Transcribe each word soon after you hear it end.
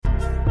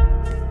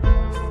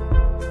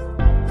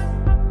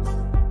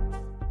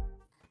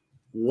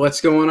What's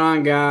going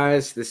on,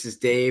 guys? This is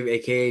Dave,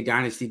 aka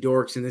Dynasty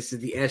Dorks, and this is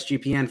the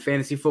SGPN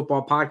Fantasy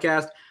Football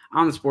Podcast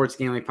on the Sports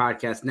Gambling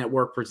Podcast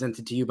Network,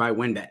 presented to you by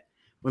WynnBET.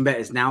 WynnBET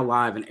is now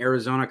live in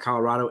Arizona,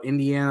 Colorado,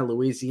 Indiana,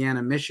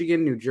 Louisiana,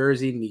 Michigan, New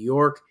Jersey, New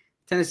York,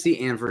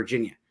 Tennessee, and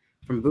Virginia.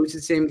 From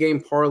boosted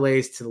same-game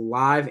parlays to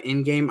live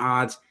in-game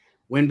odds,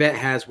 WynnBET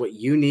has what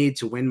you need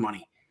to win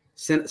money.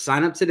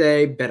 Sign up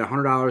today, bet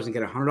 $100, and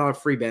get a $100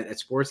 free bet at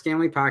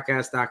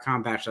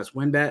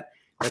sportsgamblingpodcast.com/WynnBET.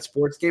 That's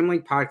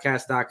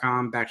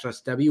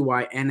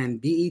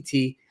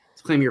sportsgamblingpodcast.com/WYNNBET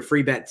to claim your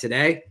free bet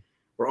today.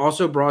 We're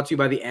also brought to you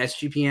by the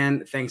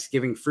SGPN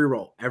Thanksgiving Free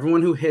Roll.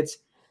 Everyone who hits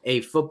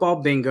a football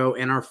bingo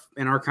in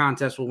our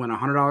contest will win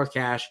 $100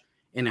 cash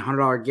and a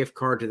 $100 gift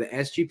card to the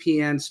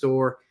SGPN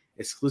store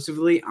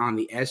exclusively on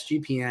the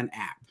SGPN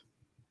app.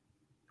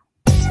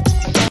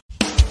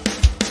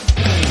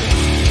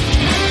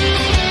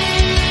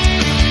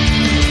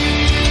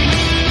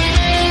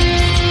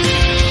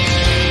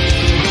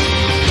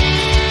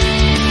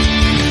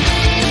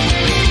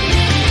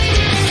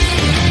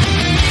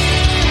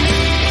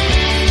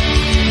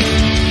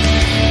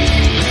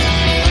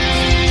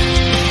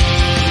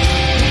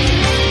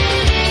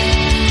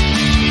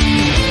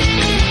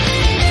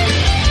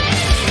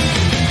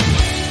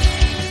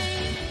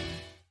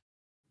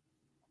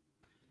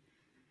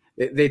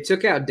 They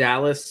took out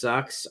Dallas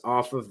Sucks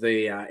off of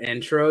the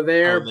intro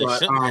there,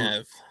 but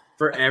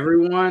for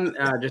everyone,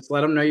 just let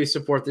them know you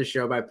support the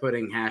show by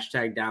putting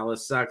hashtag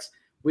Dallas Sucks.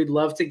 We'd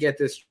love to get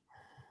this.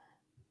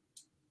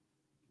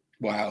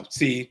 Wow.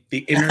 See, the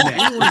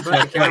internet.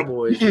 The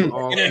Cowboys.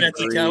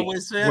 Internet's a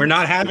Cowboys fan? We're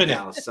not having it.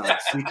 Dallas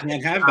Sucks. You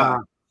can't have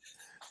that.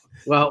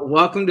 Well,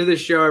 welcome to the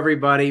show,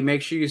 everybody.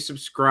 Make sure you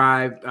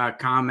subscribe,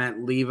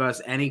 comment, leave us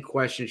any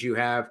questions you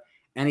have,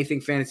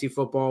 anything fantasy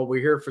football.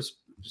 We're here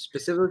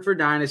specifically for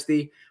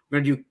Dynasty.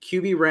 We're going to do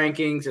QB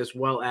rankings, as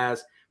well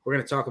as we're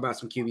going to talk about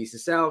some QBs to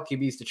sell,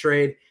 QBs to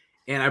trade.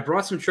 And I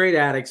brought some trade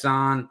addicts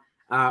on.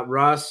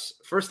 Russ,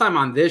 first time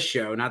on this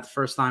show, not the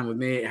first time with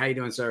me. How you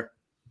doing, sir?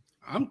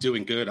 I'm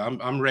doing good.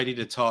 I'm ready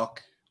to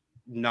talk,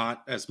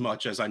 not as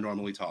much as I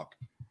normally talk.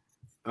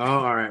 Oh,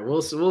 all right.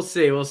 We'll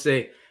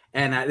see.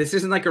 And this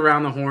isn't like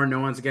around the horn.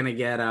 No one's going to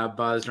get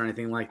buzzed or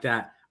anything like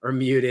that or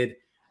muted.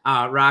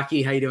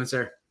 Rocky, how you doing,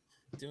 sir?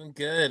 Doing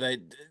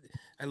good.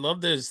 I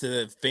love those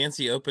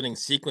fancy opening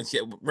sequence.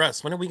 Yeah,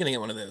 Russ, when are we going to get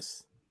one of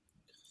those?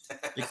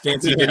 Big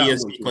fancy video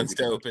sequence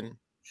to open.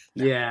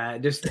 Yeah,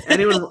 just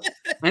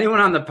anyone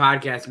on the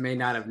podcast may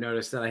not have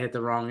noticed that I hit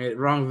the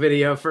wrong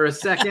video for a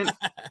second,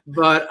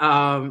 but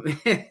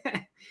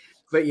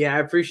yeah, I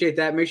appreciate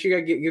that. Make sure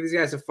you give these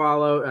guys a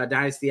follow.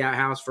 Dynasty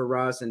Outhouse for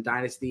Russ and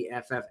Dynasty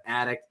FF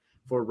Addict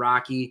for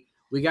Rocky.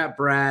 We got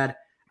Brad.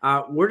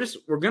 We're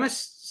gonna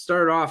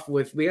start off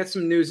with, we got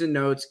some news and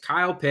notes.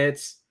 Kyle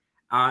Pitts.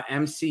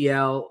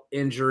 MCL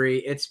injury.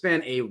 It's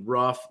been a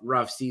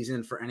rough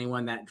season for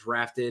anyone that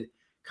drafted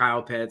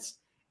Kyle Pitts,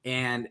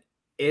 and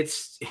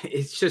it's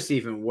just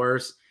even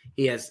worse.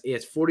 He has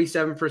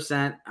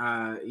 47%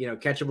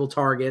 catchable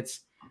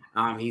targets.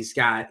 He's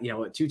got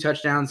 2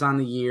 touchdowns on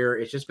the year.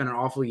 It's just been an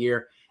awful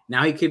year.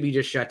 Now he could be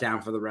just shut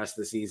down for the rest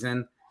of the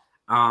season.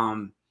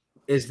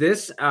 Is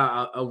this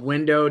a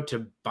window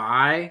to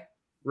buy,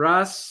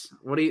 Russ?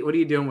 What are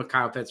you doing with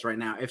Kyle Pitts right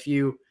now if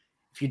you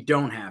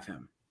don't have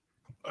him?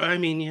 I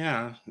mean,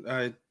 yeah,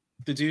 the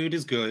dude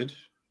is good.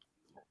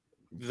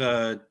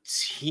 The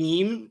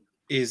team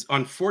is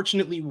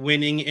unfortunately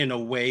winning in a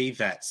way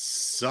that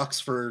sucks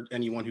for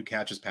anyone who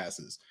catches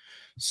passes.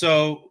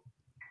 So,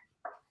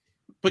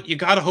 but you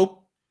got to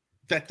hope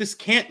that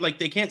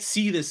they can't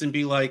see this and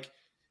be like,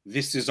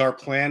 this is our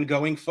plan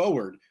going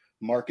forward.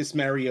 Marcus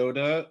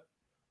Mariota,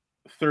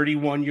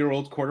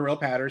 31-year-old Cordarrelle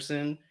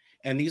Patterson,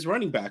 and these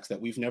running backs that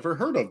we've never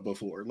heard of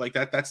before. Like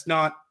that's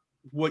not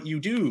what you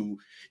do.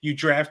 You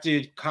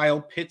drafted Kyle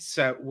Pitts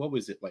at, what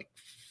was it, like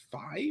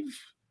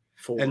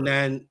 4, and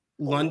then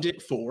London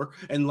 4,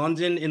 and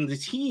London in the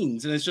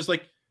teens, and it's just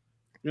like,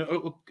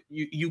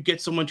 you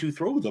get someone to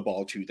throw the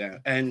ball to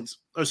that, and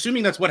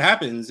assuming that's what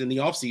happens in the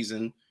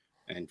offseason,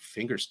 and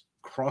fingers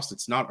crossed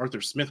it's not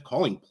Arthur Smith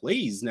calling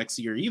plays next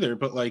year either,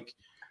 but like,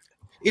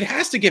 it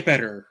has to get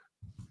better.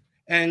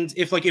 And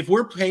if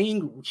we're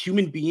paying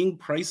human being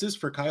prices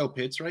for Kyle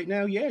Pitts right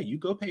now, yeah, you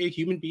go pay a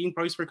human being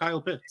price for Kyle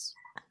Pitts.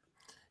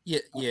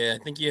 Yeah. I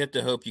think you have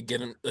to hope you get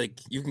him. Like,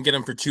 you can get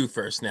him for 2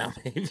 first now,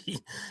 maybe.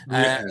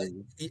 Yeah.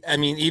 I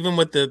mean, even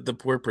with the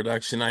poor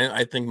production,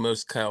 I think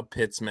most Kyle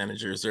Pitts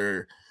managers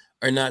are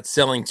not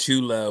selling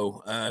too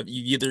low.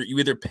 You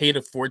either paid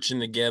a fortune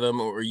to get him,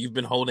 or you've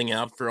been holding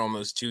out for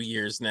almost 2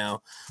 years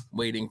now,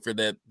 waiting for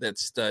that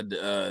stud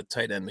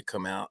tight end to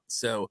come out.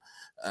 So,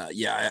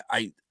 yeah,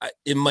 I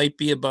it might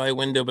be a buy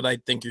window, but I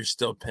think you're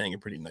still paying a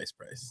pretty nice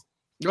price.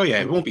 Oh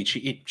yeah, it won't be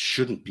cheap. It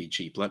shouldn't be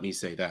cheap. Let me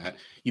say that.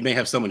 You may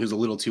have someone who's a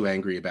little too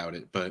angry about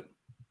it, but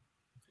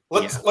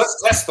let's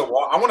test the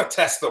water. I want to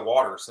test the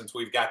water since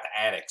we've got the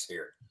addicts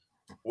here.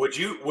 Would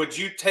you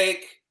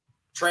take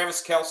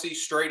Travis Kelce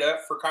straight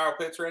up for Kyle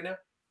Pitts right now?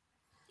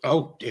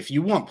 Oh, if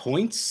you want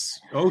points,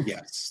 oh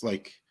yes.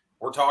 Like,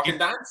 we're talking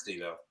Dynasty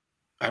though.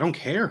 I don't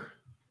care.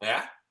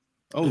 Yeah.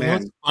 Oh man,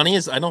 what's funny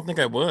is I don't think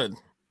I would.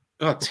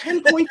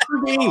 10 points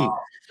per game.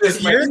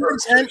 If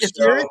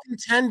you're a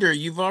contender,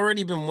 you've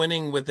already been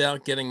winning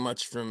without getting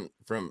much from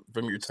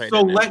your tight end.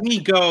 So let me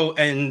go,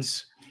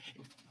 and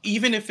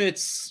even if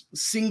it's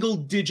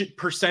single-digit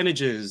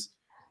percentages,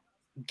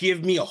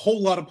 give me a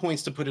whole lot of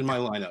points to put in my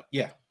lineup.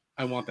 Yeah,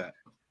 I want that.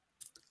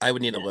 I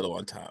would need a little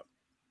on top.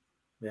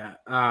 Yeah.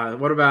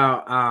 What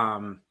about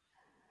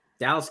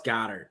Dallas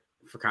Goedert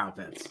for Kyle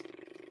Pitts?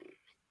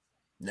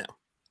 No.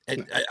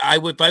 I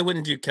would. If I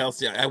wouldn't do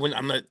Kelsey, I wouldn't.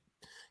 I'm not.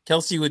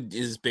 Kelsey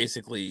is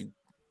basically,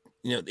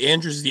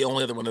 Andrews is the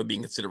only other one that would be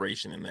in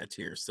consideration in that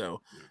tier.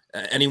 So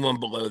anyone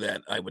below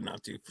that, I would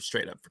not do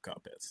straight up for Kyle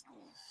Pitts.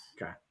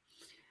 Okay.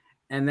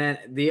 And then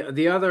the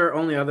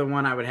only other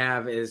one I would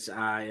have is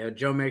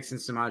Joe Mixon,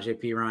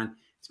 Samaje Perine.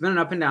 It's been an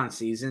up and down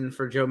season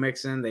for Joe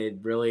Mixon. They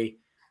really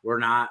were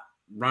not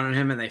running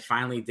him, and they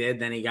finally did.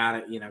 Then he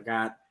got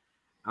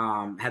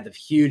had the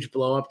huge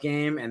blow up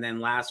game, and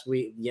then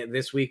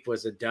this week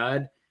was a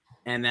dud.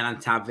 And then on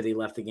top of it, he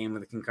left the game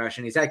with a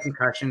concussion. He's had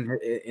concussion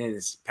in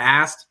his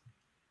past.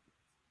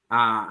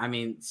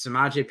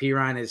 Samaje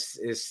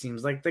Perine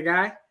seems like the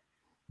guy.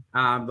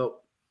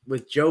 But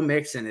with Joe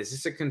Mixon, is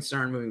this a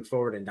concern moving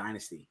forward in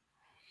Dynasty?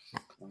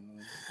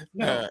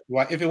 No.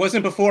 If it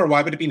wasn't before,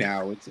 why would it be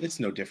now?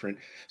 It's no different.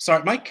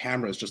 Sorry, my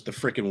camera is just the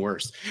freaking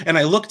worst. And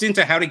I looked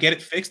into how to get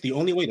it fixed. The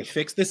only way to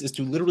fix this is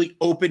to literally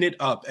open it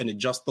up and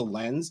adjust the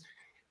lens.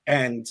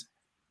 And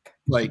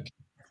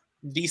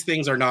these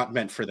things are not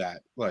meant for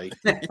that.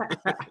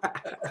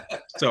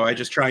 So I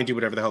just try and do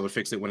whatever the hell to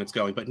fix it when it's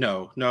going. But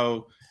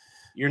no,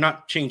 you're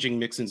not changing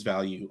Mixon's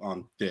value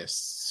on this.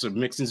 So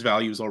Mixon's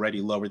value is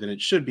already lower than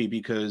it should be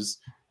because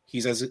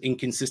he's as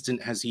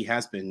inconsistent as he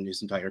has been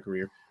his entire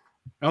career.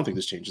 I don't think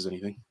this changes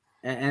anything.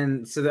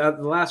 And so the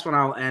last one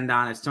I'll end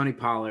on is Tony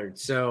Pollard.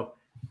 So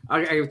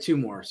I have two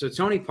more. So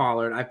Tony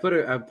Pollard, I put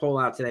a poll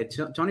out today.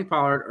 Tony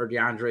Pollard or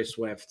DeAndre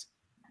Swift?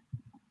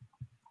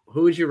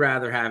 Who would you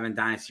rather have in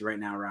Dynasty right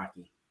now,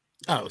 Rocky?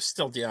 Oh,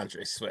 still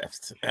DeAndre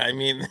Swift. I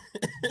mean,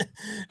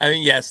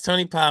 yes,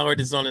 Tony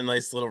Pollard is on a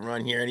nice little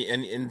run here,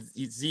 and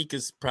Zeke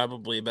is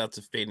probably about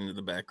to fade into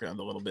the background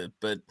a little bit,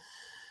 but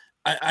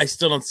I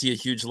still don't see a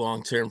huge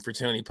long term for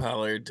Tony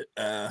Pollard.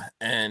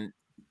 And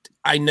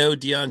I know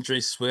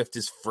DeAndre Swift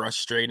is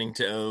frustrating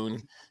to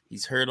own.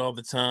 He's hurt all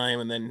the time,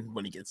 and then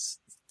when he gets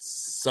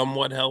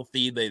somewhat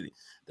healthy, they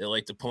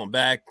like to pull him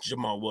back.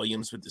 Jamal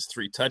Williams with his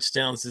 3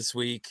 touchdowns this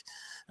week.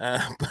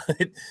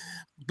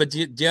 But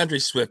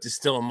DeAndre Swift is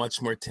still a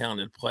much more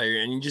talented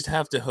player, and you just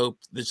have to hope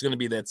there's going to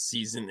be that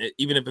season,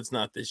 even if it's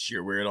not this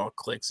year, where it all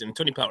clicks. And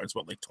Tony Pollard's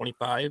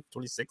 25,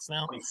 26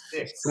 now?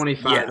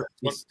 25.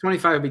 Yeah.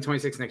 25 will be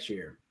 26 next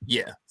year.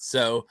 Yeah.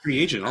 So free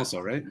agent also,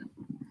 right?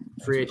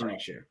 Free agent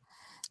next year.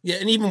 Yeah,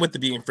 and even with the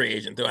being free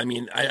agent, though, I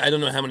mean, I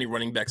don't know how many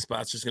running back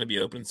spots there's going to be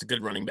open. It's a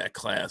good running back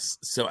class,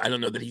 so I don't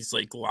know that he's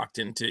locked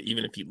into.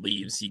 Even if he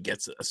leaves, he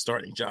gets a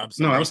starting job.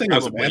 So no, I was saying it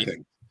was a bad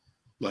thing.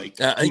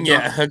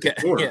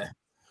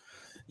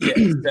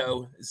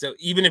 So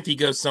even if he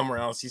goes somewhere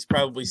else, he's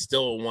probably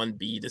still a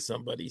 1B to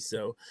somebody.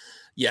 So,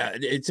 yeah,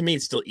 to me,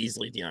 it's still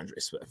easily DeAndre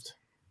Swift.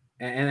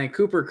 And then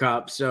Cooper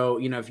Kupp. So,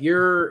 if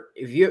your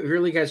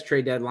league has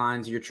trade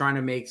deadlines, you're trying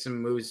to make some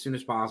moves as soon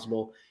as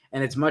possible,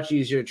 and it's much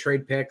easier to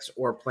trade picks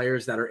or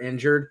players that are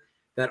injured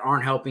that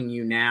aren't helping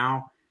you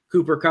now.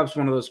 Cooper Kupp's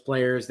one of those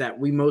players that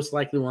we most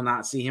likely will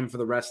not see him for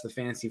the rest of the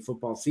fantasy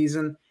football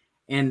season,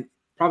 and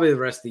probably the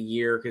rest of the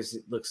year, because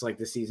it looks like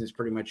the season is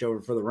pretty much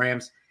over for the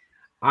Rams.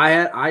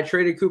 I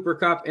traded Cooper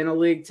Kupp in a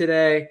league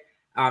today.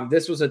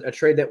 This was a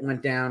trade that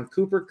went down.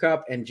 Cooper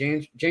Kupp and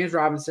James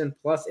Robinson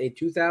plus a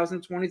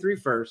 2023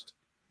 first,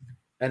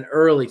 an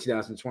early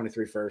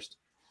 2023 first,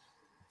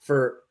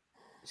 for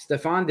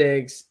Stephon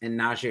Diggs and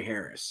Najee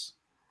Harris.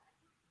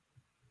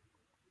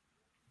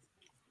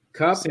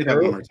 Kupp, say that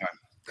one more time.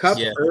 Kupp,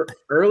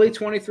 early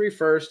 23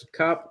 first,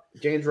 Kupp,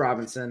 James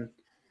Robinson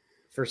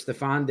for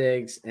Stephon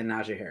Diggs and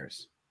Najee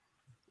Harris.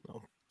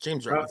 Well,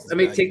 James Robinson. Let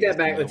me take that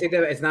back. Let's take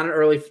that back. It's not an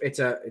early. It's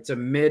a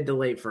mid to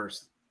late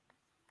first.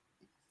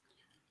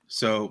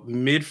 So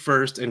mid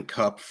first and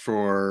Kupp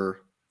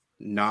for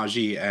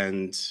Najee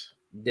and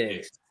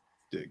Diggs.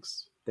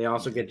 They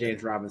also get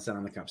James Robinson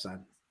on the Kupp side.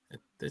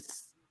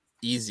 It's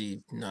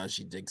easy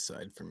Najee Diggs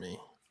side for me.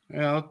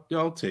 Yeah,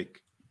 I'll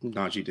take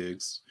Najee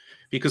Diggs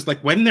because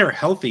when they're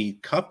healthy,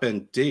 Kupp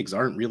and Diggs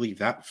aren't really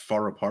that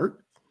far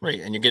apart. Right,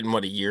 and you're getting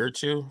a year or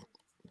two,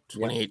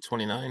 28,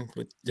 29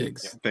 with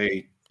Diggs.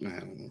 I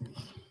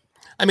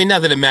mean,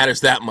 not that it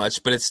matters that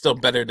much, but it's still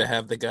better to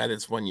have the guy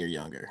that's 1 year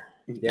younger.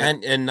 Yeah.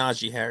 And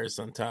Najee Harris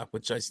on top,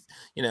 which he's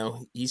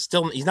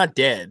not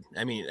dead.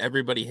 I mean,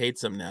 everybody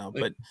hates him now,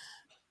 but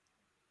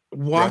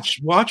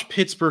watch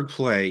Pittsburgh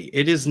play.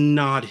 It is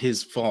not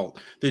his fault.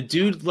 The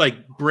dude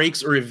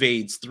breaks or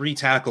evades 3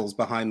 tackles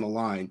behind the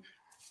line,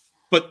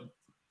 but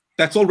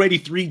that's already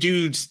 3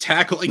 dudes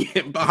tackling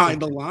him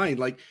behind the line.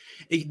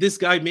 This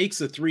guy makes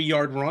a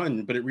 3-yard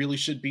run, but it really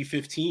should be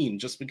 15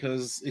 just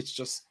because it's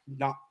just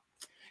not.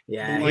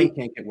 Yeah, the line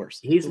can't get worse.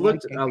 He's The line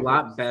looked can't a get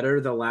lot worse. better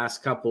the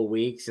last couple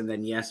weeks, and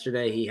then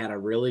yesterday he had a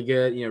really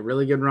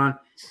good run.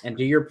 And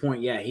to your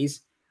point, yeah,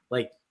 he's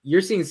like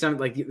you're seeing some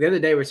like the other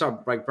day we saw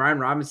like Brian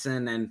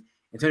Robinson and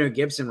Antonio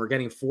Gibson were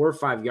getting 4 or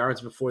 5 yards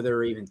before they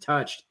were even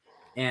touched,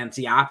 and it's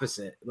the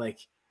opposite. Like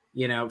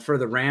for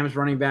the Rams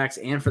running backs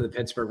and for the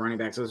Pittsburgh running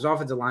backs, those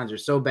offensive lines are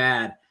so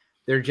bad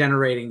they're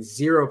generating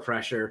zero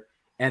pressure,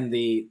 and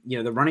the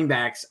running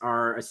backs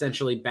are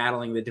essentially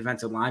battling the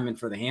defensive lineman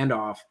for the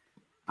handoff.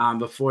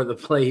 Before the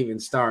play even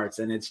starts,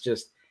 and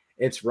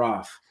it's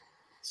rough.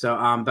 So,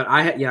 but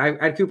I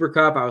had Cooper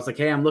Kupp. I was like,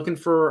 hey, I'm looking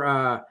for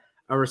a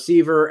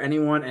receiver,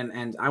 anyone,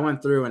 and I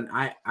went through and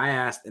I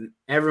asked, and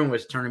everyone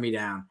was turning me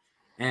down.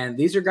 And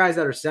these are guys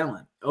that are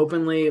selling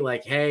openly,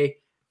 like, hey,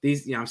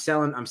 these, I'm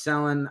selling.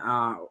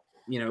 What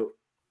do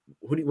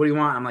you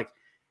want? I'm like,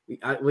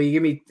 will you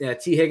give me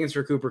T. Higgins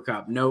for Cooper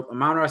Kupp? Nope.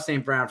 Amon-Ra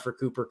St. Brown for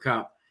Cooper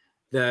Kupp.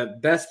 The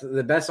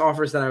best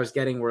offers that I was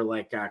getting were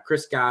like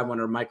Chris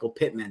Godwin or Michael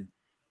Pittman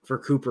for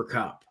Cooper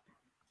Kupp.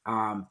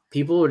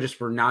 People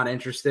were not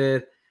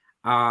interested.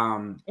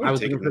 I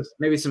was looking for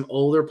maybe some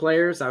older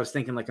players. I was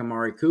thinking like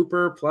Amari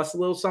Cooper plus a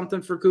little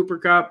something for Cooper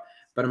Kupp,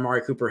 but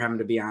Amari Cooper happened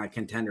to be on a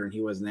contender and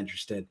he wasn't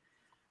interested.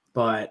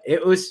 But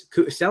it was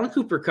selling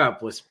Cooper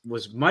Kupp was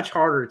much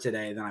harder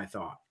today than I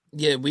thought.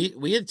 Yeah,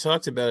 we had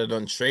talked about it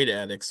on Trade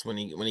Addicts when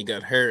he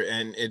got hurt,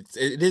 and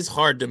it is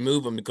hard to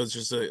move him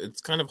because it's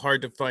kind of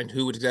hard to find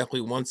who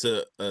exactly wants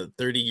a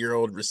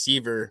 30-year-old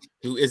receiver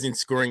who isn't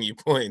scoring you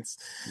points.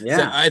 Yeah.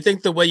 So I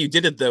think the way you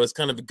did it though is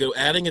kind of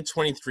adding a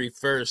 23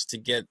 first to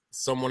get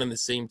someone in the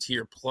same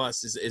tier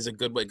plus is a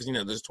good way because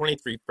those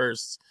 23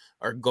 firsts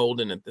are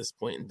golden at this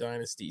point in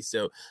Dynasty.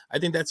 So I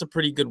think that's a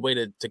pretty good way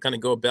to kind of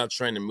go about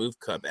trying to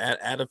move Kupp.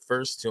 Add a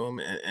first to him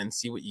and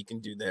see what you can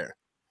do there.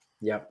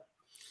 Yep.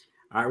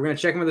 All right, we're going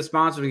to check in with the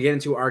sponsors and get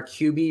into our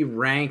QB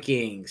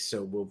rankings.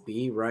 So we'll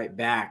be right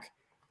back.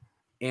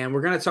 And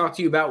we're going to talk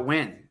to you about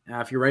Win.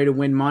 If you're ready to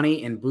win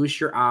money and boost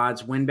your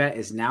odds, WynnBET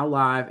is now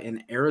live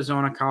in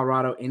Arizona,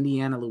 Colorado,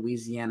 Indiana,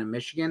 Louisiana,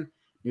 Michigan,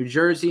 New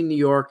Jersey, New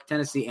York,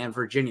 Tennessee, and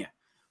Virginia.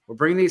 We're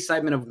bringing the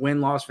excitement of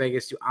Win Las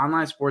Vegas to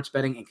online sports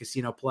betting and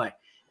casino play.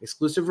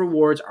 Exclusive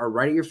rewards are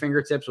right at your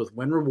fingertips with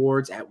Win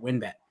Rewards at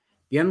WynnBET.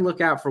 Be on the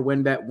lookout for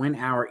WynnBET Win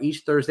Hour each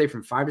Thursday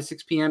from 5 to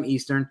 6 p.m.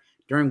 Eastern.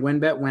 During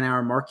WynnBET Win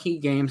Hour, marquee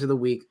games of the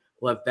week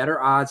will have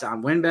better odds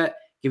on WynnBET,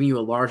 giving you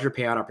a larger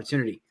payout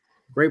opportunity.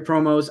 Great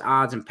promos,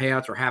 odds, and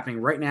payouts are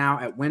happening right now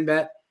at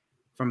WynnBET.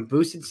 From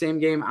boosted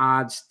same-game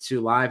odds to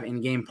live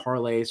in-game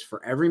parlays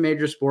for every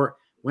major sport,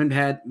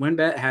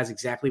 WynnBET has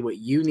exactly what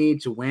you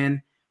need to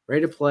win.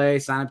 Ready to play?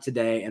 Sign up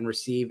today and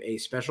receive a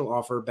special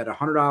offer. Bet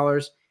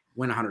 $100,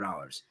 win $100.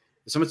 There's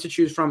so much to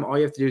choose from. All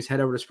you have to do is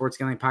head over to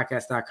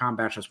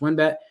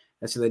sportsgamblingpodcast.com/WynnBET.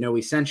 That's so they know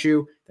we sent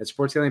you. That's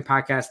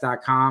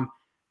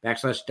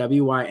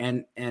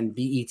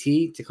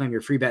sportsgamblingpodcast.com/WYNNBET to claim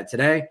your free bet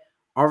today.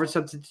 Offer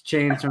subject to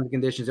change. Terms and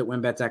conditions at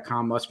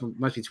wynnbet.com.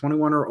 Must be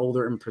 21 or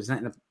older and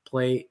present in a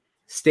play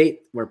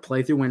state where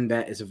play through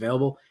WynnBET is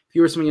available. If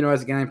you or someone you know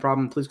has a gambling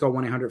problem, please call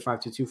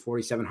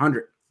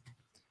 1-800-522-4700.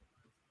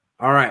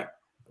 All right,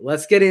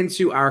 let's get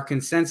into our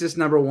consensus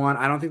number one.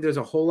 I don't think there's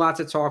a whole lot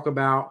to talk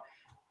about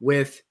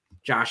with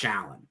Josh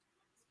Allen.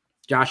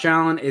 Josh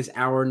Allen is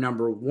our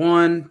number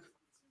one.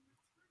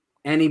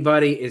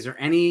 Is there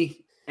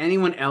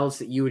anyone else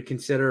that you would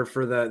consider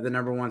for the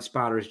number one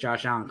spot, or is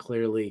Josh Allen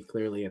clearly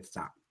at the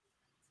top?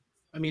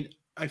 I mean,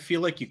 I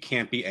feel like you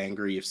can't be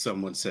angry if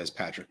someone says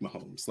Patrick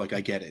Mahomes. Like, I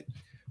get it.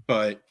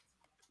 But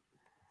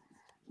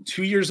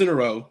 2 years in a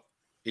row,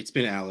 it's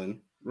been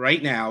Allen.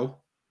 Right now,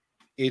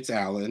 it's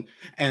Allen.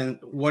 And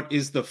what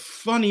is the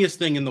funniest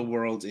thing in the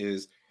world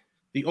is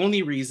one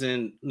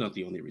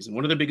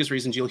of the biggest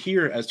reasons you'll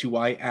hear as to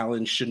why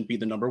Allen shouldn't be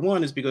the number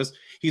one is because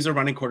he's a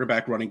running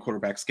quarterback. Running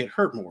quarterbacks get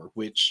hurt more,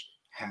 which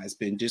has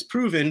been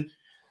disproven.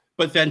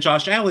 But then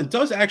Josh Allen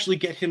does actually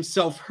get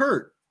himself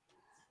hurt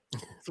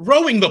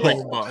throwing the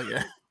ball.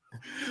 Yeah.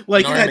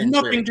 Like, it had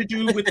nothing to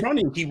do with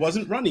running. He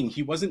wasn't running.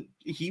 He was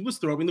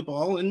throwing the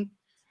ball, and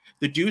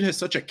the dude has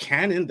such a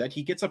cannon that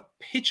he gets a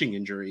pitching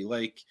injury.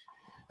 Like,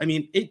 I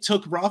mean, it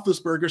took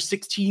Roethlisberger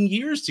 16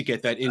 years to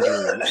get that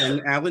injury,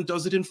 and Allen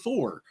does it in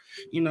 4.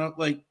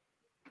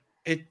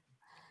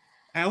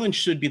 Allen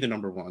should be the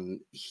number one.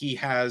 He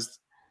has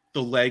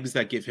the legs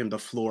that give him the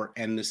floor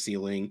and the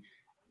ceiling.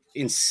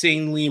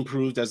 Insanely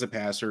improved as a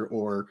passer,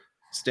 or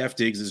Steph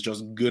Diggs is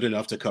just good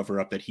enough to cover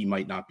up that he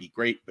might not be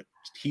great, but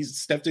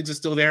Steph Diggs is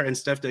still there, and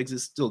Steph Diggs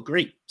is still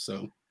great.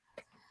 So,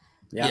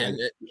 yeah,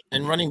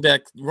 and running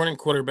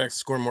quarterbacks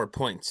score more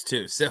points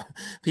too. So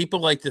people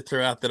like to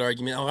throw out that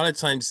argument. A lot of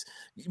times,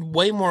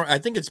 way more. I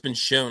think it's been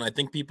shown. I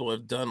think people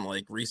have done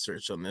like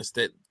research on this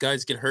that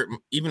guys get hurt.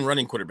 Even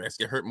running quarterbacks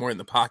get hurt more in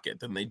the pocket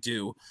than they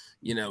do,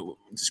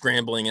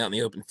 scrambling out in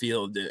the open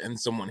field and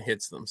someone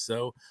hits them.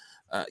 So.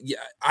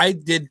 I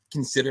did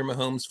consider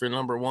Mahomes for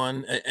number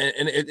one,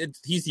 and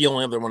he's the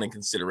only other one in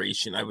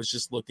consideration. I was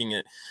just looking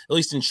at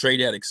least in Trade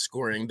Addicts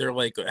scoring, they're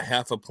like a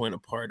half a point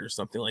apart or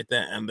something like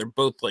that, and they're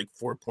both like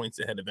 4 points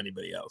ahead of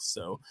anybody else.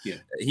 So yeah,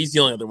 he's the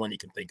only other one you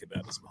can think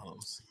about is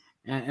Mahomes.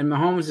 And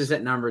Mahomes is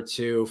at number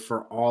 2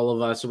 for all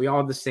of us. So we all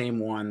have the same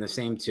one, the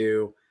same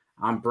 2.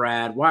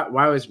 Brad,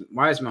 why is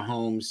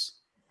Mahomes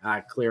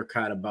clear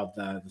cut above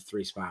the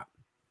 3 spot?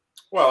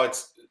 Well,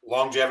 it's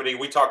longevity.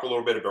 We talked a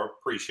little bit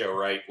about pre-show,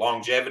 right?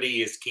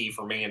 Longevity is key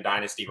for me in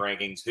dynasty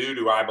rankings. Who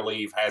do I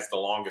believe has the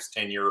longest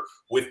tenure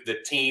with the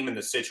team and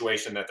the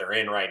situation that they're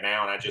in right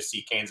now? And I just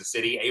see Kansas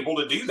City able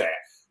to do that,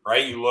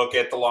 right? You look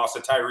at the loss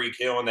of Tyreek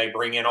Hill, and they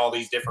bring in all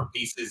these different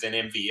pieces in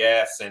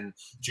MVS and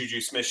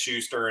Juju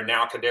Smith-Schuster and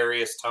now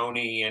Kadarius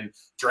Toney and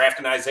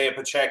drafting Isaiah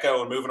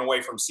Pacheco and moving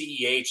away from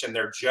CEH, and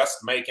they're just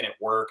making it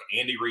work.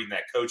 Andy Reid and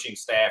that coaching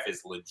staff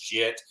is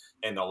legit.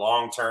 In the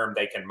long term,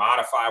 they can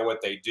modify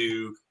what they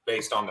do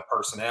based on the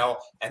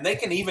personnel, and they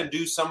can even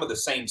do some of the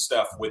same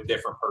stuff with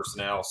different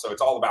personnel. So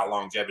it's all about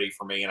longevity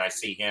for me, and I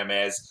see him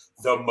as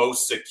the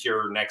most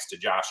secure next to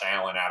Josh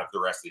Allen out of the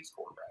rest of these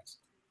quarterbacks.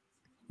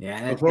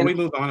 Yeah. Before we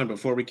move on and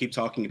before we keep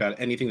talking about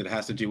anything that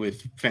has to do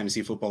with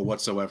fantasy football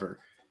whatsoever,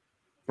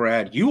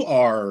 Brad, you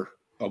are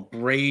a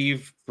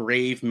brave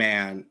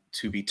man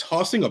to be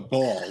tossing a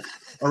ball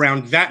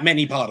around that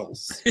many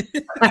bottles. They're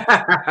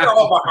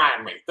all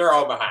behind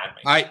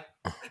me.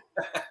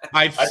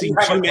 I've seen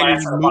too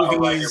many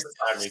movies,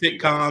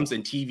 sitcoms,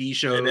 and TV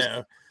shows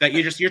that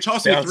you're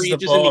tossing it 3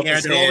 inches in the air,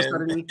 then all of a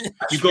sudden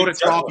you go to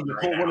talk and you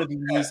pull one of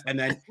these, and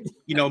then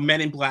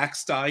Men in Black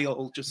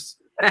style just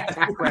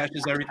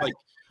crashes everything. Like,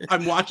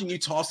 I'm watching you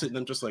toss it, and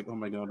I'm just like, oh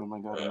my god.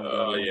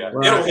 Yeah,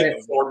 it'll hit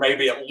the floor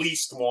maybe at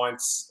least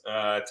once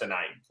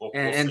tonight.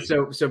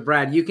 We'll so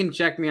Brad, you can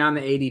check me on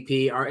the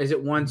ADP. Or is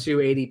it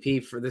 1-2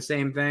 ADP for the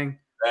same thing?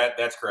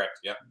 That's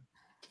correct. Yep.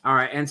 All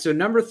right, and so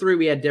number 3,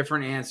 we had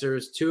different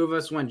answers. 2 of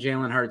us went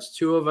Jalen Hurts.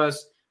 2 of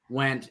us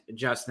went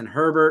Justin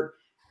Herbert.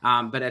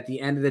 But at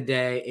the end of the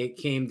day, it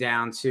came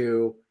down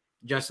to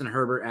Justin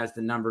Herbert as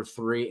the number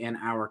 3 in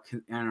our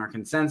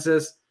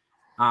consensus.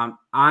 I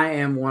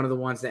am one of the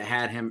ones that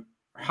had him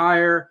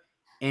higher,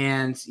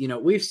 and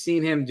we've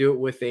seen him do it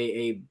with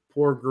a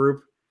poor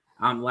group.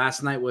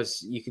 Last night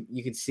was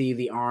you could see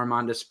the arm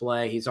on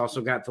display. He's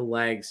also got the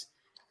legs,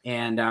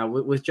 and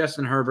with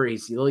Justin Herbert,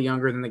 he's a little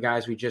younger than the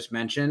guys we just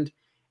mentioned.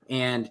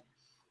 And,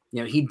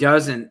 he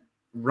doesn't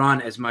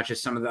run as much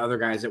as some of the other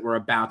guys that we're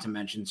about to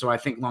mention. So I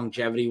think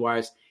longevity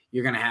wise,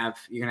 you're going to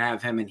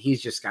have him, and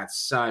he's just got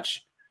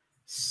such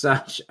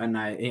a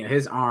nice,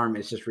 his arm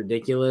is just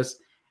ridiculous.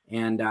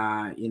 And,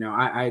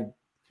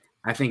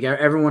 I think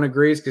everyone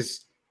agrees,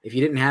 because if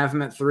you didn't have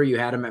him at 3, you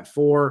had him at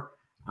 4.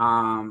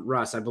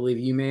 Russ, I believe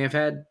you may have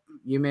had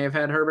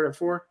Herbert at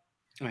 4.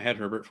 I had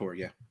Herbert 4.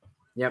 Yeah.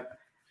 Yep.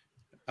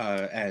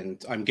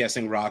 And I'm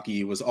guessing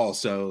Rocky was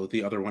also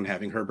the other one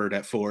having Herbert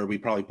at 4. We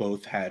probably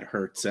both had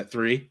Hurts at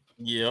 3.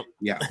 Yep.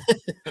 Yeah.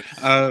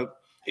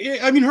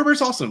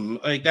 Herbert's awesome.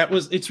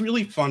 It's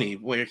really funny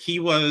where he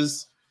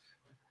was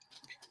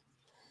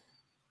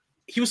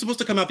supposed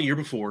to come out the year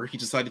before. He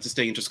decided to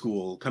stay into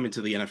school, come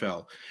into the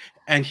NFL,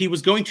 and he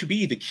was going to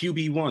be the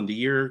QB1 the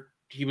year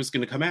he was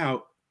going to come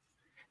out.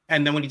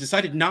 And then when he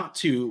decided not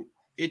to,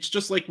 it's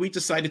just like we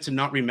decided to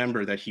not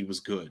remember that he was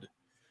good.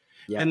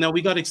 Yeah. And then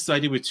we got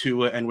excited with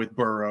Tua and with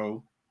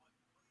Burrow.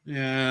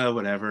 Yeah,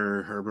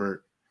 whatever,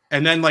 Herbert.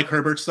 And then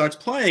Herbert starts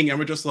playing, and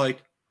we're just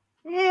like,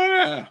 oh,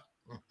 yeah,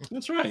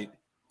 that's right.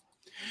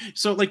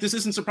 So this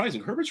isn't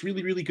surprising. Herbert's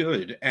really, really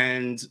good.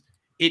 And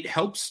it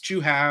helps to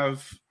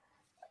have,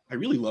 I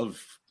really love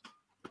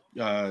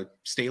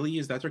Staley.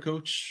 Is that their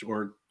coach?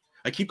 Or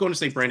I keep going to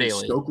say Brandon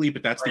Stokely,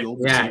 but that's the old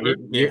receiver.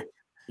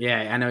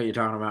 Yeah, I know what you're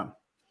talking about.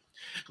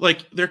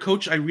 Their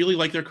coach, I really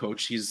like their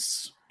coach.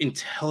 He's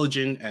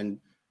intelligent and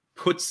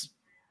puts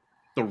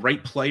the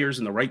right players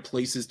in the right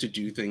places to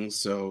do things.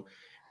 So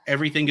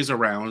everything is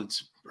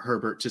around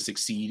Herbert to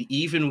succeed,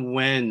 even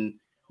when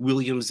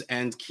Williams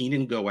and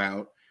Keenan go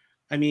out.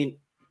 I mean,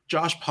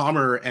 Josh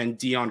Palmer and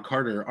Deion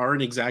Carter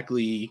aren't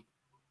exactly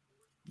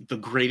the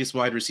greatest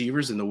wide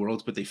receivers in the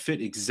world, but they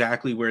fit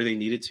exactly where they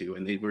needed to,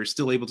 and they were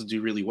still able to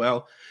do really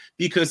well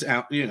because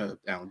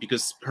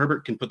because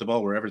Herbert can put the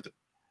ball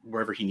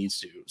wherever he needs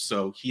to.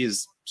 So he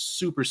is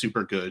super,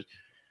 super good.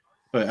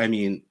 But I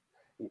mean,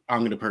 I'm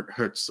going to put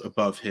Hurts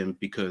above him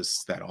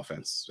because that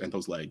offense and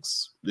those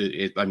legs.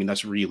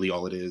 That's really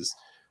all it is.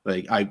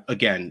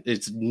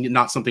 It's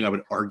not something I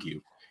would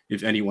argue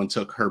if anyone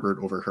took Herbert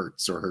over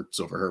Hurts or Hurts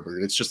over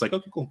Herbert. It's just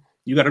okay, cool.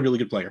 You got a really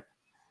good player.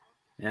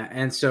 Yeah,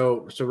 and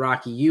so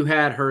Rocky, you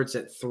had Hurts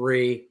at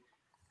 3,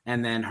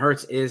 and then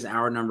Hurts is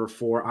our number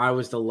 4. I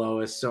was the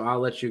lowest, so I'll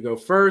let you go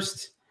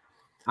first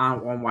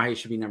on why he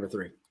should be number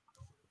 3.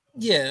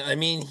 Yeah,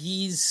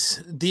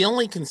 he's the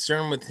only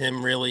concern with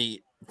him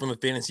really from a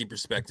fantasy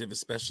perspective,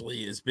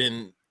 especially, has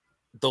been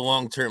the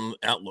long-term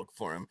outlook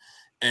for him,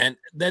 and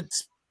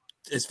that's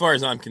as far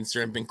as I'm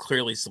concerned, been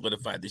clearly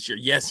solidified this year.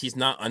 Yes, he's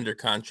not under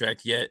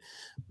contract yet.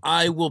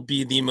 I will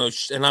be the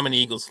most, and I'm an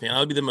Eagles fan,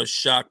 I'll be the most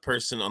shocked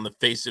person on the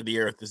face of the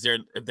earth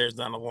if there's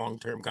not a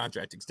long-term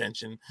contract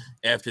extension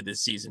after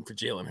this season for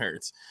Jalen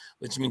Hurts,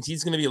 which means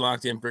he's going to be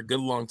locked in for a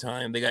good long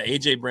time. They got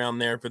A.J. Brown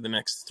there for the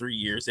next 3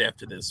 years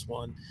after this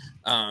one.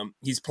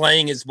 He's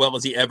playing as well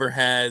as he ever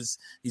has.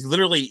 He's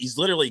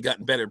literally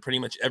gotten better pretty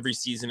much every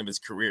season of his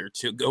career,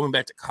 too. Going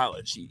back to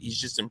college, he's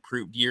just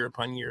improved year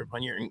upon year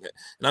upon year. And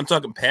I'm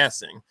talking passing.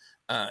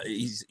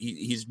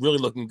 He's really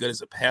looking good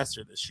as a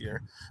passer this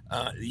year.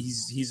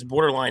 He's a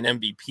borderline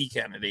MVP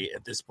candidate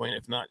at this point,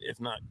 if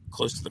not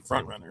close to the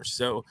front runner.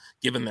 So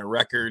given their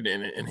record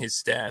and his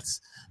stats,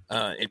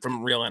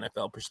 from a real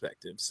NFL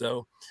perspective.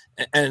 So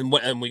and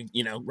we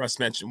Russ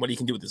mentioned what he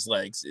can do with his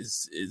legs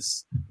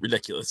is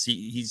ridiculous.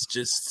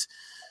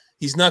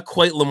 He's not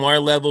quite Lamar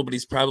level, but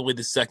he's probably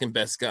the second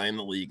best guy in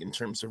the league in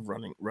terms of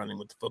running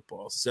with the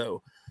football.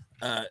 So,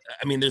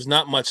 there's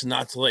not much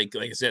not to like.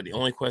 Like I said, the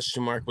only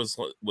question mark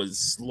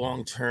was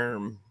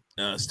long-term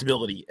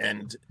stability,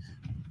 and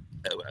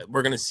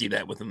we're going to see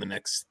that within the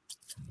next,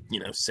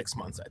 6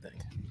 months, I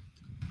think.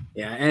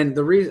 Yeah, and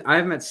the reason I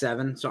have him at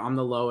 7, so I'm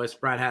the lowest.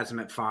 Brad has him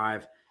at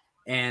 5,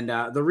 and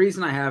the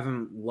reason I have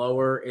him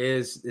lower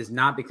is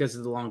not because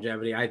of the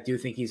longevity. I do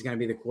think he's going to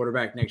be the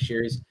quarterback next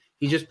year.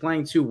 He's just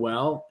playing too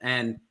well,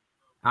 and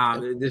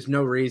there's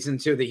no reason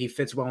to that he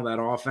fits well in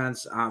that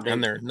offense.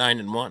 And they're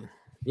 9-1.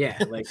 Yeah,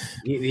 like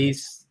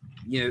he's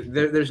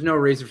there's no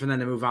reason for them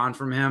to move on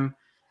from him.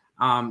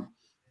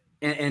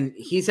 And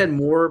he's had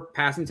more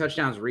passing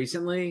touchdowns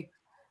recently,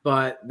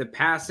 but the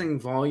passing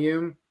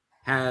volume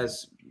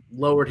has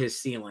lowered his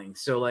ceiling.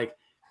 So like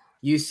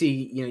you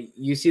see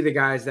the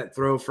guys that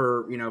throw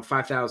for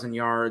 5,000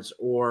 yards,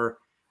 or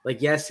like,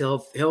 yes,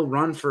 he'll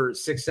run for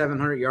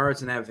 600-700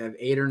 yards and have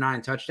 8 or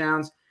 9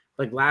 touchdowns.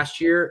 Like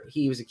last year,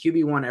 he was a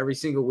QB1 every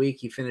single week.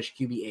 He finished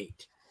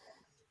QB8,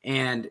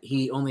 and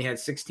he only had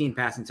 16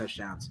 passing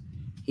touchdowns.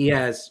 He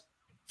has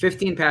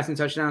 15 passing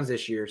touchdowns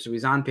this year, so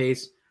he's on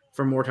pace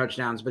for more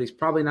touchdowns, but he's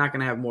probably not going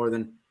to have more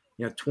than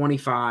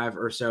 25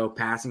 or so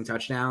passing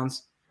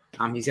touchdowns.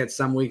 He's had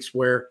some weeks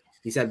where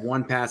he's had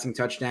 1 passing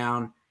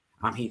touchdown.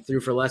 He threw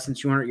for less than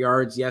 200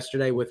 yards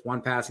yesterday with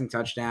 1 passing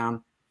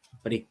touchdown,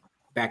 but he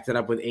backed it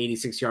up with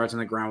 86 yards on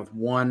the ground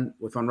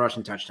with one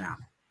rushing touchdown.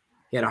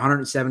 He had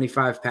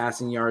 175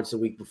 passing yards the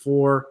week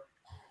before,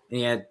 and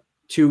he had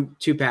two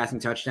passing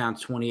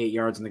touchdowns, 28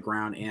 yards on the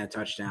ground, and a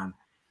touchdown.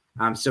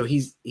 So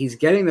he's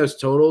getting those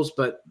totals,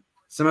 but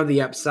some of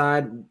the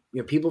upside,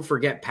 people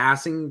forget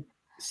passing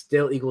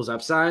still equals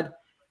upside,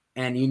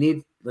 and you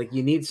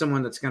need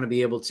someone that's going to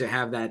be able to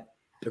have that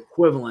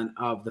equivalent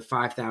of the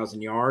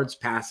 5,000 yards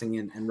passing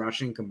and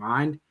rushing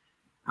combined,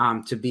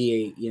 to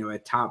be a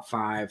top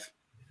 5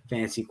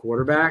 fantasy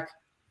quarterback.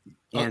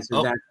 And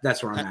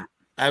that's where I'm at.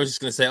 I was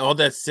just going to say, all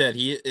that said,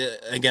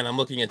 again, I'm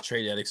looking at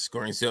Trade Addict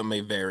scoring, so it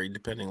may vary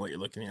depending on what you're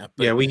looking at.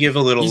 But yeah, we give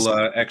a little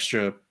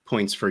extra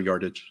points for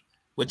yardage,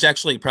 which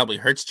actually probably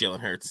hurts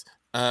Jalen Hurts.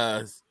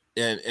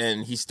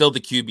 And he's still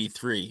the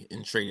QB3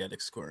 in Trade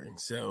Addict scoring.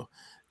 So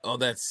all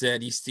that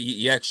said,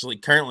 he actually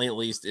currently at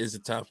least is a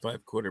top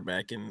 5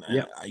 quarterback. And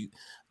yeah.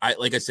 I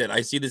like I said,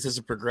 I see this as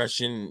a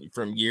progression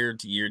from year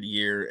to year to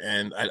year,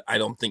 and I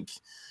don't think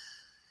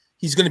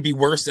he's going to be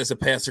worse as a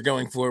passer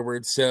going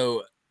forward.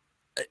 So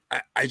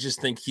I just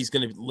think he's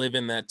going to live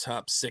in that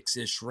top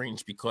 6-ish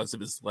range because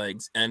of his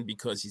legs and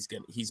because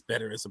he's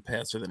better as a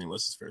passer than he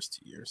was his first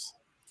 2 years.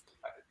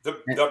 The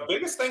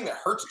biggest thing that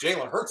hurts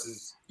Jalen Hurts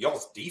is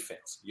y'all's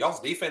defense. Y'all's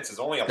defense has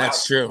only allowed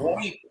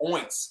 20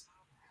 points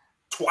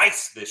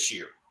twice this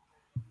year.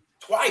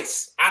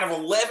 Twice out of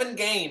 11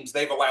 games,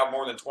 they've allowed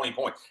more than 20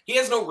 points. He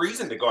has no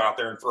reason to go out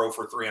there and throw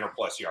for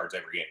 300-plus yards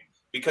every game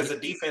because the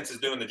defense is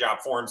doing the job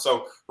for him.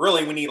 So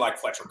really, we need like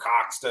Fletcher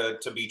Cox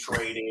to be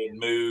traded,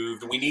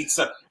 moved. We need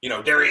some,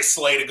 Darius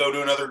Slay to go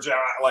to another job.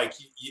 Like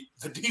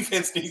the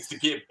defense needs to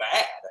get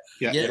bad.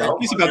 Yeah,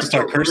 he's about to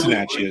start cursing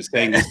at you,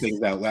 saying these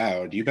things out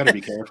loud. You better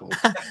be careful.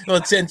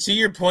 Well, and to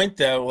your point,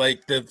 though,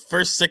 like the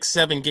first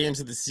 6-7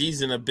 games of the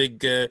season, a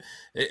big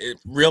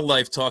real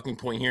life talking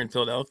point here in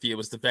Philadelphia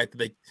was the fact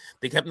that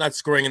they kept not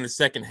scoring in the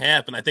second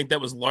half, and I think that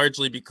was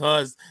largely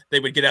because they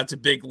would get out to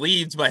big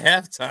leads by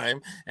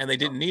halftime, and they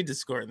didn't need to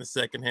score in the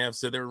second half,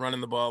 so they were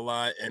running the ball a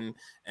lot,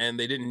 and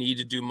they didn't need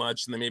to do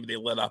much, and then maybe they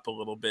let up a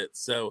little bit.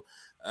 So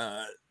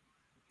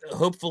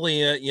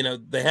hopefully,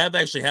 they have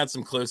actually had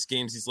some close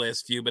games these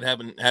last few, but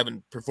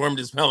haven't performed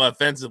as well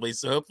offensively.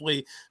 So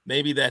hopefully,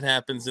 maybe that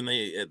happens and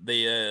they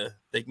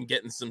can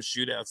get in some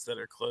shootouts that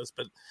are close.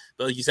 But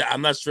like you said,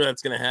 I'm not sure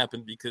that's going to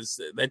happen because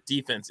that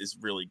defense is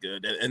really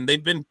good, and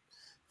they've been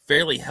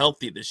fairly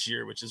healthy this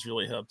year, which has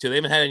really helped too. They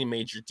haven't had any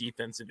major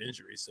defensive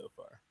injuries so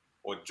far.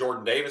 Well,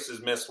 Jordan Davis has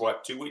missed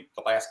 2 weeks,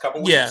 the last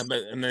couple weeks. Yeah,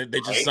 but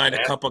they just signed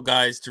a couple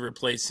guys to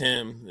replace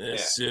him,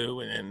 Sue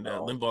and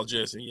Limbaugh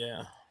Joseph.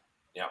 Yeah.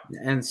 Yeah.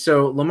 And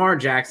so Lamar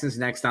Jackson's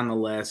next on the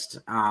list.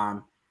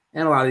 And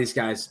a lot of these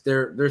guys,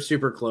 they're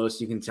super close.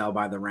 You can tell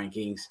by the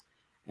rankings.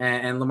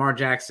 And Lamar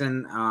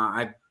Jackson,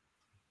 I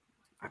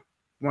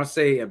want to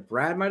say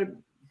Brad might have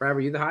Brad,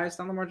 were you the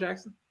highest on Lamar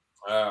Jackson?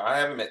 I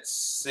have him at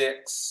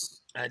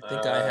 6. I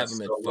think I have him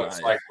so at it looks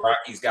 5. like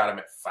Rocky's got him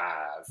at 5.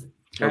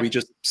 Are we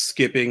just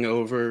skipping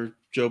over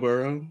Joe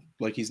Burrow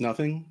like he's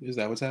nothing? Is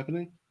that what's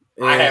happening?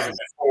 I have him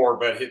at 4,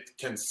 but his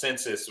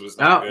consensus was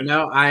not good.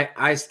 No,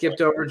 I skipped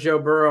over Joe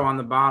Burrow on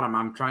the bottom.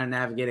 I'm trying to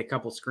navigate a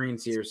couple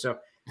screens here. So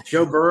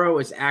Joe Burrow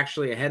is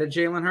actually ahead of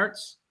Jalen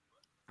Hurts.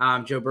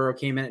 Joe Burrow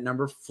came in at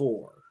number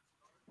 4.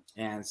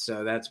 And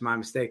so that's my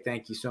mistake.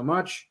 Thank you so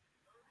much.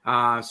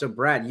 So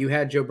Brad, you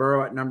had Joe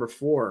Burrow at number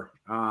 4.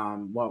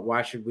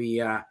 Why should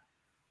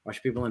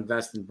people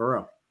invest in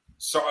Burrow?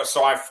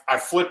 So I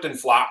flipped and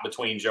flopped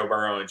between Joe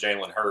Burrow and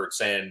Jalen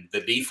Hurts, and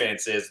the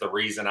defense is the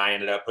reason I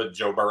ended up putting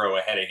Joe Burrow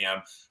ahead of him.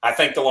 I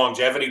think the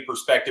longevity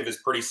perspective is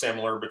pretty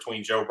similar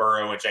between Joe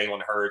Burrow and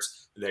Jalen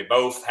Hurts. They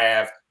both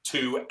have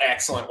 2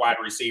 excellent wide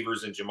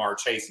receivers in Jamar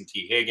Chase and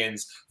T.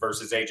 Higgins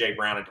versus A.J.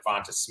 Brown and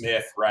Devonta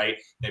Smith,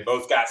 right? They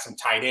both got some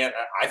tight end.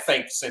 I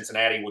think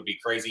Cincinnati would be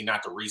crazy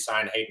not to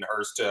re-sign Hayden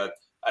Hurst to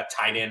a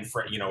tight end,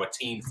 a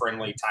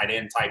team-friendly tight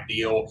end type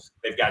deal.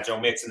 They've got Joe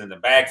Mixon in the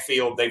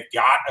backfield. They've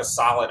got a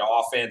solid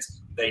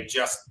offense. They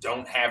just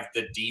don't have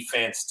the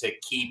defense to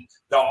keep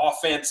the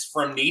offense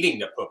from needing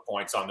to put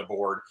points on the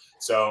board.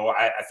 So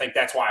I think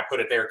that's why I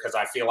put it there, because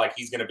I feel like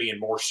he's going to be in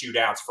more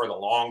shootouts for the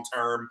long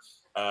term.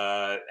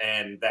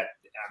 And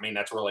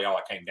that's really all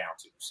it came down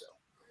to. So,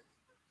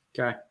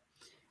 okay.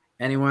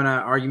 Anyone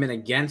argument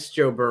against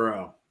Joe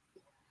Burrow?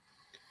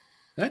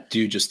 That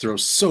dude just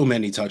throws so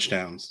many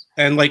touchdowns,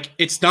 and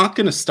it's not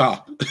going to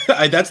stop.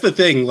 That's the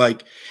thing.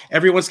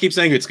 Everyone keeps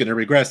saying it's going to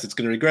regress. It's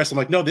going to regress. I'm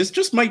like, no, this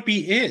just might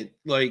be it.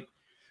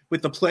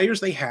 With the players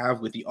they have,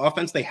 with the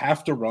offense they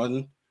have to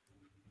run,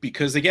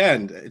 because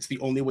again, it's the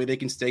only way they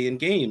can stay in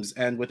games.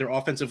 And with their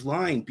offensive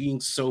line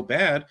being so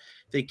bad,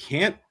 they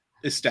can't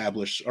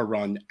establish a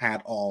run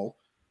at all.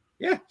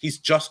 Yeah, he's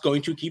just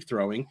going to keep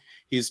throwing.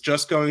 He's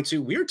just going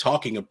to. We're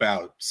talking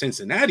about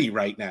Cincinnati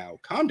right now.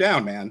 Calm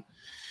down, man.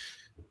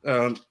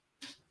 Just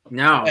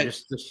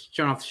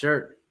showing off the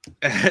shirt.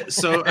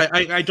 So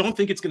I don't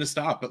think it's going to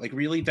stop, but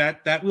really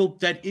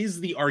that is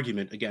the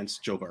argument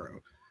against Joe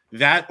Burrow.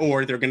 That,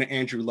 or they're going to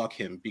Andrew Luck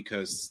him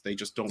because they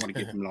just don't want to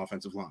give him an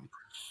offensive line.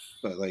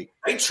 But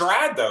they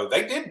tried though.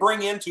 They did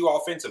bring in 2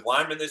 offensive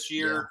linemen this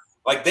year.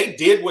 Yeah. They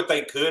did what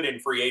they could in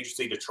free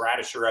agency to try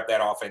to shore up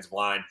that offensive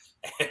line,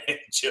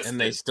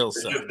 and they still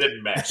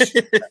didn't mesh.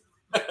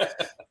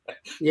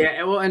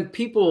 Yeah, well, and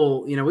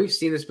people, we've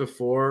seen this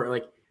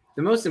before.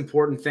 The most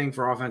important thing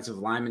for offensive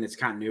linemen is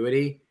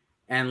continuity.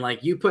 And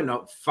you putting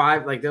up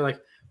 5, they're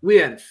we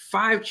had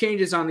 5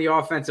 changes on the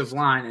offensive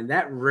line, and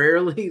that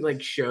rarely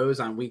shows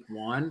on week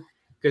 1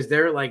 because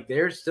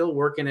they're still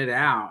working it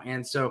out.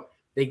 And so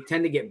they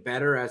tend to get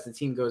better as the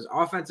team goes.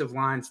 Offensive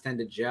lines tend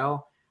to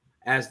gel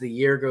as the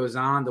year goes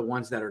on, the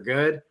ones that are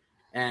good.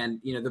 And,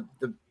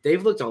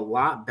 they've looked a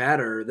lot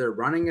better. Their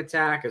running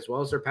attack as well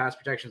as their pass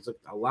protections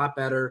looked a lot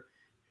better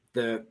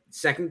the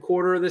second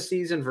quarter of the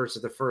season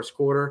versus the first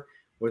quarter,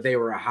 where they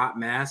were a hot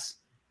mess.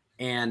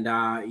 And,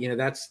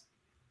 that's,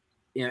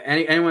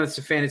 anyone that's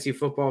a fantasy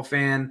football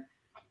fan,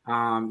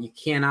 you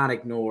cannot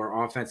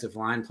ignore offensive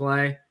line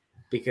play,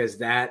 because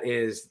that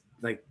is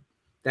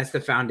that's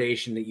the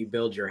foundation that you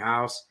build your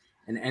house.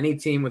 And any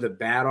team with a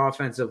bad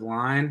offensive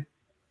line,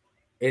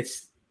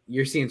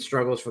 you're seeing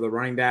struggles for the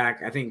running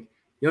back. I think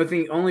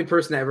the only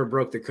person that ever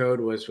broke the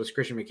code was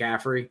Christian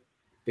McCaffrey,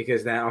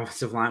 because that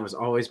offensive line was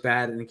always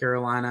bad in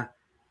Carolina.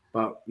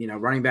 But,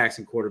 running backs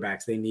and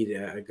quarterbacks, they need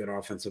a good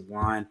offensive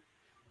line.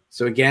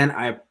 So, again,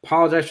 I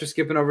apologize for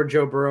skipping over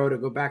Joe Burrow. To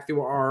go back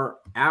through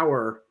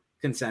our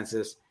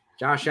consensus,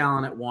 Josh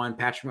Allen at 1,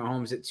 Patrick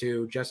Mahomes at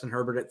 2, Justin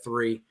Herbert at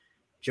 3,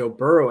 Joe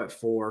Burrow at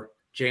 4,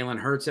 Jalen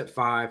Hurts at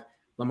 5,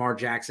 Lamar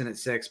Jackson at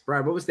 6.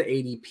 Brad, what was the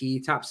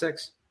ADP top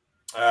 6?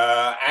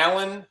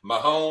 Allen,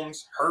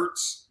 Mahomes,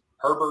 Hurts,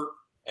 Herbert,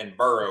 and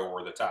Burrow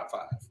were the top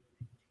 5.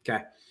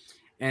 Okay.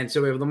 And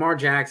so we have Lamar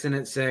Jackson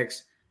at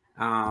 6.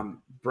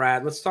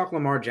 Brad, let's talk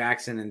Lamar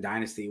Jackson and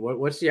Dynasty.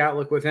 What's the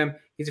outlook with him?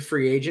 He's a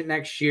free agent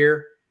next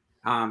year.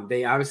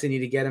 They obviously need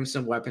to get him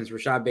some weapons.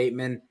 Rashad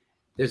Bateman,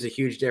 there's a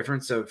huge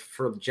difference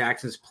for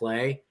Jackson's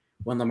play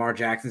when Lamar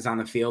Jackson's on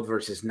the field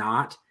versus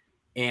not.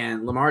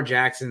 And Lamar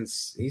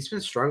he's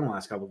been struggling the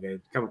last couple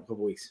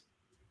weeks.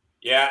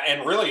 Yeah,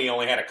 and really he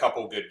only had a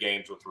couple good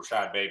games with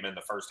Rashad Bateman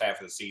the first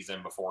half of the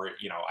season before,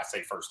 I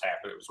say first half,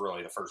 but it was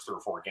really the first 3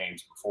 or 4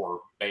 games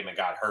before Bateman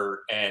got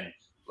hurt. And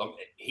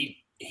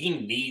he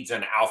needs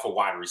an alpha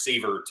wide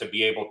receiver to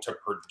be able to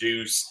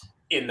produce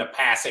in the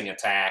passing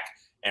attack.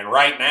 And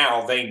right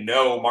now they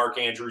know Mark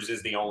Andrews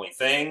is the only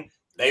thing.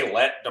 They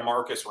let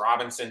Demarcus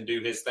Robinson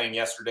do his thing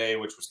yesterday,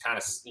 which was kind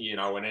of,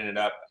 and ended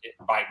up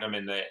biting them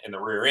in the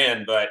rear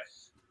end. But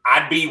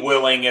I'd be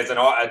willing as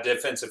a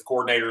defensive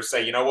coordinator to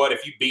say, you know what,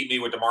 if you beat me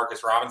with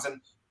Demarcus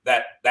Robinson,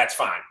 that's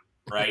fine,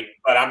 right?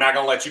 But I'm not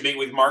going to let you beat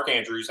with Mark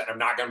Andrews, and I'm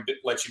not going to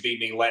let you beat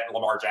me letting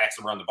Lamar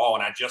Jackson run the ball.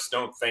 And I just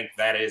don't think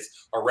that is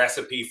a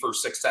recipe for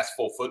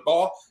successful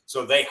football.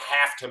 So they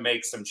have to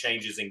make some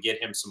changes and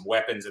get him some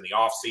weapons in the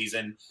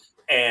offseason.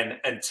 And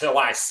until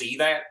I see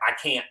that, I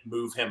can't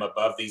move him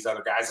above these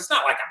other guys. It's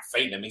not like I'm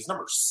fading him. He's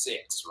number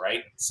 6,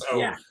 right? So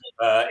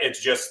it's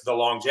just the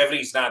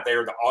longevity's not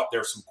there.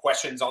 There's some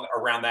questions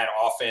around that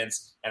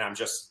offense, and I'm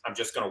just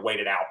going to wait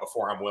it out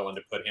before I'm willing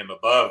to put him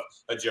above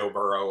a Joe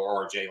Burrow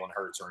or a Jalen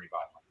Hurts or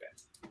anybody like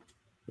that.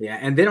 Yeah,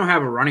 and they don't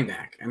have a running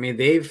back. I mean,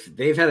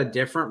 they've had a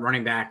different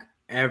running back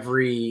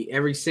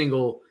every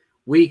single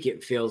week,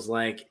 it feels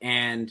like,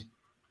 and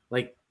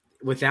like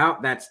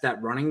without that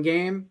running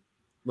game,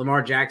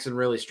 Lamar Jackson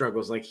really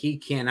struggles. Like he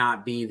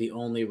cannot be the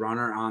only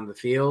runner on the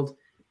field,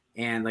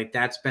 and like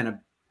that's been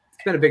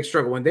a big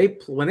struggle. When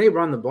they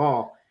run the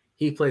ball,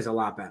 he plays a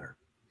lot better.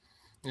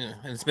 Yeah,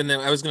 and it's been that.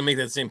 I was going to make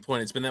that same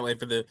point. It's been that way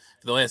for the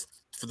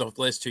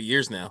last 2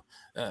 years now.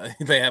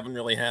 They haven't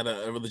really had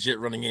a legit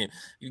running game.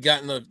 You've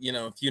gotten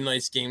a few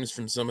nice games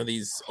from some of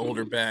these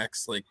older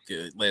backs like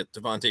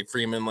Devontae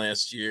Freeman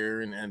last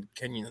year and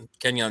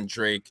Kenyon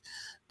Drake.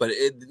 But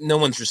no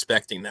one's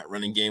respecting that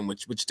running game,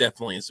 which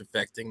definitely is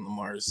affecting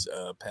Lamar's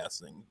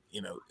passing.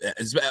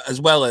 As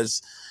well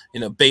as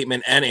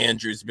Bateman and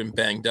Andrews have been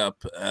banged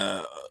up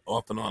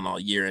off and on all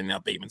year, and now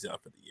Bateman's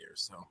out for the year.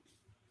 So,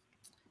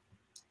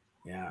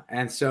 yeah,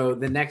 and so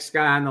the next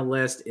guy on the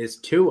list is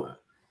Tua,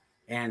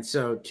 and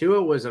so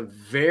Tua was a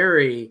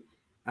very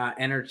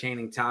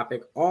entertaining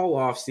topic all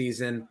off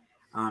season.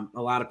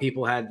 A lot of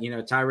people had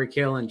Tyreek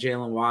Hill and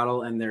Jalen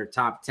Waddle in their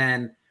top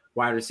 10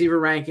 wide receiver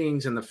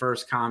rankings, and the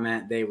first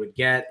comment they would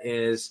get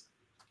is,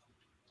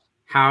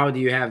 how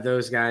do you have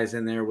those guys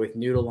in there with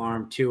noodle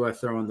arm Tua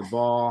throwing the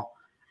ball?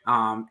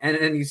 And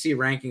then you see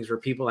rankings where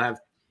people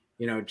have,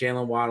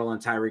 Jalen Waddle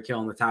and Tyreek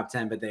Hill in the top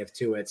 10, but they have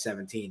Tua at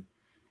 17.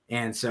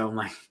 And so I'm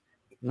like,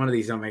 one of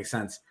these don't make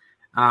sense.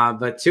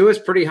 But Tua is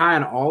pretty high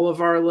on all of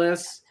our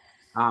lists.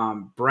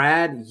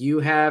 Brad, you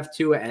have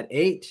Tua at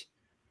 8.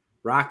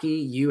 Rocky,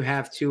 you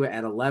have Tua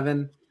at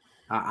 11.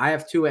 I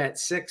have Tua at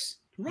 6.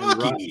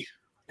 Rocky.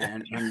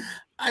 And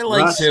I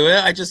like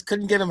Tua. I just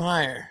couldn't get him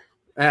higher.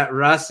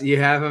 Russ, you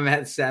have him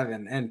at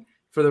 7. And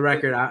for the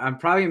record, I'm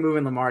probably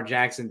moving Lamar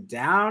Jackson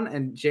down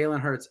and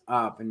Jalen Hurts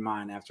up in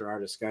mine after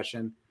our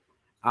discussion.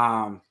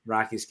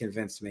 Rocky's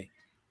convinced me.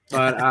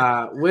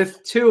 But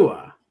with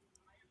Tua,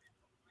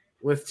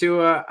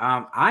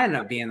 I end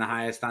up being the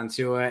highest on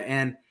Tua.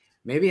 And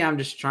maybe I'm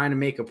just trying to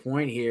make a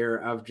point here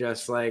of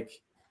just like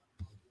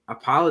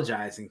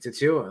apologizing to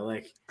Tua.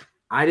 Like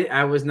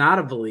I was not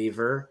a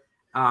believer.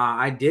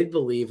 I did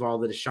believe all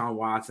the Deshaun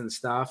Watson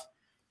stuff,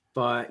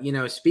 but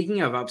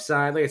speaking of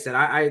upside, like I said,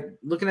 I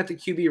looking at the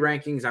QB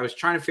rankings, I was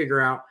trying to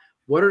figure out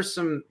what are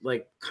some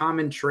like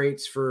common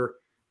traits for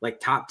like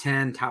top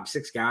 10, top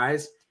 6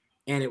 guys.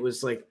 And it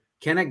was like,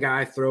 can a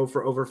guy throw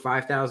for over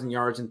 5,000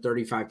 yards and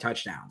 35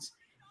 touchdowns?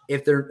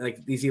 If they're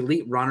like these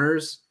elite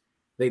runners,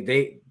 they're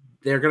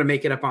going to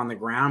make it up on the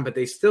ground, but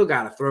they still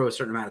got to throw a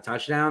certain amount of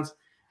touchdowns.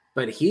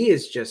 But he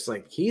is just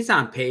like, he's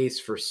on pace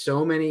for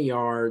so many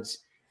yards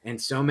and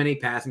so many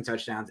passing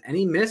touchdowns, and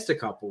he missed a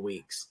couple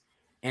weeks.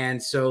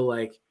 And so,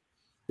 like,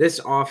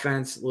 this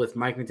offense with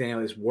Mike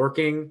McDaniel is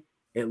working.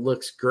 It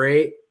looks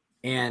great,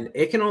 and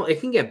it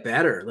can get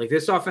better. Like,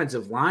 this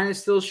offensive line is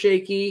still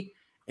shaky,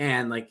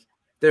 and like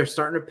they're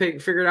starting to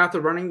figure out the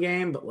running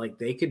game. But like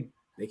they could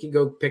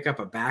go pick up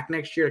a back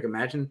next year. Like,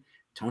 imagine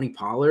Tony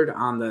Pollard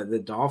on the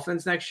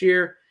Dolphins next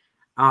year.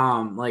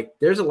 Like,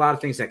 there's a lot of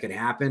things that could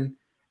happen.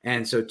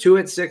 And so 2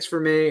 at 6 for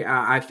me.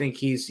 I think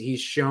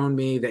he's shown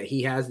me that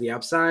he has the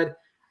upside.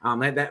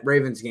 That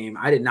Ravens game,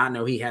 I did not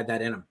know he had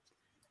that in him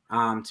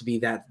to be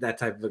that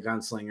type of a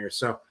gunslinger.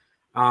 So,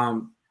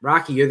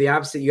 Rocky, you're the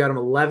opposite. You got him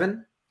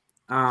 11.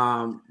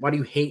 Why do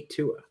you hate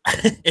Tua?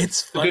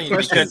 It's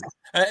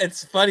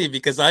funny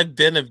because I've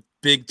been a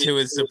big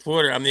Tua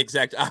supporter. I'm the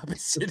exact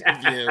opposite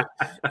of you,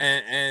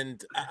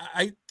 and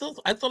I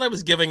thought I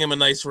was giving him a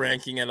nice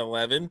ranking at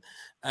 11.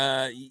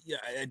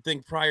 I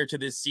think prior to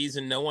this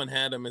season, no one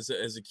had him as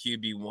a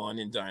QB1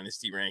 in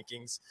Dynasty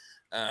rankings,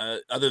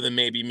 other than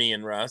maybe me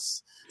and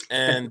Russ,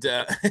 and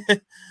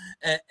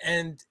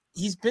and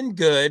he's been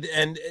good.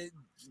 And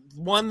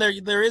one,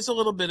 there is a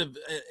little bit of,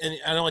 and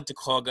I don't like to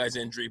call guys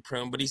injury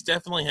prone, but he's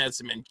definitely had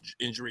some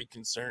injury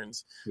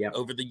concerns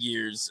over the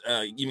years.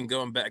 Even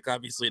going back,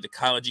 obviously, to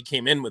college, he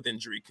came in with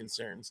injury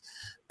concerns,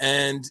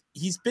 and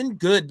he's been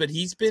good, but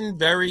he's been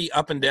very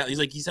up and down.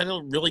 He's had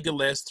a really good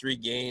last 3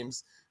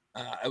 games.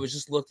 I was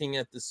just looking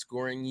at the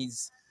scoring.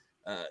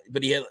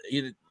 But he had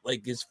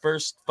like his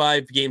first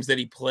 5 games that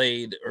he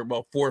played, or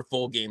 4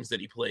 full games that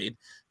he played,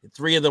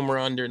 3 of them were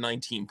under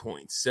 19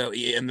 points. So,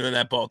 and then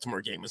that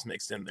Baltimore game was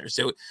mixed in there.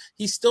 So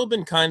he's still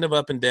been kind of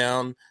up and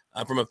down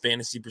from a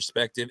fantasy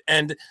perspective.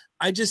 And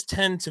I just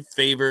tend to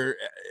favor,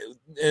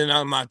 and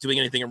I'm not doing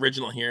anything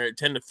original here, I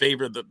tend to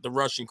favor the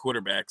rushing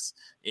quarterbacks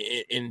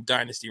in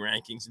dynasty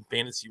rankings and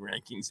fantasy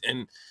rankings.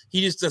 And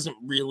he just doesn't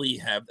really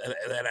have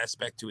that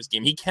aspect to his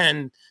game. He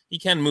can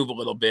move a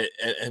little bit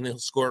and he'll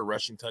score a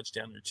rushing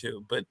touchdown or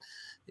 2, but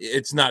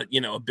it's not,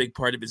 a big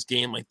part of his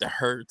game like the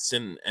Hurts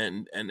and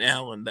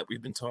Allen that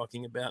we've been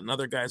talking about and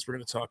other guys we're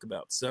going to talk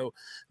about. So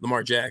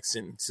Lamar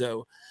Jackson.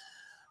 So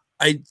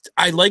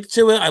I like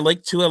Tua. I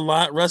like Tua a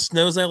lot. Russ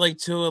knows I like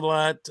Tua a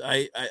lot.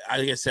 I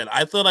like I said,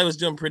 I thought I was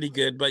doing pretty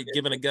good, but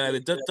given a guy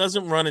that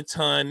doesn't run a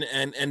ton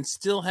and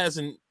still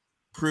hasn't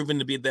proven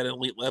to be at that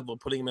elite level,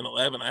 putting him in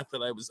 11, I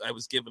thought I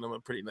was giving him a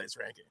pretty nice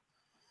ranking.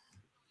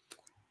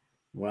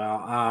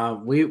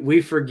 Well,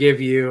 we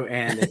forgive you,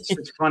 and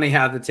it's funny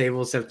how the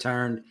tables have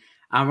turned.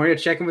 We're going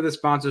to check in with the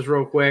sponsors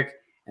real quick,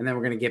 and then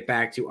we're going to get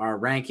back to our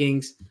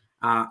rankings.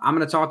 I'm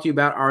going to talk to you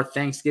about our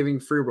Thanksgiving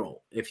free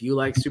roll. If you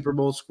like Super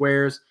Bowl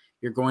squares,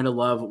 you're going to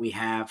love what we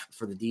have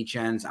for the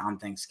D-Chens on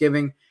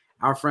Thanksgiving.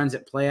 Our friends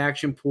at Play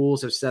Action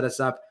Pools have set us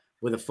up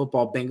with a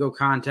football bingo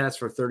contest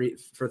for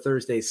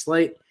Thursday's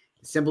slate.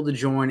 It's simple to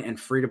join and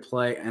free to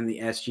play on the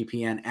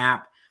SGPN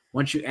app.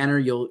 Once you enter,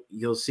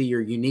 you'll see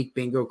your unique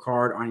bingo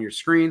card on your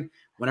screen.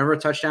 Whenever a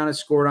touchdown is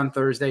scored on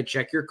Thursday,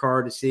 check your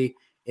card to see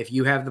if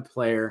you have the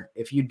player.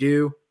 If you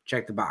do,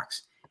 check the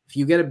box. If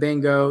you get a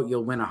bingo,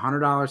 you'll win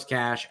 $100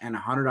 cash and a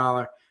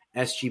 $100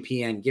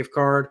 SGPN gift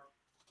card.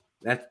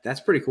 That's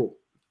pretty cool.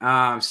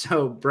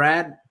 So,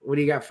 Brad, what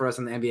do you got for us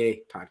on the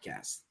NBA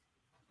podcast?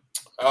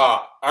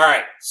 All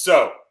right.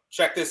 So,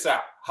 check this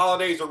out.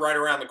 Holidays are right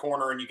around the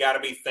corner, and you got to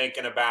be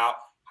thinking about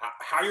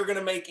how you're going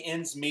to make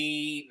ends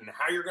meet and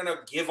how you're going to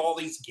give all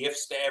these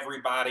gifts to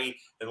everybody.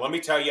 And let me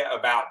tell you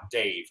about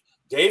Dave.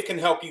 Dave can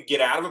help you get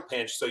out of a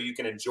pinch so you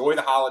can enjoy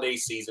the holiday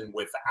season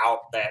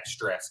without that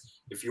stress.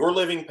 If you're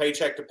living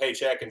paycheck to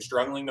paycheck and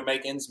struggling to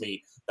make ends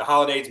meet, the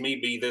holidays may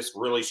be this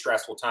really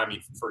stressful time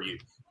for you.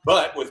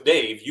 But with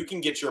Dave, you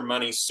can get your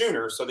money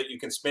sooner so that you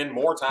can spend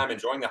more time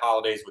enjoying the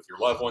holidays with your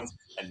loved ones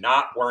and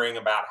not worrying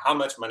about how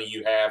much money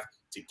you have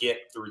to get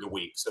through the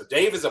week. So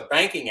Dave is a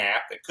banking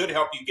app that could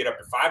help you get up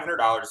to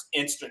 $500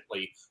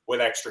 instantly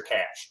with extra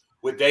cash.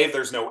 With Dave,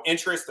 there's no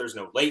interest, there's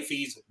no late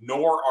fees,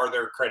 nor are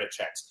there credit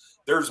checks.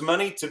 There's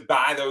money to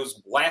buy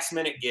those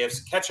last-minute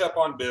gifts, catch up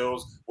on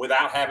bills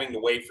without having to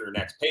wait for your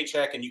next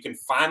paycheck, and you can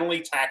finally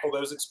tackle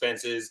those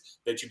expenses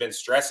that you've been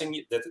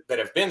that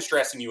have been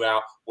stressing you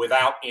out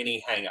without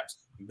any hangups.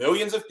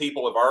 Millions of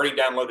people have already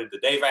downloaded the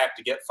Dave app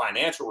to get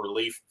financial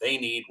relief they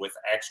need with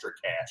extra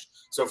cash.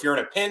 So if you're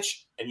in a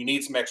pinch and you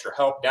need some extra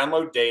help,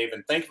 download Dave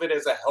and think of it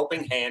as a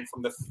helping hand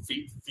from the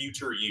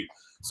future you.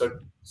 So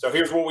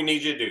here's what we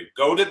need you to do.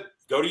 Go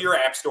to your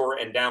app store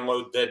and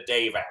download the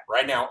Dave app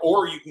right now,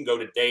 or you can go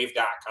to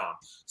dave.com.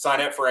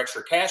 Sign up for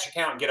extra cash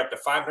account and get up to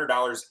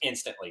 $500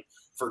 instantly.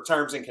 For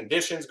terms and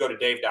conditions, go to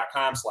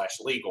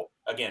dave.com/legal.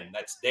 Again,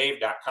 that's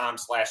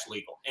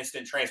dave.com/legal.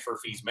 Instant transfer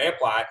fees may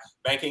apply.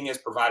 Banking is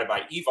provided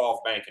by Evolve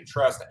Bank and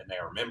Trust, and they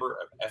are a member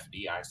of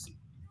FDIC.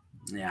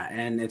 Yeah,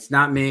 and it's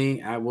not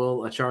me. I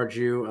will charge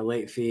you a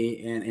late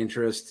fee and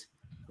interest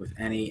with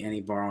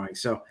any borrowing.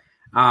 So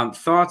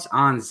thoughts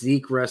on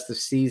Zeke rest of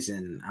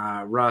season?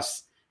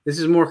 Russ, this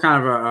is more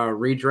kind of a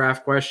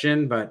redraft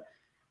question, but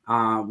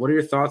what are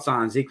your thoughts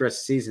on Zeke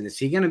rest of season? Is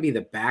he going to be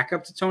the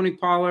backup to Tony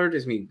Pollard?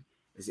 Is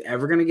he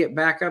ever going to get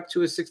back up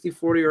to a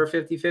 60-40 or a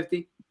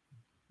 50-50?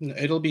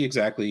 It'll be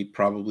exactly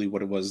probably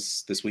what it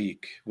was this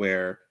week,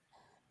 where,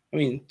 I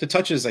mean, the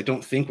touches I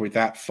don't think were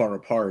that far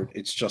apart.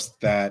 It's just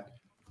that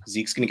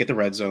Zeke's going to get the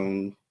red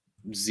zone.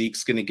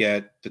 Zeke's going to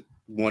get the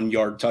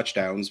 1-yard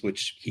touchdowns,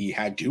 which he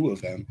had 2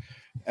 of them.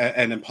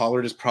 And then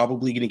Pollard is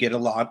probably going to get a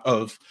lot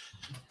of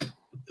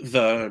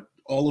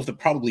all of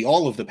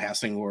the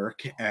passing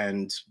work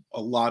and a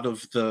lot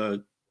of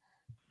the,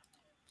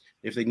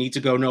 if they need to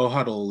go no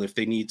huddle, if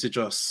they need to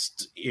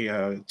just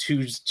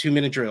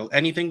 2-minute drill,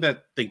 anything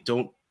that they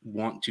don't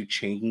want to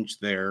change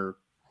their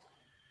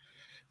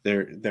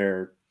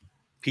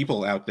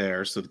people out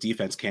there so the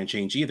defense can't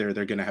change either,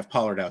 they're going to have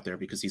Pollard out there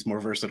because he's more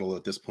versatile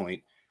at this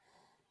point.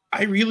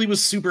 I really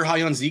was super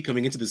high on Zeke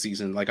coming into the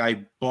season. Like,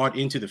 I bought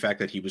into the fact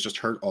that he was just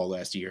hurt all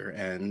last year,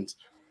 and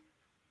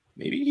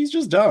maybe he's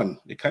just done.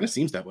 It kind of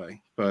seems that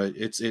way, but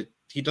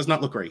he does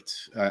not look great.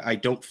 I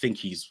don't think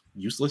he's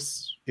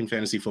useless in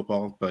fantasy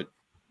football, but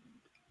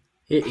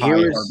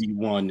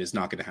RB1 is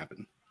not going to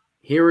happen.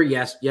 Here were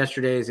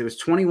yesterday's. It was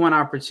 21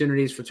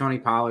 opportunities for Tony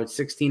Pollard,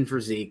 16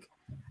 for Zeke.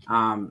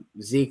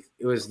 Zeke,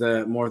 it was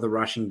more of the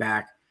rushing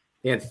back.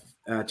 They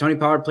had Tony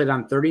Pollard played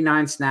on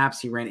 39 snaps.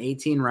 He ran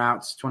 18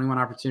 routes, 21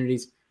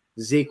 opportunities.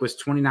 Zeke was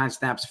 29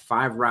 snaps,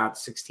 5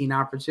 routes, 16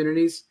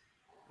 opportunities.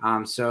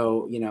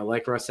 So,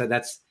 like Russ said,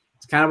 it's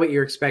kind of what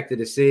you're expected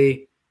to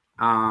see.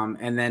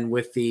 And then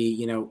with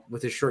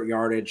the short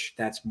yardage,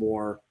 that's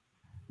more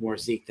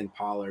Zeke than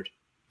Pollard.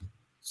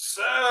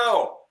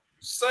 Sell.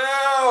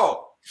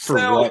 For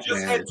what, just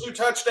man? had 2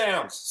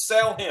 touchdowns.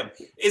 Sell him.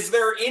 Is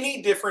there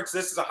any difference?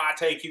 This is a hot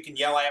take. You can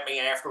yell at me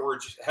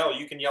afterwards. Hell,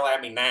 you can yell at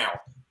me now.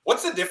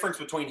 What's the difference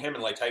between him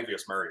and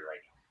Latavius Murray right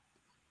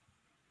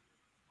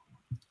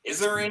now? Is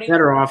there any?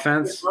 Better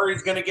offense.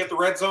 Murray's going to get the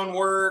red zone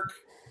work.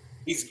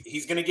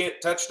 He's going to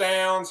get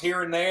touchdowns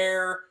here and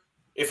there.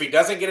 If he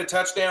doesn't get a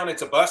touchdown,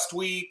 it's a bust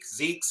week.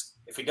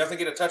 If he doesn't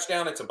get a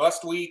touchdown, it's a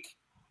bust week.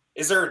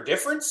 Is there a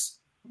difference?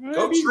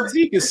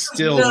 Zeke is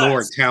still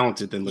more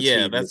talented than Latavius.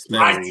 Yeah, that's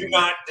I do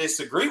not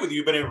disagree with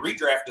you, but in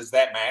redraft, does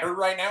that matter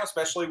right now,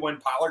 especially when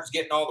Pollard's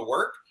getting all the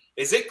work?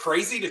 Is it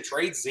crazy to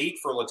trade Zeke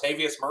for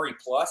Latavius Murray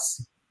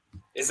plus?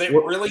 Is it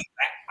really?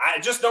 I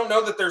just don't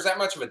know that there's that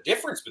much of a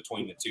difference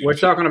between the two. We're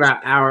talking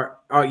about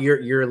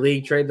your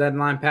league trade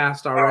deadline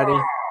passed already.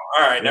 Oh,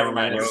 all right, never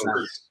mind.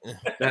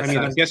 I mean,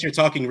 I guess you're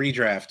talking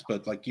redraft,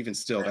 but like even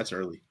still, that's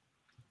early.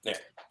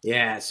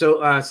 Yeah. So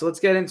let's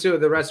get into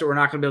the rest of it. We're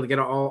not going to be able to get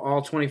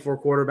all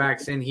 24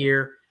 quarterbacks in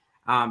here.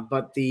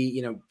 But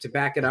to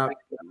back it up,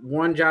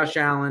 1 Josh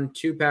Allen,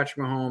 2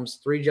 Patrick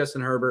Mahomes, 3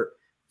 Justin Herbert,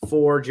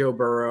 4 Joe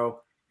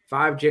Burrow,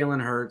 5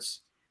 Jalen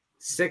Hurts,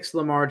 6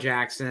 Lamar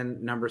Jackson.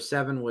 Number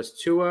 7 was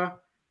Tua.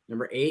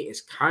 Number 8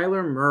 is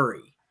Kyler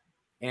Murray.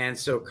 And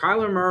so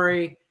Kyler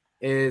Murray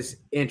is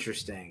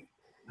interesting.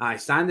 He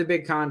signed the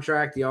big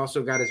contract. He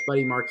also got his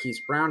buddy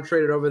Marquise Brown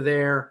traded over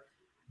there.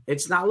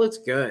 It's not looked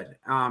good.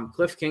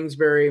 Cliff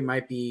Kingsbury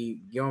might be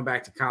going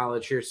back to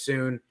college here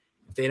soon.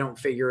 If they don't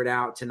figure it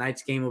out,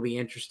 tonight's game will be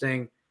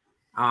interesting.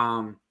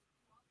 Kyler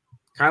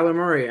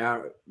Murray,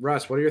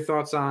 Russ, what are your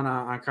thoughts on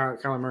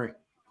Kyler Murray?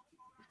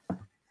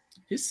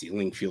 His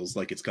ceiling feels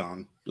like it's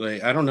gone.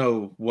 Like, I don't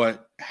know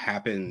what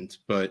happened,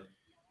 but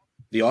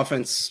the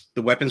offense,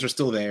 the weapons are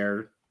still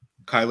there.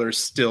 Kyler's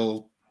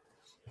still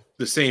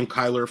the same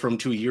Kyler from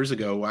 2 years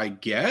ago, I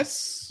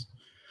guess.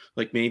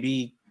 Like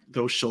maybe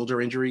those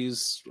shoulder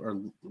injuries are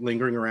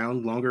lingering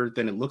around longer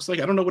than it looks like.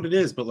 I don't know what it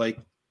is, but like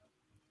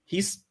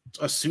he's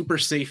a super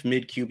safe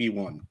mid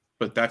QB1,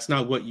 but that's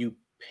not what you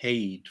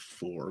paid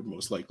for,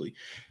 most likely.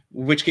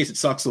 In which case it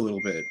sucks a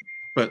little bit.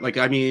 But like,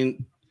 I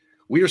mean,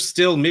 we are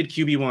still mid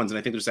QB1s, and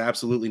I think there's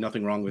absolutely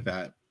nothing wrong with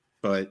that.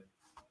 But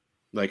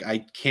like, I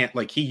can't,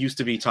 like, he used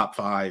to be top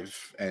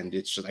 5, and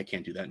it's just, I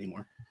can't do that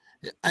anymore.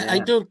 I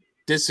don't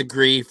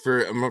disagree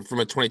from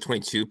a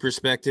 2022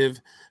 perspective,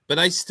 but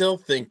I still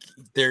think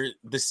the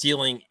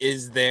ceiling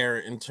is there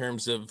in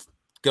terms of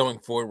going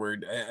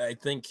forward. I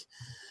think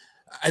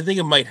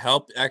it might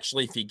help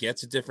actually if he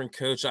gets a different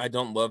coach. I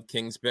don't love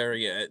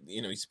Kingsbury.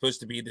 He's supposed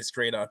to be this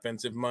great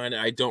offensive mind.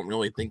 I don't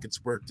really think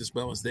it's worked as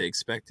well as they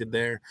expected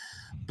there.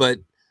 But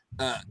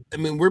I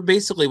mean, we're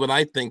basically what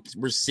I think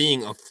we're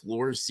seeing a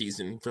floor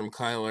season from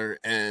Kyler.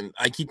 And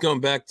I keep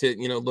going back to,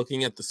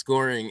 looking at the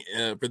scoring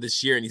for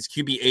this year, and he's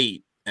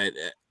QB8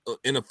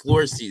 in a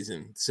floor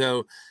season.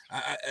 So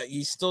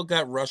he's still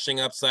got rushing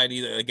upside.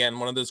 Either again,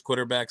 one of those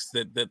quarterbacks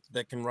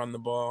that can run the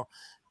ball.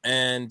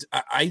 And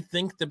I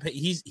think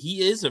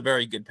he is a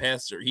very good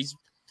passer. He's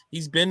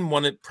been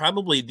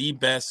probably the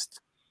best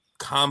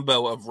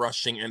combo of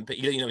rushing, and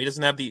he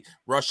doesn't have the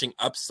rushing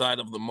upside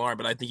of Lamar,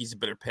 but I think he's a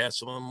better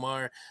passer than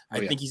Lamar. I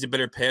think he's a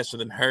better passer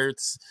than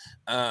Hurts.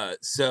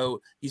 So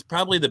he's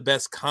probably the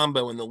best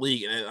combo in the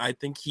league, and I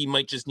think he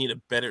might just need a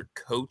better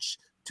coach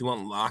to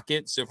unlock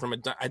it. So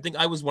I think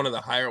I was one of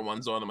the higher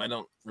ones on him. I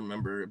don't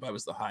remember if I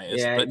was the highest.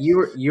 Yeah, but you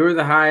were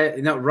the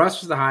highest. No, Russ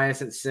was the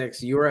highest at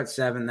 6. You were at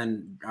 7.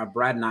 Then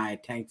Brad and I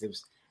tanked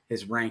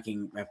his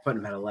ranking. I put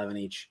him at 11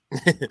 each.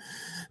 I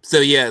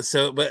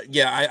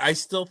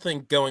still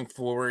think going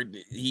forward,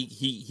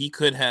 he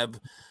could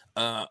have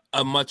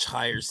a much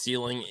higher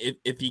ceiling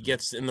if he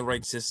gets in the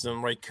right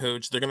system, right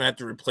coach. They're gonna have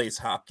to replace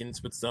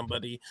Hopkins with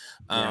somebody.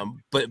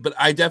 But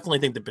I definitely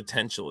think the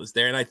potential is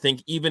there, and I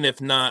think even if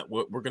not,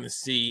 what we're gonna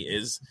see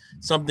is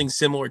something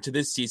similar to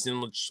this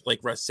season, which, like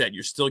Russ said,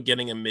 you're still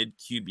getting a mid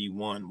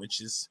QB1,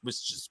 which is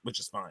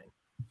fine.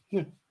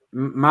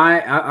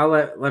 I'll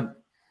let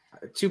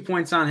 2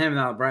 points on him, and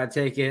I'll let Brad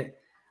take it.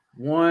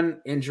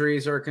 1,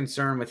 injuries are a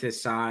concern with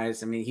his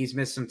size. I mean, he's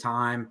missed some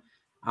time.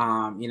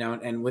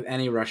 And with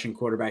any rushing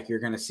quarterback, you're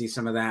going to see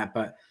some of that.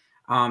 But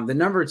the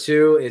number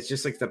 2 is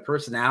just like the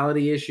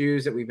personality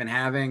issues that we've been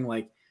having.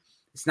 Like,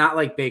 it's not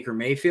like Baker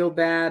Mayfield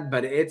bad,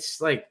 but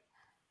it's like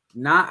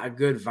not a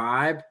good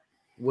vibe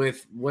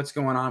with what's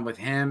going on with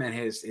him and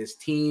his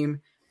team.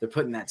 They're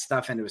putting that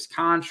stuff into his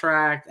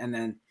contract, and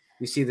then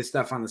you see the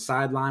stuff on the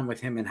sideline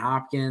with him and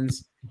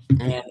Hopkins.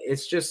 And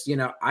it's just,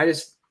 bro,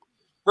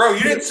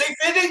 you didn't see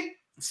 50?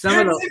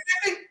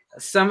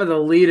 Some of the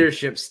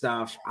leadership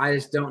stuff, I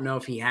just don't know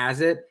if he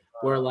has it.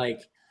 Where like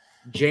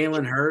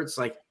Jalen Hurts,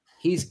 like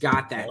he's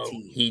got that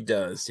team. He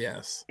does,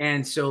 yes.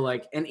 And so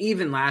like, and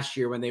even last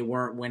year when they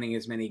weren't winning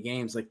as many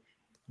games, like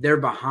they're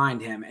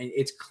behind him, and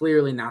it's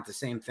clearly not the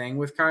same thing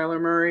with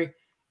Kyler Murray.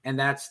 And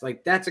that's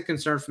a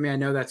concern for me. I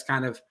know that's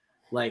kind of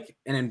like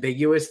an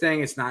ambiguous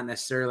thing. It's not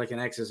necessarily like an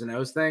X's and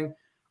O's thing,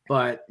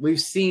 but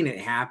we've seen it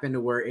happen to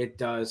where it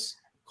does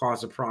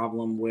cause a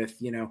problem with,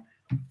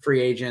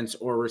 free agents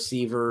or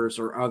receivers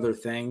or other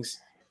things.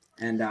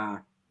 And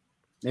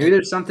maybe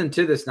there's something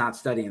to this not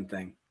studying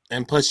thing.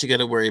 And plus you got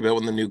to worry about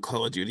when the new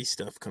Call of Duty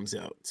stuff comes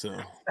out. So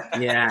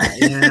yeah.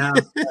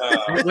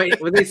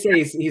 Wait, what they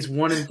say? He's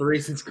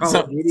 1-3 since Call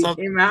of Duty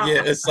came out.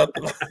 Yeah, it's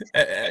something.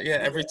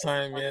 Every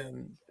time,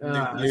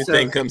 new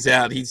thing comes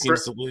out, he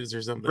seems to lose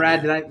or something.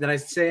 Brad, did I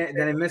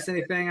miss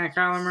anything on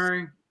Kyler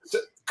Murray?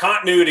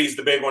 Continuity is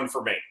the big one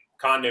for me.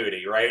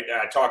 Continuity, right?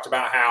 I talked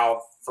about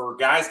how for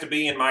guys to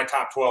be in my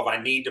top 12,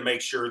 I need to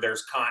make sure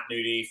there's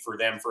continuity for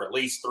them for at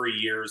least 3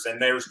 years,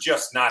 and there's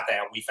just not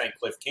that. We think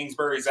Cliff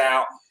Kingsbury's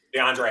out.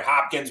 DeAndre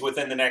Hopkins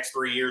within the next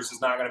 3 years is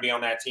not going to be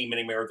on that team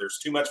anymore. There's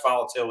too much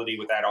volatility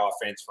with that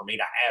offense for me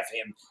to have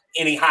him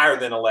any higher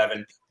than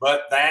 11.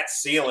 But that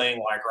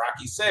ceiling, like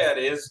Rocky said,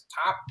 is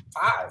top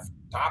 5,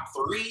 top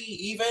 3,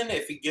 even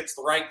if he gets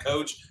the right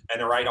coach and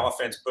the right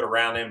offense put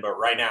around him. But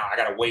right now, I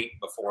got to wait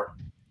before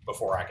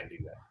I can do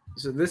that.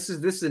 So this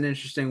is an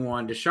interesting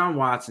one. Deshaun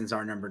Watson's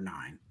our number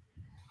 9.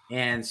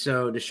 And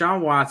so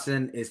Deshaun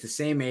Watson is the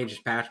same age as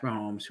Patrick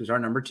Mahomes, who's our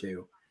number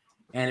 2.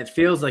 And it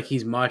feels like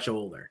he's much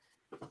older.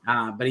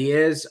 But he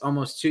is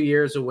almost 2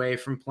 years away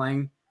from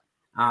playing.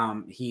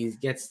 He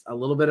gets a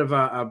little bit of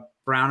a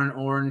brown and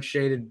orange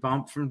shaded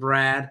bump from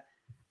Brad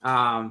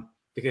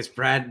because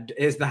Brad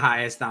is the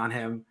highest on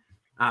him.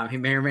 He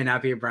may or may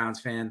not be a Browns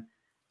fan.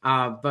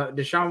 But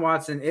Deshaun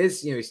Watson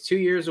is, he's 2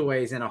 years away.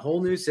 He's in a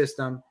whole new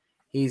system.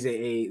 He's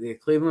the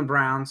Cleveland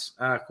Browns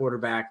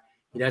quarterback.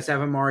 He does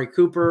have Amari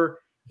Cooper.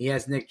 He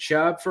has Nick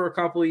Chubb for a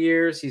couple of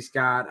years. He's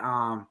got,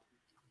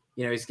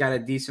 he's got a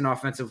decent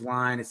offensive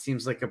line. It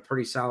seems like a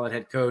pretty solid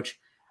head coach.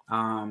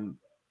 I'm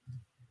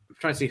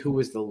trying to see who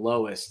was the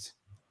lowest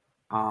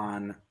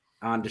on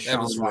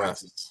Deshaun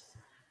Watson.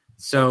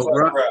 So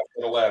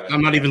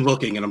I'm not even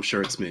looking, and I'm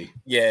sure it's me.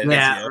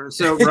 Yeah.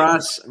 So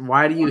Russ,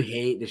 why do you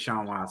hate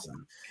Deshaun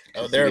Watson?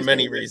 Oh, there are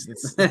many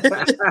reasons.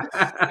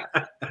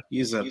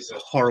 He's a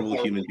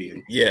horrible human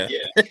being. Yeah.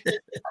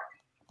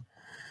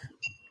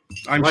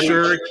 I'm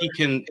sure he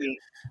can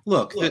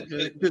look.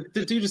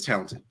 The dude is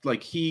talented.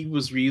 Like, he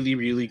was really,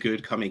 really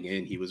good coming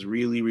in. He was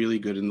really, really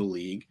good in the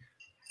league.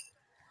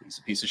 He's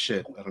a piece of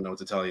shit. I don't know what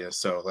to tell you.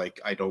 So, like,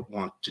 I don't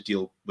want to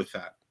deal with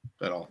that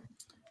at all.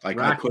 Like,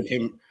 Rocky. I put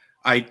him.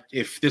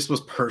 If this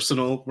was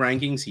personal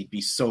rankings, he'd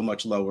be so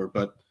much lower.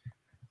 But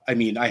I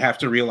mean, I have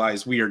to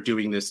realize we are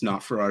doing this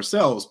not for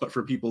ourselves, but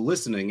for people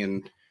listening.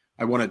 And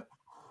I want to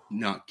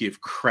not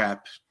give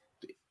crap,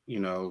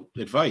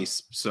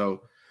 advice.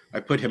 So I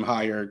put him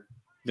higher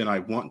than I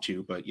want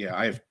to. But yeah,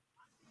 I have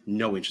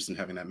no interest in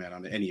having that man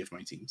on any of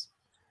my teams.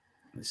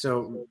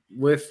 So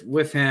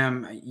with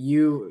him,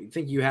 you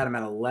think you had him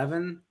at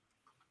 11,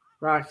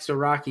 Rocky? So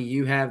Rocky,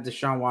 you have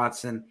Deshaun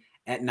Watson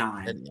at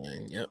 9. At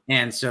 9, yep.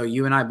 And so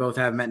you and I both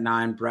have him at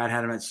 9. Brad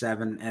had him at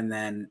 7, and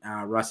then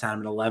Russ had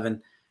him at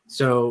 11.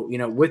 So,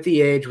 with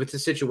the age, with the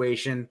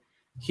situation,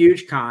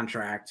 huge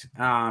contract.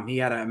 He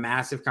had a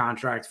massive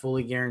contract,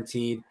 fully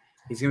guaranteed.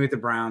 He's going to be with the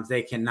Browns.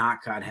 They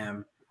cannot cut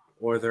him,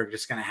 or they're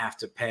just going to have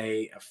to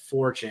pay a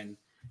fortune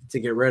to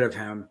get rid of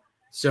him.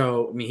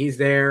 So, I mean, he's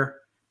there.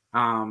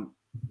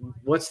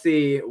 What's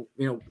the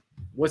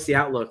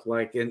outlook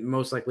like? And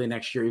most likely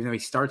next year, even though he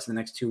starts in the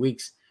next 2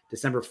 weeks,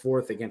 December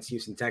 4th against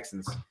Houston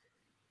Texans.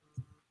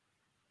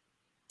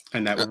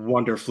 And that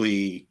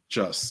wonderfully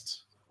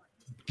just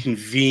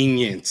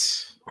convenient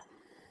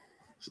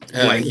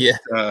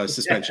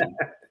suspension.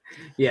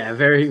 Yeah,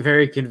 very,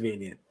 very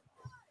convenient.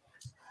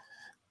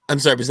 I'm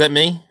sorry, was that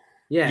me?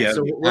 Yeah.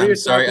 So I'm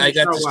sorry, I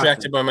got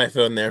distracted by my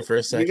phone there for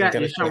a second. You got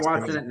Deshaun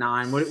Watson at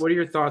 9. What are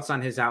your thoughts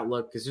on his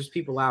outlook? Because there's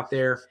people out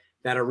there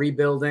that are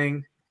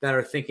rebuilding, that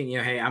are thinking,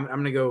 hey, I'm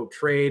going to go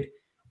trade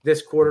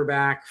this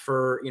quarterback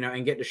for,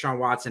 and get Deshaun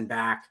Watson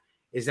back.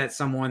 Is that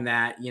someone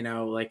that,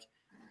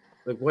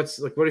 what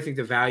do you think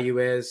the value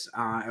is?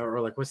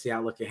 Or what's the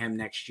outlook of him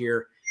next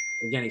year?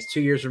 Again, he's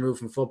 2 years removed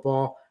from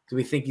football. Do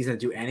we think he's going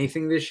to do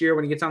anything this year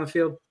when he gets on the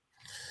field?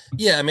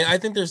 Yeah, I mean, I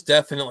think there's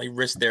definitely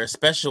risk there,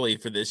 especially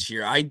for this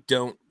year. I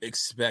don't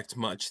expect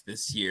much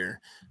this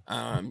year.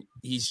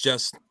 He's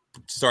just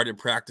started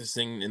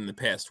practicing in the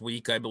past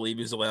week. I believe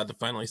he was allowed to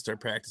finally start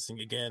practicing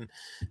again.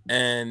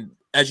 And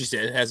as you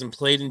said, hasn't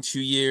played in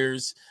 2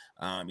 years.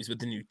 He's with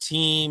the new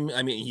team.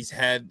 I mean, he's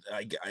had,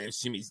 I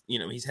assume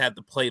he's had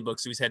the playbook,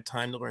 so he's had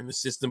time to learn the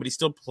system, but he's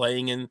still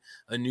playing in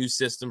a new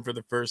system for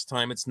the first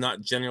time. It's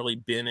not generally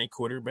been a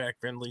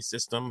quarterback-friendly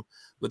system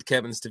with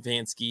Kevin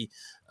Stefanski.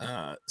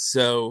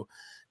 So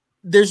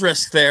there's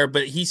risk there,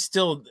 but he's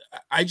still,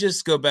 I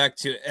just go back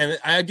to, and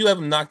I do have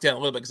him knocked down a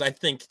little bit because I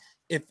think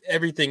if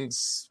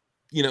everything's,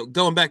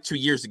 going back 2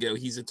 years ago,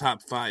 he's a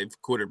top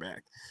 5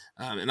 quarterback.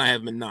 And I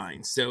have him at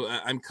 9. So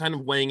I'm kind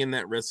of weighing in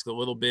that risk a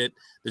little bit.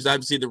 There's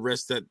obviously the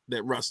risk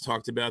that Russ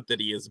talked about, that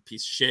he is a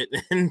piece of shit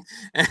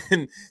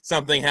and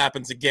something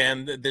happens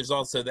again. There's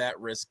also that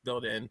risk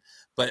built in.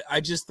 But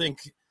I just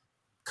think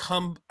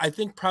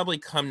probably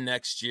come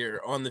next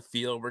year on the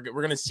field, we're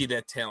going to see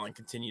that talent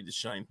continue to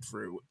shine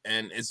through.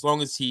 And as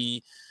long as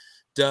he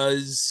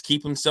does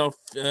keep himself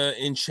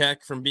in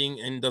check from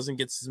and doesn't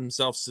get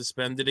himself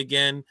suspended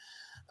again,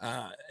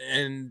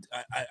 and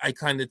I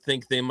kind of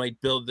think they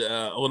might build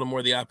a little more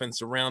of the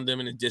offense around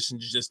him. In addition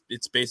to just,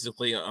 it's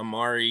basically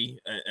Amari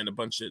and a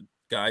bunch of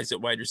guys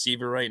at wide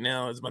receiver right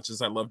now. As much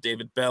as I love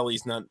David Bell,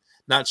 he's not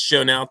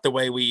shown out the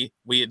way we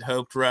had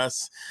hoped,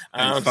 Russ.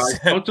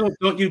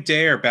 Don't you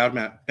dare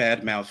badmouth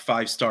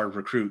 5-star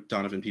recruit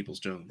Donovan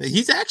Peoples-Jones.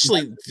 He's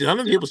actually,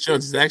 Donovan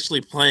Peoples-Jones is actually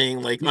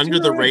playing under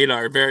the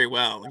radar very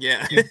well.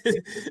 Yeah.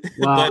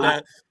 Well,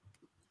 but,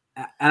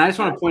 and I just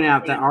want to point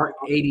out that our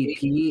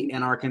ADP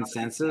and our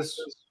consensus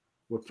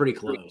were pretty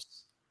close.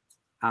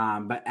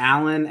 But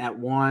Allen at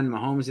 1,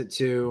 Mahomes at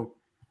 2,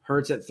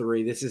 Hurts at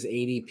 3. This is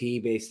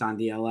ADP based on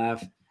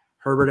DLF.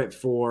 Herbert at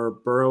 4.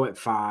 Burrow at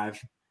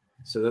 5.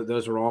 So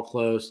those were all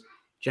close.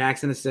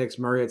 Jackson at 6.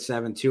 Murray at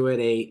 7. Tua at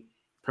 8.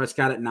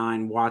 Prescott at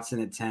 9.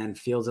 Watson at 10.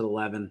 Fields at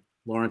 11.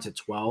 Lawrence at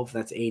 12.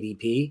 That's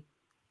ADP.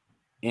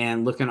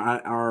 And looking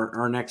at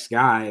our next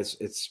guy,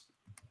 it's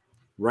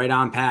right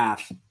on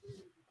path.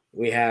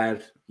 We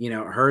have,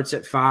 Hurts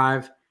at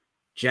 5.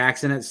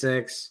 Jackson at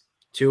 6.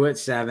 Tua at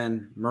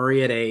 7.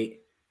 Murray at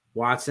 8.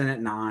 Watson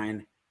at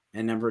 9.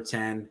 And number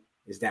 10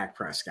 is Dak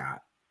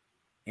Prescott.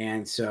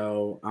 And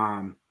so,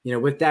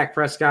 with Dak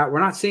Prescott, we're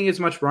not seeing as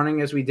much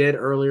running as we did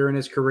earlier in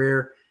his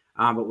career,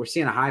 but we're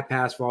seeing a high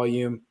pass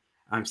volume.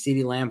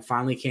 CeeDee Lamb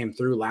finally came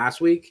through last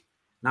week,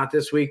 not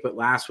this week, but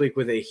last week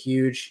with a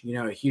huge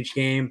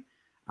game.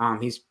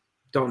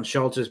 Dalton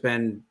Schultz has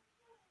been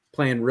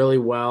playing really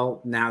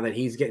well now that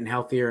he's getting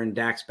healthier and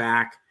Dak's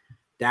back.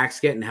 Dak's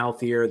getting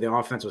healthier. The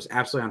offense was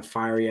absolutely on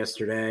fire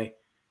yesterday.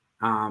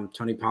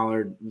 Tony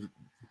Pollard,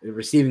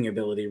 receiving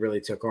ability really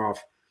took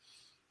off.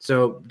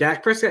 So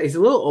Dak Prescott, he's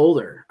a little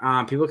older.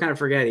 People kind of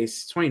forget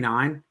he's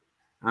 29.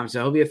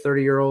 So he'll be a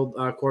 30-year-old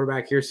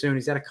quarterback here soon.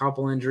 He's had a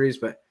couple injuries,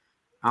 but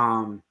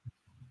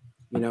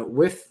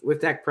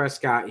with Dak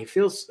Prescott, he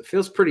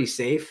feels pretty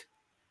safe.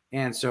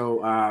 And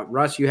so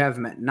Russ, you have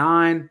him at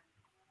 9.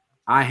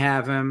 I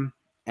have him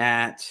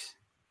at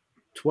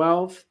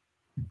 12.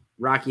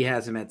 Rocky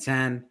has him at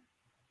 10,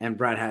 and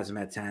Brad has him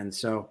at 10.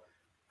 So,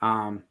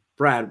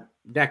 Brad,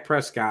 Dak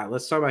Prescott,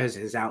 let's talk about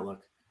his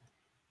outlook.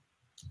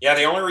 Yeah,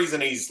 the only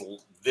reason he's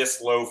this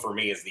low for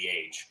me is the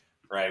age,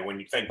 right? When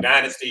you think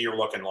Dynasty, you're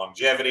looking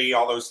longevity,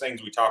 all those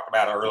things we talked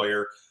about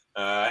earlier.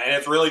 And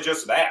it's really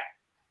just that.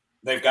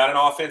 They've got an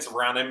offense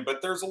around him,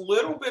 but there's a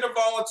little bit of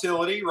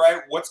volatility,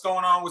 right? What's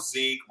going on with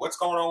Zeke? What's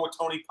going on with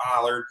Tony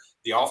Pollard?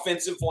 The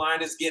offensive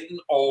line is getting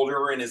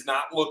older and is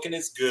not looking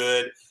as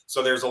good.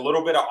 So there's a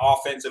little bit of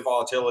offensive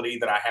volatility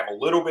that I have a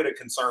little bit of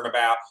concern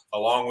about,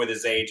 along with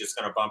his age. It's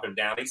going to bump him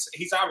down.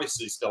 He's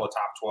obviously still a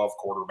top 12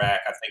 quarterback.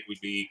 I think we'd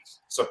be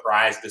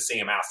surprised to see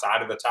him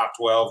outside of the top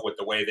 12 with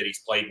the way that he's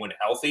played when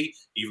healthy.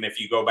 Even if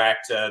you go back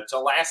to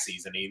last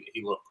season,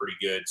 he looked pretty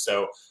good.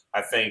 So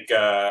I think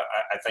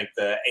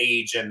the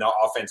age and the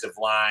offensive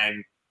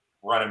line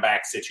running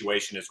back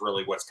situation is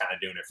really what's kind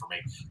of doing it for me.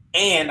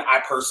 And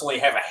I personally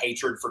have a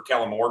hatred for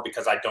Kellen Moore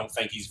because I don't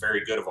think he's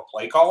very good of a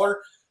play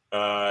caller.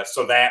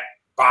 So that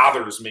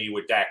bothers me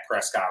with Dak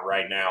Prescott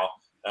right now.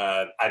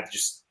 I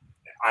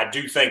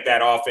do think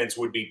that offense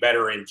would be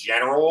better in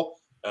general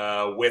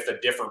with a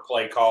different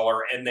play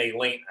caller. And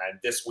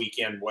this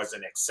weekend was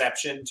an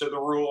exception to the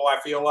rule, I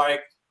feel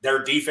like.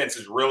 Their defense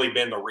has really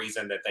been the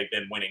reason that they've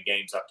been winning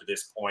games up to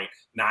this point,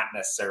 not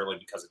necessarily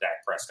because of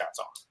Dak Prescott's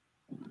on.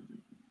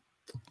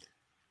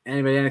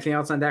 Anybody, anything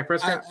else on Dak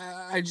Prescott?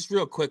 I just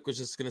real quick was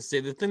just going to say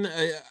the thing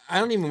that I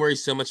don't even worry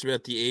so much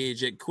about the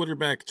age. At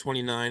quarterback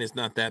 29 is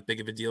not that big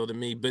of a deal to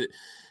me, but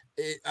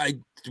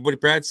what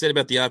Brad said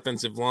about the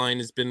offensive line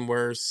has been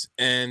worse,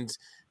 and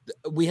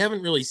we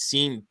haven't really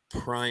seen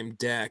prime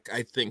Dak,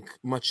 I think,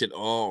 much at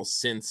all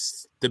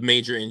since the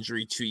major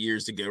injury 2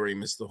 years ago where he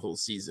missed the whole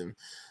season.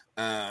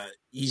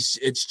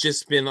 It's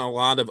just been a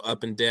lot of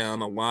up and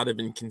down, a lot of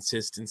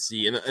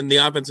inconsistency, and the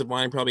offensive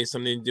line probably has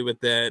something to do with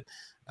that.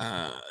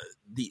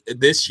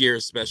 This year,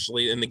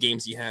 especially in the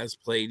games he has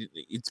played,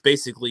 it's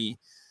basically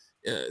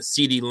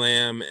CeeDee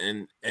Lamb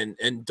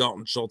and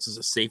Dalton Schultz as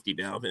a safety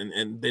valve,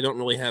 and they don't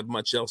really have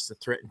much else to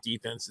threaten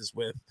defenses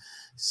with.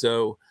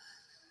 So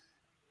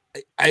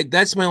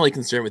that's my only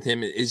concern with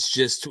him is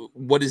just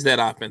what is that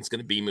offense going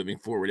to be moving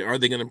forward? Are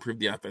they going to improve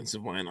the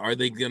offensive line? Are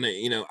they going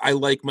to, I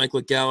like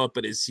Michael Gallup,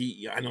 but is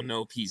he, I don't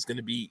know if he's going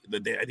to be,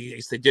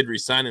 they did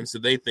resign him, so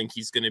they think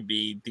he's going to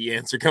be the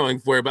answer going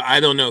forward, but I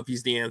don't know if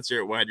he's the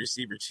answer at wide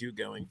receiver 2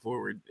 going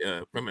forward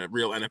from a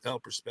real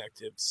NFL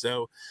perspective.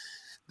 So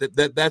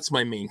that's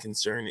my main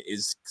concern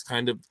is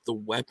kind of the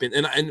weapon.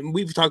 And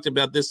we've talked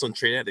about this on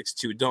Trade Addicts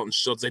too. Dalton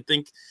Schultz, I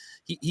think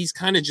he's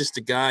kind of just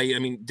a guy. I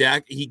mean,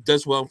 Dak, he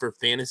does well for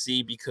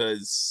fantasy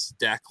because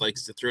Dak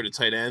likes to throw to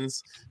tight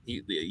ends.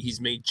 He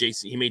made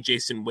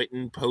Jason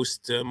Witten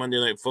post Monday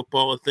Night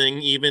Football a thing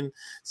even.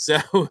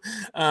 So,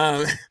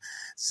 I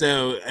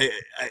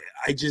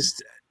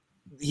just,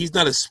 he's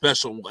not a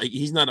special,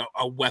 he's not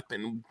a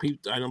weapon.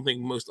 I don't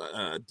think most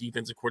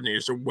defensive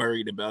coordinators are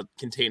worried about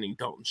containing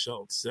Dalton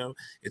Schultz. So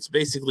it's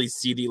basically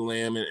CeeDee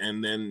Lamb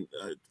and then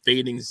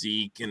fading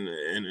Zeke and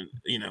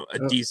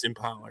a decent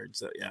Pollard.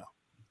 So yeah.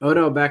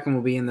 Odo Beckham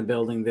will be in the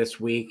building this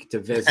week to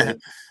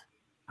visit.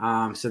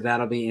 So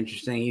that'll be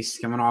interesting. He's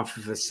coming off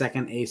of a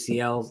second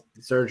ACL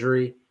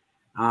surgery,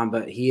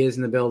 but he is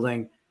in the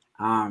building.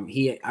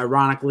 He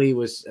ironically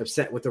was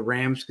upset with the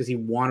Rams because he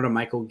wanted a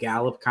Michael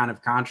Gallup kind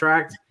of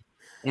contract.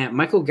 And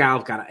Michael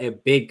Gallup got a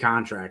big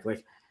contract.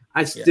 Like,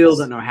 I still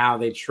don't know how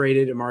they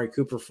traded Amari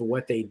Cooper for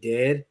what they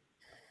did.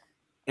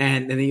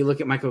 And then you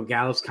look at Michael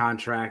Gallup's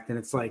contract, and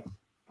it's like,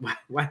 why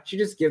don't you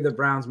just give the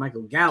Browns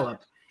Michael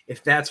Gallup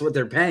if that's what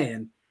they're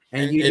paying?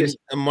 And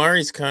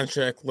Amari's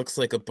contract looks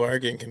like a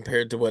bargain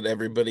compared to what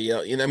everybody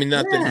else. I mean,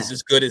 not that he's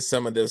as good as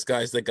some of those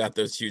guys that got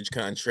those huge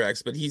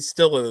contracts, but he's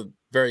still a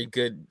very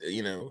good,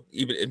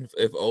 even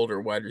if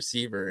older wide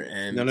receiver.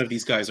 And none of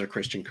these guys are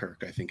Christian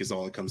Kirk, I think, is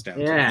all it comes down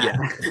to. Yeah.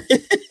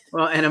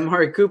 Well, and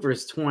Amari Cooper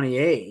is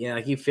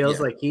 28. He feels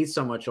like he's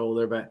so much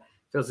older, but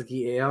feels like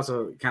he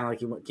also kind of like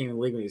he came in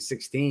the league when he was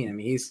 16. I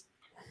mean, he's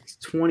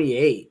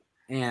 28,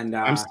 and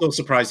I'm still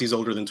surprised he's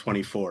older than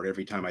 24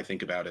 every time I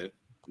think about it.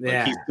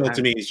 Yeah, he's still,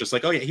 to me, he's just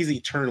like, oh yeah, he's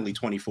eternally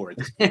 24 at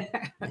this point.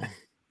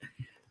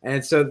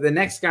 And so the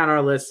next guy on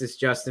our list is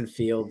Justin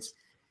Fields,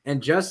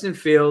 and Justin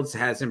Fields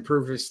has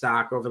improved his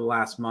stock over the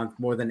last month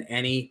more than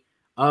any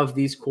of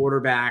these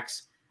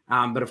quarterbacks.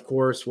 But of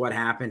course, what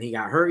happened? He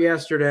got hurt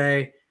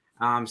yesterday.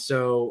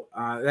 So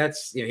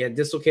that's he had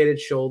dislocated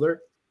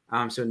shoulder.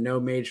 So no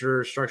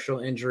major structural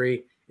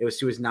injury. It was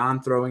to his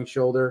non-throwing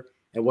shoulder.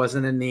 It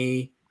wasn't a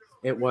knee.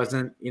 It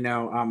wasn't,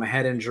 a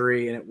head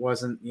injury, and it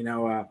wasn't,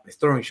 his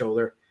throwing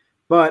shoulder.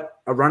 But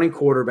a running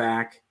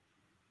quarterback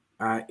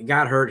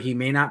got hurt. He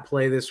may not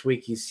play this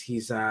week.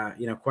 He's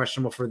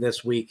questionable for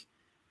this week.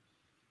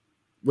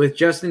 With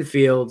Justin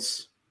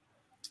Fields,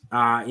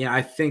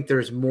 I think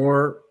there's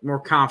more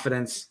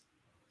confidence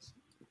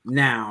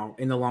now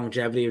in the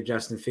longevity of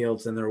Justin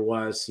Fields than there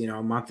was,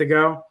 a month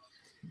ago.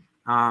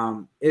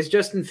 Is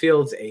Justin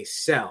Fields a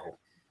sell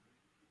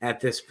at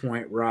this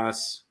point,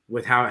 Russ,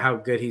 with how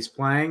good he's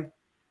playing?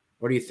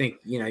 Or do you think,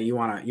 you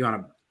want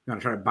to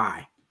try to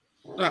buy?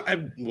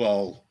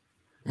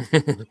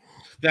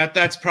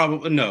 That's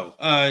probably no.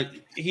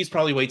 He's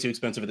probably way too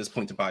expensive at this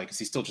point to buy because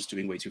he's still just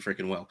doing way too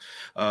freaking well.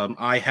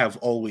 I have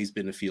always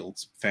been a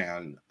Fields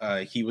fan.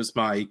 He was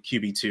my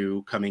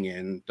QB2 coming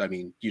in. I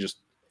mean, you just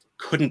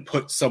couldn't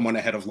put someone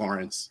ahead of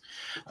Lawrence.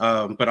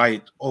 But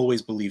I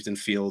always believed in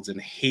Fields and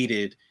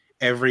hated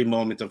every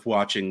moment of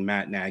watching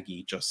Matt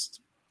Nagy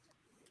just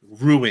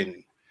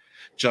ruin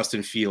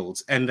Justin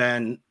Fields. And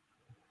then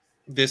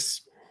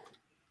this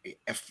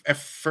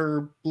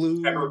Eberflus,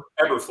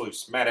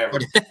 Matt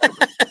Evers.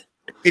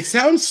 It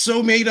sounds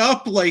so made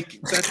up, like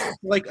that's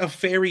like a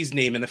fairy's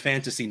name in a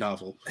fantasy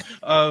novel.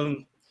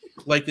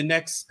 Like the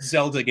next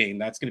Zelda game,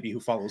 that's going to be who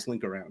follows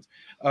Link around.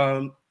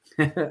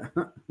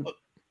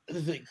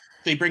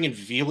 They bring in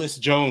Velus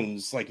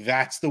Jones, like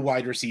that's the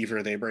wide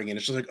receiver they bring in.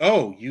 It's just like,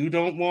 oh, you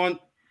don't want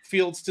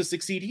Fields to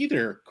succeed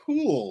either.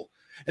 Cool.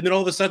 And then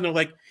all of a sudden they're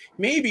like,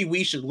 maybe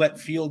we should let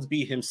Fields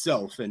be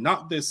himself and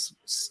not this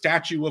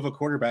statue of a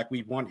quarterback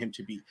we want him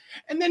to be.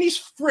 And then he's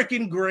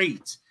freaking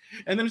great.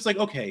 And then it's like,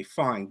 okay,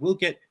 fine. We'll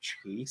get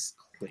Chase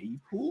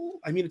Claypool.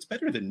 I mean, it's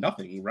better than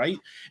nothing, right?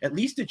 At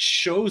least it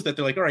shows that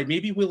they're like, all right,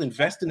 maybe we'll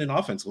invest in an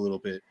offense a little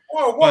bit.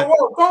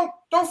 Whoa.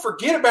 Don't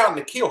forget about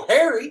N'Keal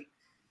Harry.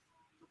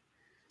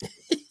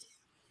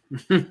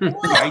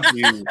 I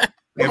do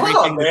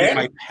everything within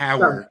my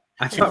power.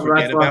 I thought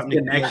Russ lost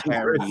connection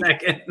for a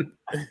second.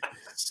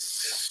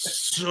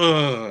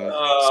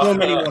 So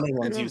many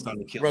one-on-ones used on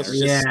N'Keal. Russ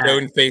just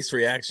stone face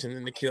reaction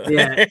in N'Keal.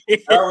 Yeah,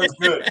 that was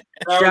good.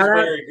 That was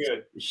very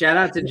good. Shout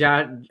out to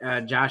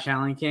Josh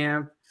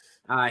Allenkamp.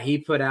 He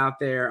put out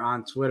there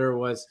on Twitter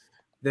was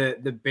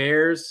the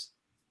Bears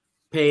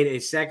paid a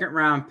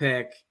second-round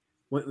pick.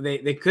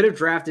 They could have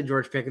drafted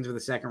George Pickens with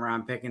a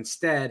second-round pick.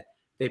 Instead,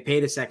 they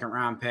paid a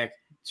second-round pick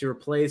to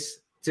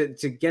replace to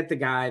get the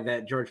guy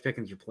that George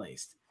Pickens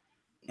replaced.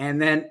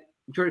 And then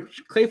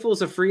George Claypool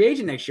is a free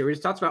agent next year. We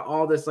just talked about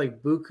all this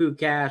like buku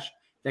cash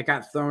that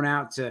got thrown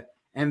out to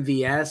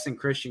MVS and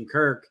Christian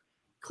Kirk.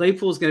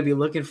 Claypool's going to be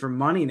looking for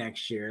money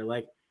next year.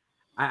 Like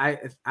I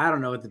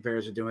don't know what the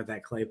Bears are doing with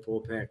that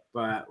Claypool pick,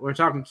 but we're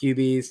talking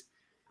QBs.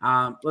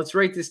 Let's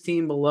rate this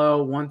team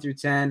below 1 through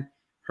 10.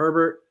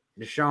 Herbert,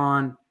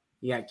 Deshaun,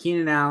 you got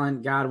Keenan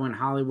Allen, Godwin,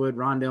 Hollywood,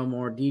 Rondale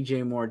Moore,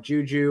 DJ Moore,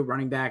 Juju,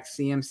 running back,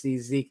 CMC,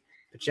 Zeke,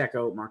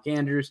 Pacheco, Mark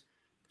Andrews.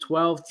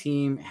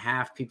 12-team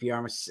half PPR.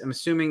 I'm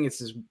assuming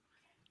this is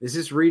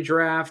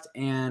redraft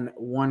and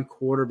one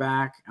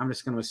quarterback. I'm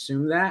just going to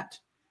assume that.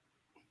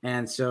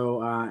 And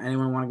so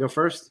anyone want to go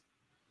first?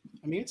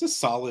 I mean, it's a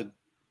solid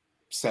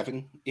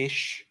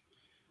 7-ish.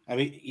 I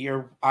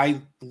mean, I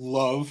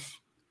love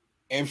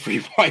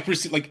every wide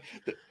receiver.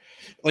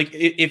 Like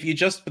if you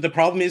just, but the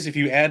problem is if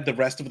you add the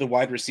rest of the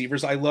wide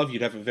receivers,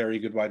 you'd have a very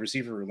good wide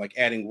receiver room, like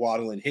adding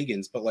Waddle and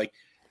Higgins. But like,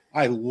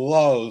 I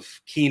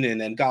love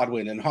Keenan and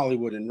Godwin and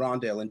Hollywood and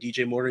Rondale and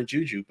DJ Moore and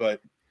Juju, but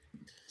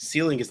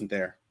ceiling isn't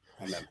there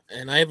on them.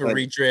 And I have a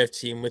redraft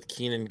team with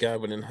Keenan,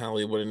 Godwin, and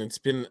Hollywood, and it's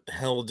been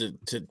hell to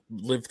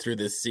live through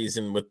this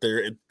season with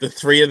the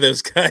three of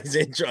those guys.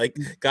 Like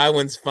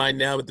Godwin's fine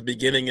now, but the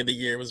beginning of the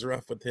year was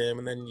rough with him,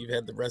 and then you've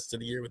had the rest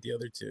of the year with the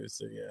other two.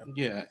 So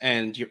yeah,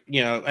 and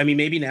I mean,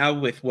 maybe now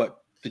with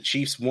what the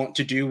Chiefs want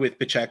to do with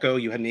Pacheco,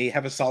 you may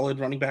have a solid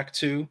running back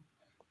too,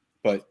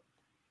 but.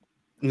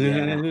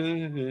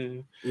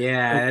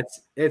 Yeah,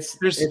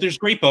 there's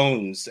great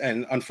bones,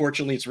 and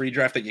unfortunately it's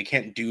redraft that you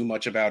can't do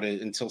much about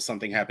it until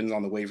something happens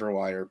on the waiver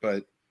wire.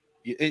 But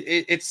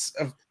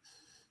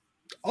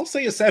I'll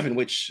say a 7,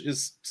 which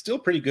is still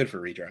pretty good for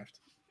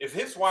redraft. If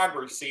his wide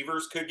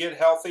receivers could get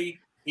healthy,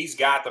 he's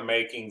got the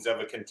makings of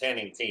a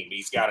contending team.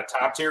 He's got a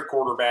top-tier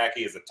quarterback.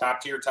 He has a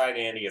top-tier tight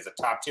end. He has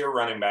a top-tier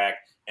running back.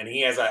 And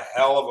he has a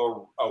hell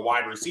of a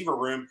wide receiver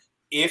room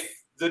if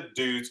the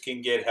dudes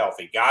can get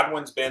healthy.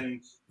 Godwin's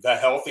been the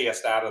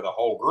healthiest out of the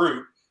whole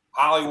group.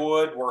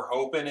 Hollywood, we're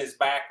hoping, is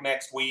back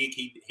next week.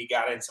 He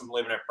got in some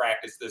limited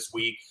practice this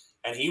week,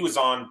 and he was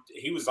on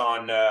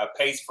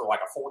pace for like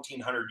a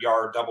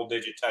 1,400-yard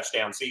double-digit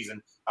touchdown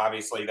season.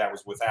 Obviously, that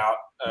was without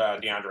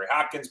DeAndre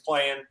Hopkins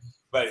playing.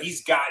 But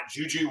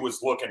Juju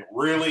was looking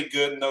really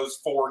good in those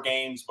 4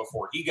 games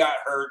before he got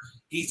hurt.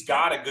 He's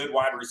got a good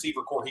wide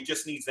receiver core. He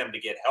just needs them to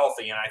get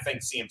healthy. And I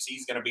think CMC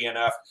is going to be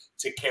enough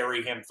to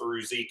carry him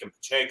through Zeke and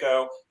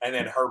Pacheco. And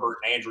then Herbert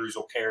and Andrews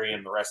will carry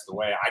him the rest of the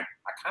way. I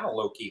kind of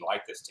low-key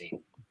like this team.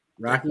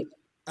 Rocky?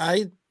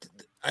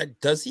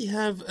 Does he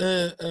have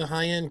a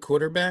high-end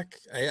quarterback?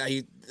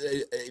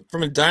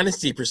 From a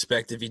dynasty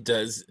perspective, he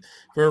does.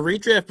 From a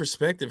redraft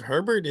perspective,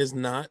 Herbert has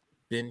not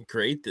been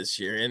great this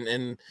year,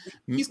 and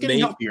he's getting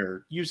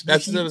healthier.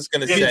 That's what I was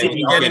going to say.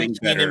 Getting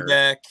Keenan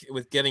back,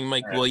 with getting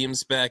Mike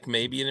Williams back,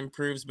 maybe it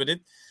improves, but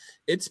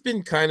it's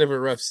been kind of a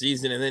rough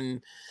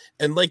season.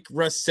 And like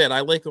Russ said, I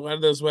like a lot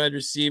of those wide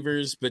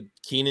receivers, but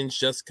Keenan's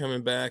just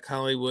coming back.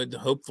 Hollywood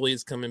hopefully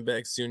is coming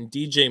back soon.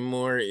 DJ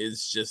Moore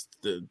is just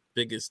the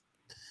biggest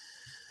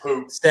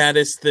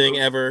status thing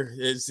ever.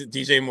 Is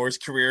DJ Moore's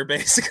career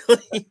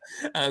basically,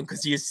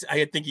 because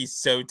I think he's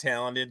so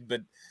talented,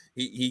 but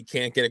he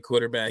can't get a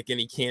quarterback and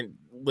he can't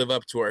live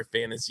up to our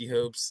fantasy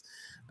hopes.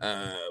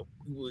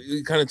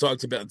 We kind of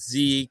talked about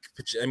Zeke.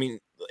 I mean,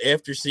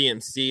 after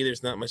CMC,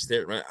 there's not much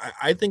there.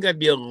 I think I'd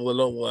be a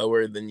little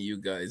lower than you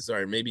guys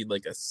are, maybe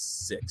like a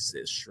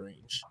 6-ish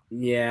range.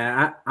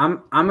 Yeah,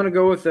 I'm gonna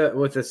go with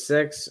a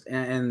 6,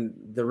 and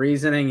the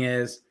reasoning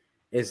is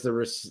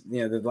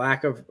the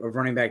lack of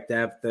running back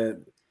depth.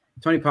 The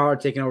Tony Pollard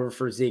taking over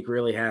for Zeke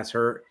really has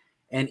hurt,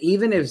 and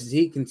even if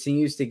Zeke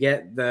continues to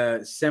get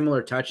the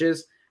similar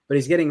touches, but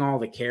he's getting all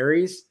the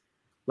carries,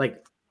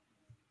 like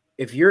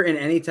if you're in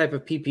any type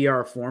of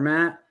PPR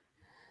format,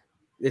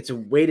 it's a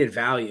weighted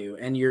value,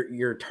 and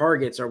your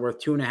targets are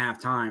worth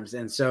 2.5 times.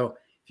 And so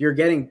if you're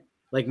getting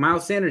like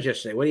Miles Sanders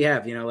yesterday, what do you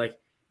have? He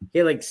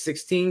had like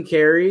 16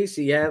 carries.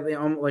 He had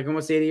like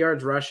almost 80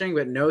 yards rushing,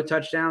 but no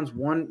touchdowns,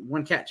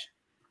 one catch.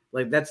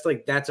 That's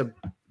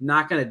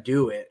not going to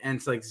do it. And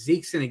it's like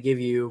Zeke's going to give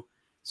you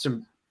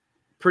some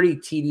pretty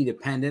TD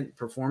dependent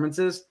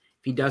performances.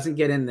 If he doesn't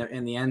get in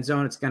the end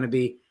zone, it's going to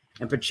be.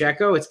 And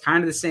Pacheco, it's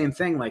kind of the same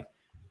thing. Like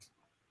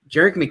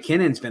Jerick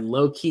McKinnon's been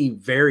low key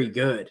very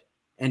good,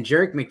 and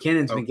Jerick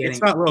McKinnon's been getting.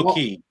 It's not low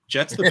key.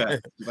 Jet's the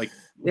best. Like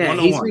yeah,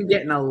 he's been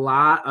getting a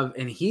lot of,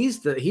 and he's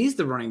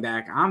the running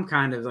back. I'm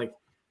kind of like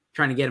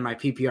trying to get in my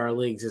PPR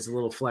leagues as a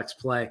little flex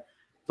play,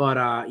 but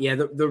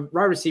the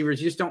wide receivers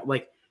you just don't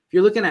like. If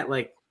you're looking at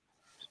like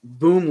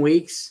boom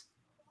weeks,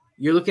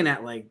 you're looking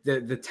at like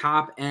the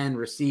top end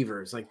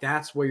receivers. Like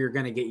that's where you're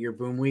going to get your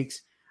boom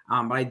weeks.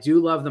 But I do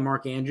love the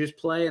Mark Andrews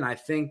play, and I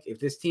think if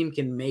this team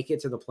can make it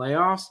to the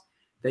playoffs,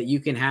 that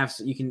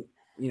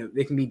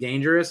they can be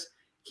dangerous.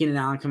 Keenan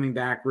Allen coming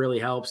back really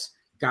helps.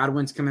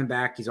 Godwin's coming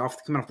back. He's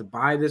coming off the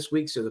bye this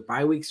week, so the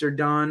bye weeks are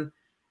done,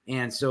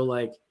 and so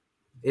like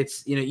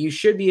it's you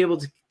should be able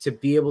to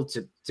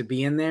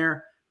be in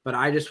there. But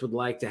I just would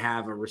like to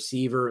have a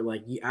receiver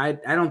like I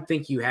don't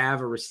think you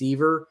have a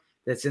receiver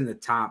that's in the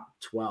top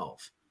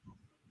 12,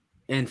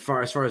 and as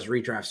far as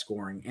redraft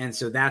scoring, and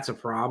so that's a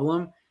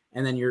problem.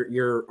 And then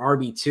your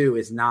RB2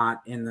 is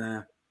not in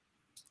the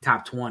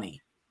top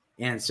 20.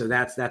 And so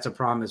that's a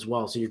problem as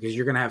well. So because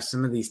you're going to have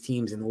some of these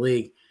teams in the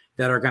league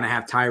that are going to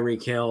have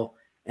Tyreek Hill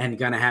and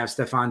going to have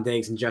Stephon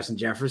Diggs and Justin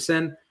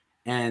Jefferson.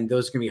 And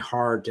those are going to be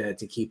hard to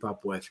keep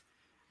up with.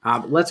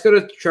 Let's go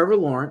to Trevor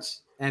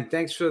Lawrence. And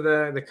thanks for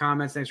the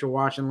comments. Thanks for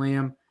watching,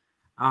 Liam.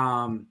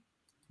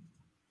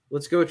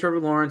 Let's go with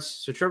Trevor Lawrence.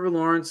 So Trevor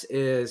Lawrence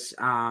is,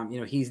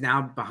 he's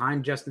now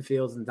behind Justin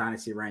Fields in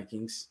dynasty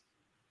rankings.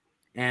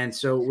 And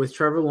so with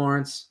Trevor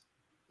Lawrence,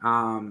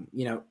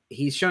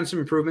 he's shown some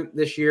improvement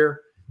this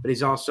year, but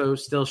he's also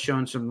still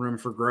shown some room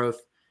for growth.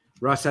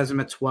 Russ has him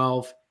at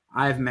 12.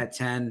 I have him at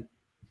 10.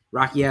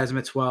 Rocky has him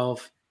at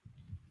 12.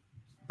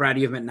 Brad,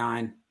 you have him at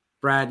 9.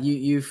 Brad,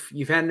 you've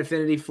had an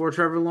affinity for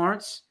Trevor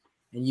Lawrence,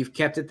 and you've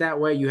kept it that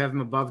way. You have him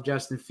above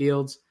Justin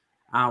Fields.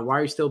 Why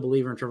are you still a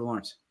believer in Trevor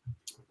Lawrence?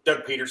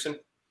 Doug Peterson,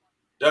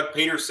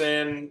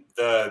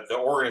 the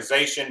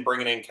organization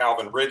bringing in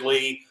Calvin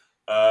Ridley,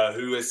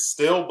 who is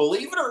still,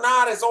 believe it or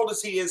not, as old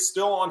as he is,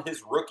 still on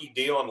his rookie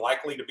deal and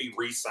likely to be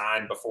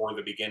re-signed before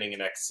the beginning of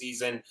next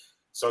season.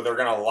 So they're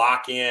going to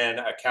lock in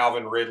a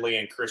Calvin Ridley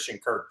and Christian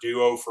Kirk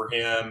duo for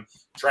him.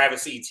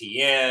 Travis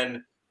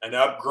Etienne, an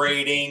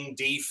upgrading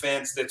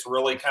defense that's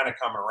really kind of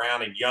come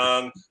around and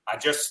young. I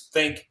just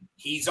think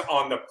he's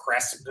on the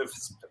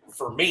precipice,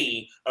 for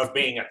me, of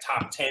being a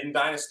top 10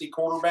 dynasty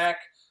quarterback.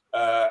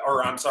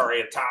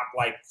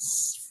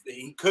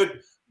 He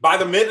could – by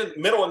the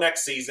middle of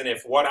next season,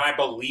 if what I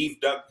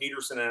believe Doug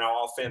Peterson and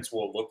our offense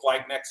will look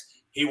like next,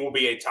 he will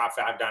be a top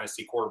 5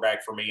 dynasty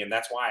quarterback for me. And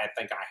that's why I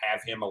think I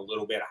have him a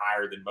little bit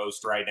higher than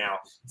most right now,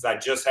 because I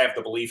just have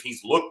the belief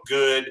he's looked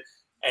good.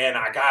 and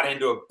I got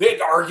into a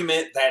big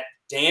argument that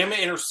damn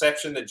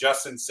interception that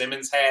Justin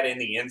Simmons had in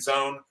the end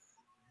zone.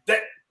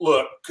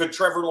 Look, could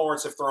Trevor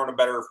Lawrence have thrown a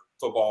better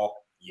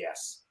football?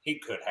 Yes, he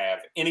could have.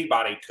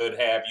 Anybody could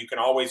have. You can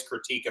always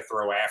critique a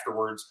throw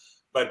afterwards,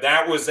 but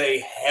that was a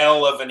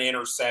hell of an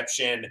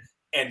interception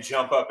and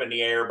jump up in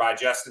the air by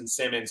Justin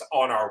Simmons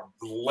on a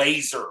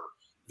laser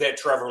that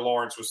Trevor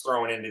Lawrence was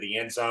throwing into the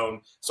end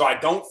zone. So I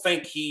don't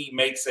think he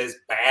makes as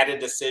bad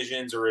of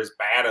decisions or as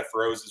bad of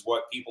throws as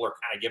what people are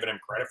kind of giving him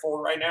credit for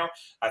right now.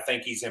 I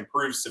think he's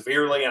improved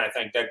severely, and I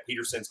think Doug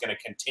Peterson's going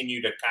to continue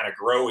to kind of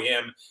grow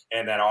him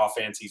and that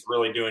offense. He's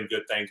really doing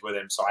good things with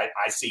him. So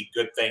I see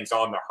good things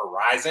on the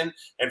horizon.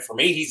 And for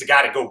me, he's a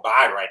guy to go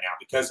buy right now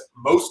because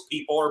most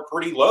people are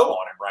pretty low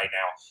on him right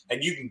now.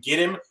 And you can get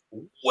him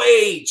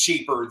way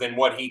cheaper than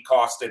what he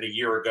costed a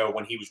year ago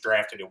when he was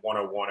drafted at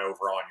 101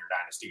 overall in your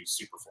Dynasty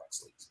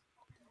Superflex leagues.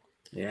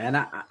 Yeah,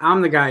 and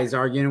I'm the guy he's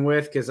arguing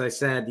with because I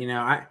said,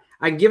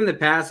 I give him the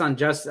pass on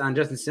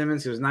Justin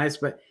Simmons, who was nice,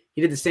 but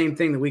he did the same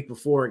thing the week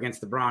before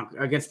against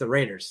the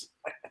Raiders.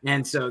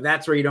 And so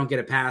that's where you don't get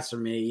a pass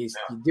from me. You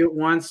do it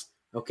once,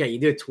 okay, you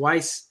do it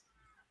twice,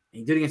 and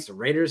you do it against the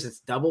Raiders,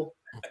 it's double.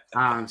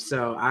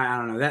 So I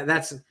don't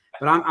know.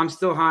 But I'm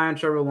still high on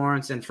Trevor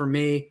Lawrence, and for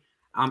me,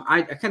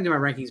 I kind of do my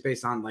rankings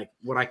based on like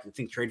what I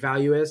think trade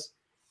value is,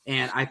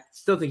 and I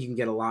still think you can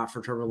get a lot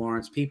for Trevor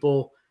Lawrence.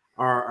 People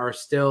are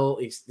still,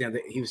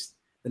 he was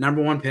the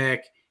number one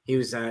pick. He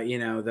was,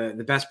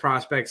 the best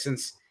prospect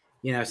since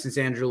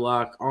Andrew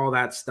Luck, all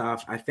that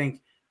stuff. I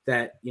think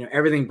that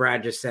everything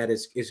Brad just said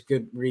is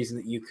good reason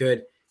that you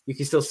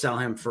can still sell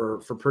him for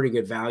pretty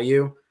good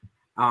value.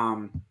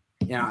 And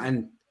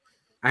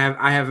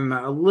I have him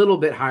a little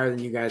bit higher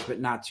than you guys,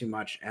 but not too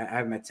much. I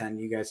have him at 10.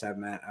 You guys have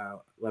him at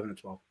 11 and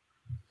 12.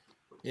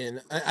 Yeah,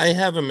 and I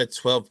have him at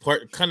 12.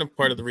 Part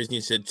of the reason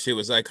you said too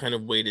is I kind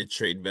of weighted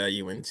trade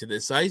value into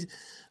this.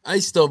 I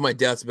still have my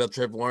doubts about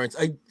Trevor Lawrence.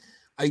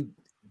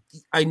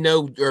 I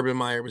know Urban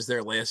Meyer was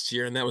there last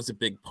year, and that was a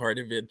big part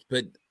of it.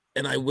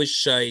 And I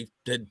wish I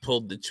had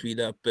pulled the tweet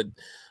up, but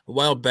a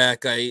while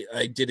back I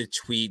did a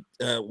tweet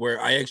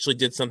where I actually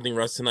did something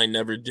Russ and I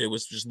never do,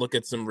 was just look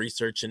at some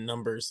research and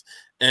numbers,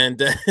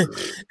 and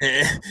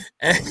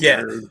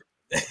yeah.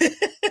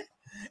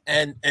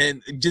 And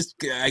just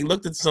I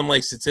looked at some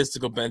like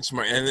statistical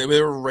benchmark, and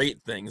there were rate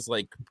things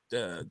like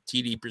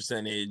TD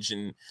percentage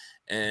and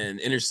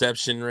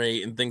interception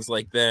rate and things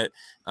like that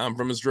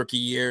from his rookie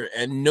year,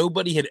 and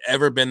nobody had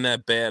ever been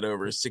that bad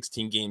over a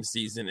 16-game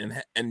season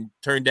and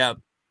turned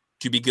out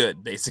to be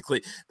good.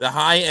 Basically, the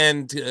high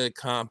end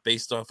comp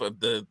based off of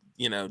the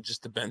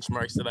just the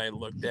benchmarks that I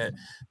looked at,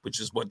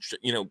 which is what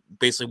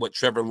basically what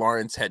Trevor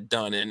Lawrence had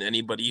done, and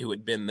anybody who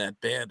had been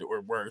that bad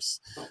or worse.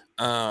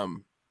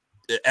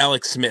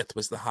 Alex Smith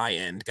was the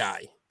high-end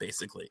guy,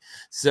 basically.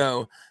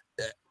 So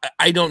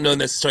I don't know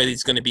necessarily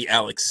he's going to be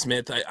Alex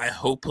Smith. I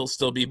hope he'll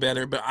still be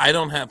better, but I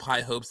don't have high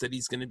hopes that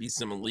he's going to be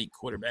some elite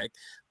quarterback.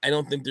 I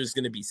don't think there's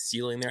going to be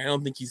ceiling there. I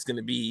don't think he's going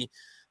to be,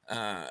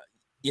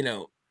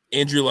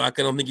 Andrew Luck.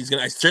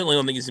 I certainly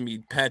don't think he's going to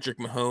be Patrick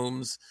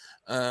Mahomes.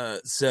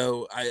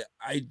 So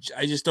I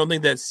just don't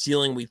think that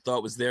ceiling we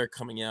thought was there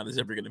coming out is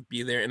ever going to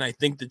be there. And I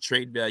think the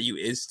trade value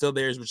is still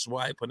there, which is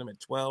why I put him at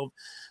 12.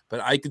 But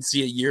I could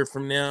see a year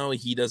from now,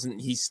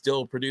 he's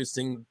still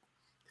producing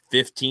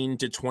 15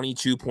 to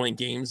 22 point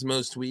games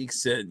most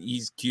weeks.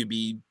 He's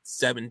QB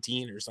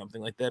 17 or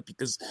something like that,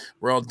 because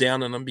we're all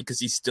down on him because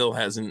he still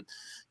hasn't,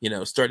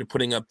 started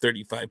putting up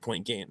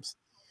 35-point games.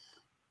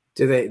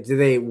 Do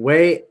they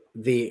weigh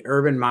the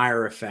Urban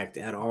Meyer effect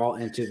at all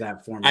into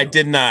that formula? I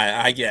did not.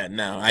 I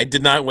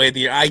did not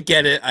weigh I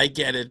get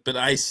it, but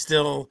I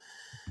still.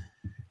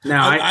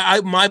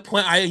 No, my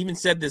point. I even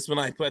said this when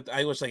I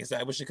wish I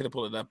could have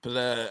pulled it up,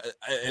 but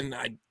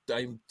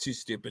I'm too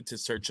stupid to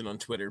search it on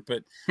Twitter.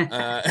 But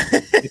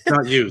it's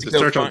not you. The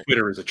search on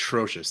Twitter is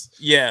atrocious.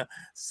 Yeah.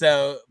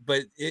 So,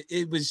 but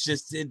it was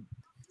just it.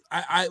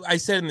 I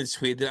said in the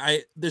tweet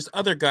that there's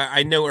other guy.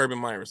 I know Urban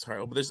Meyer was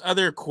horrible, but there's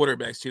other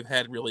quarterbacks who've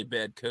had really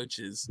bad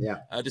coaches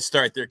to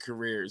start their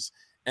careers,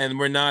 and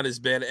we're not as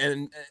bad.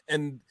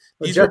 And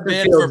these were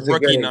bad for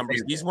rookie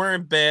numbers. These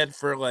weren't bad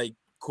for like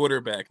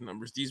quarterback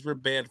numbers. These were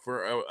bad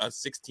for a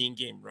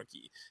 16-game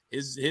rookie.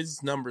 His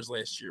numbers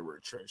last year were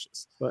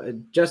atrocious.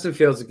 But Justin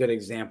Fields is a good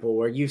example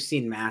where you've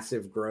seen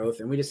massive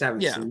growth, and we just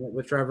haven't seen it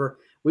with Trevor.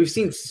 We've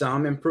seen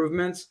some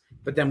improvements,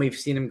 but then we've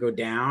seen him go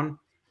down,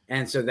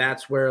 and so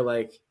that's where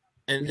like.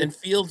 And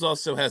Fields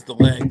also has the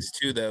legs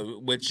too, though,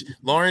 which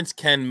Lawrence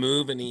can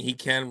move and he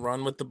can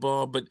run with the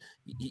ball, but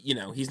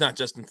he's not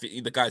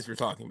the guys we're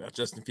talking about.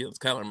 Justin Fields,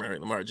 Kyler Murray,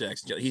 Lamar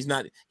Jackson. He's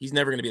never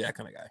going to be that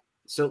kind of guy.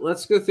 So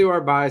let's go through our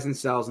buys and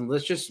sells, and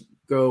let's just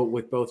go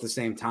with both at the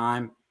same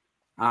time.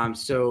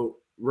 So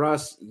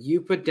Russ,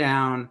 you put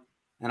down,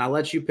 and I'll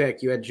let you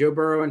pick. You had Joe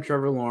Burrow and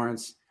Trevor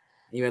Lawrence,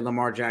 and you had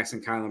Lamar Jackson,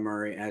 Kyler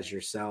Murray as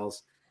your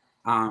sells.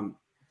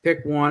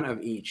 Pick one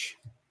of each.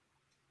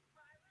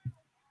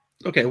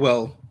 Okay,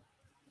 well,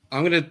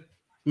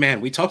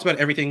 we talked about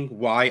everything,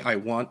 why I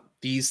want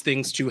these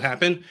things to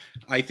happen.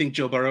 I think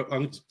Joe Burrow,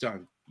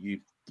 you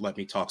let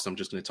me talk, so I'm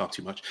just going to talk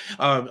too much.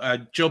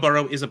 Joe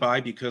Burrow is a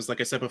buy because,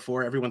 like I said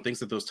before, everyone thinks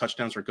that those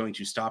touchdowns are going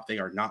to stop. They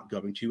are not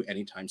going to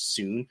anytime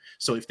soon.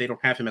 So if they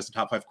don't have him as a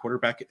top 5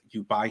 quarterback,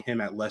 you buy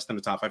him at less than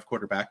a top 5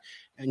 quarterback,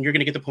 and you're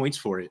going to get the points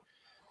for it.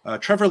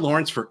 Trevor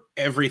Lawrence, for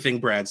everything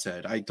Brad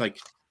said, I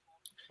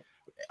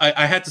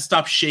had to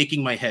stop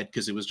shaking my head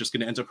because it was just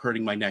going to end up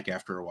hurting my neck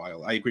after a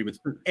while. I agree with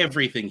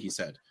everything he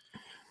said.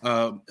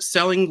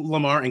 Selling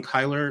Lamar and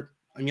Kyler,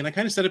 I mean, I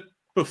kind of said it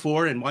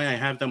before and why I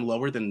have them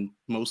lower than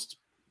most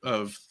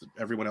of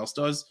everyone else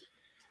does.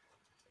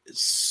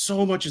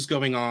 So much is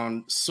going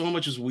on. So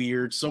much is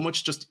weird. So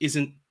much just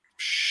isn't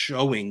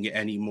showing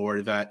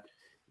anymore that,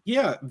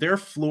 yeah, their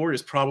floor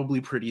is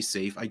probably pretty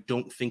safe. I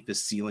don't think the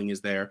ceiling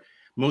is there.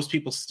 Most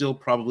people still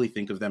probably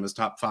think of them as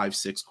top 5,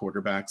 6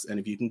 quarterbacks. And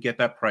if you can get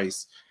that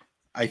price,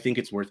 I think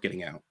it's worth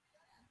getting out.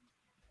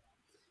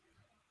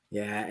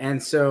 Yeah.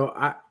 And so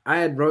I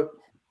had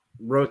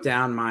wrote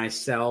down my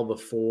sell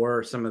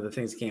before some of the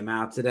things came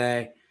out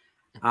today.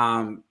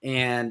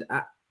 And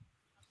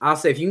I'll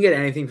say if you can get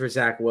anything for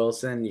Zach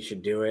Wilson, you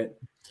should do it.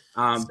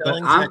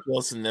 Selling Zach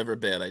Wilson, never a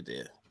bad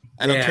idea.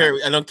 I don't care.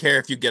 I don't care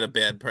if you get a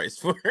bad price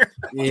for it.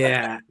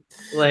 Yeah.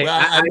 Like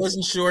I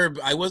wasn't sure.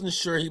 I wasn't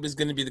sure he was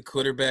going to be the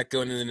quarterback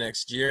going into the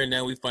next year. And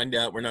now we find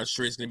out we're not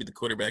sure he's going to be the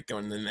quarterback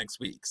going into the next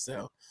week.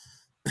 So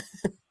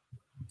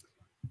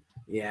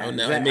yeah. Oh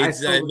no,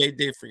 I made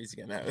Dave freeze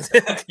again.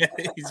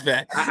 He's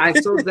back. I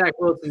sold Zach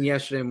Wilson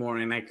yesterday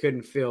morning. I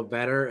couldn't feel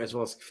better, as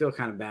well as feel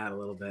kind of bad a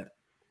little bit.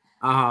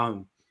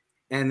 And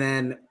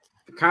then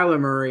Kyler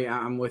Murray,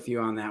 I'm with you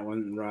on that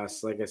one,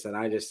 Russ. Like I said,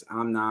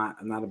 I'm not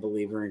a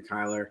believer in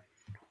Kyler.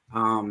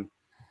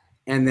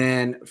 And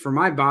then for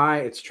my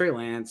buy, it's Trey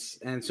Lance.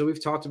 And so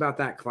we've talked about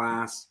that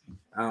class.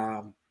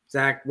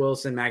 Zach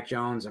Wilson, Mac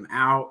Jones, I'm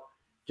out.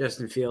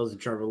 Justin Fields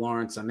and Trevor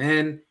Lawrence, I'm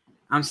in.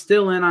 I'm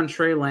still in on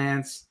Trey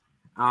Lance.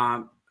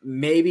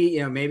 Maybe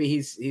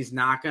he's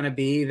not going to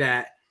be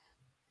that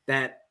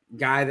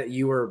guy that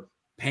you were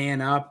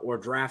paying up or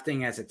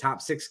drafting as a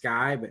top 6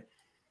 guy, but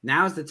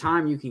now's the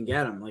time you can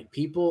get him. Like,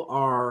 people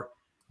are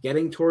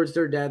getting towards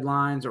their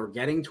deadlines or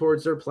getting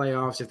towards their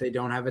playoffs if they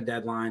don't have a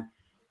deadline,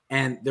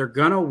 and they're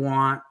going to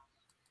want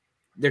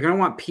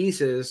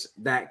pieces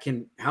that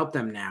can help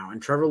them now.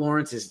 And Trey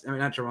Lance is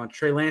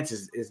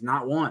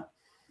not one.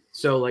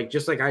 So, like,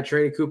 just like I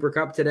traded Cooper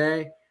Kupp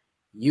today,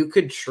 you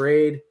could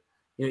trade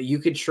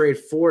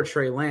for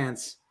Trey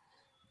Lance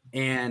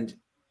and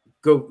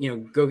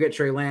go get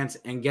Trey Lance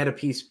and get a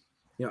piece.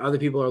 Other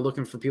people are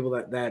looking for people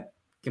that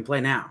can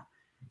play now.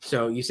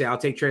 So you say, I'll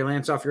take Trey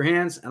Lance off your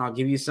hands and I'll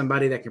give you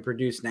somebody that can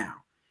produce now.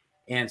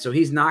 And so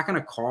he's not going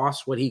to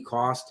cost what he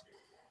cost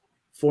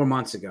 4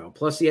 months ago.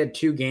 Plus he had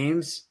 2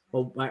 games,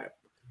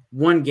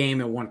 one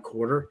game and 1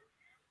 quarter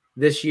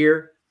this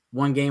year.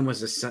 One game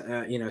was a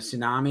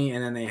tsunami,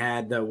 and then they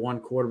had the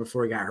 1 quarter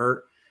before he got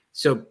hurt.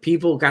 So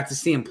people got to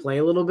see him play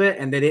a little bit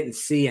and they didn't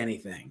see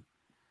anything.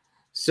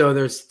 So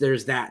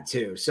there's that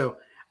too. So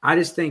I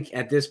just think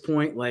at this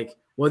point, like,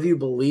 whether you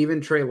believe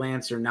in Trey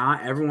Lance or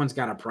not, everyone's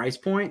got a price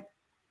point.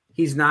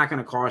 He's not going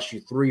to cost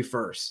you 3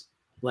 firsts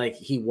like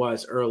he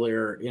was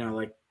earlier,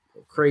 like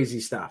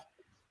crazy stuff.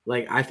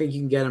 Like, I think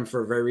you can get him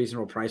for a very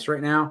reasonable price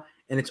right now.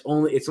 And it's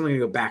only going to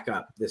go back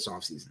up this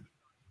offseason.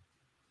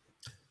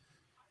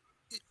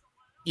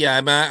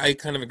 Yeah, I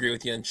kind of agree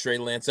with you on Trey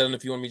Lance. I don't know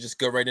if you want me to just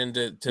go right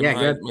into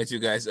my 2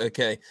 guys.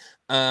 Okay.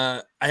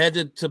 I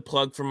had to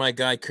plug for my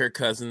guy, Kirk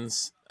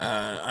Cousins.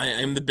 I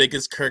am the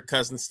biggest Kirk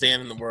Cousins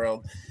stan in the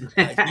world.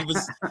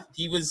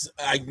 He was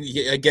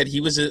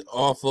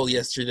awful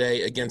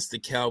yesterday against the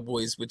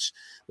Cowboys, which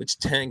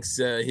tanks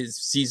his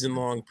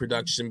season-long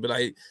production. But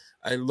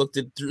I looked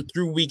at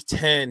through week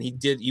 10,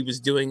 he was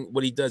doing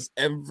what he does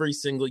every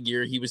single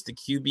year. He was the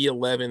QB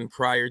 11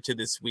 prior to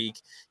this week.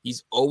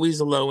 He's always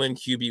a low-end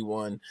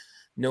QB1.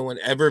 No one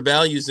ever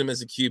values him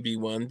as a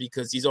QB1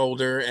 because he's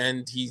older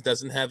and he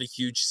doesn't have a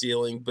huge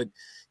ceiling, but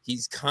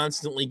he's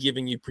constantly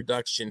giving you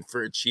production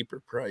for a cheaper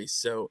price.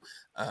 So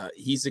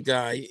he's a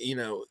guy,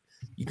 you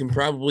can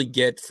probably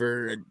get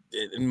for,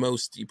 in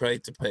most, you probably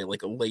have to pay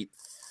like a late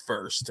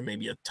first to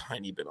maybe a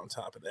tiny bit on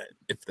top of that,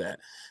 if that.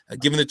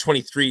 Given the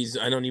 23s,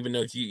 I don't even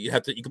know if you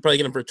could probably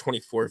get him for a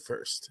 24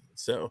 first.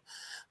 So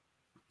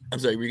I'm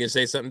sorry, were you going to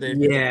say something,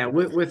 Dave? Yeah,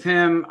 with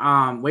him,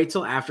 wait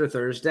till after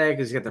Thursday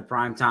because you got the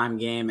primetime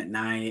game at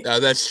night. Oh,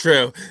 that's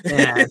true.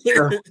 Yeah,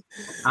 so,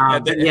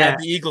 the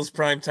Eagles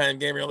primetime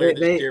game earlier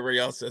this year where he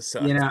also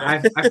sucked.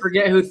 I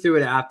forget who threw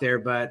it out there,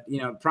 but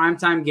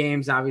primetime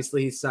games,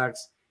 obviously he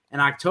sucks. In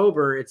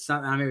October, it's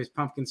something. I mean, it was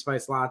pumpkin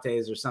spice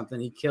lattes or something.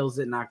 He kills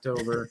it in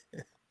October.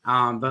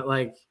 But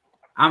like,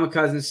 I'm a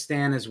Cousins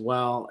stan as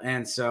well,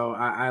 and so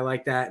I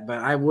like that. But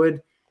I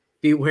would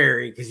be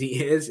wary because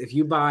he is, if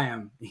you buy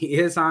him, he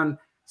is on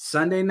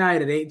Sunday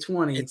night at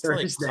 8:20. It's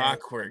Thursday. Like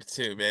clockwork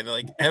too, man.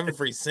 Like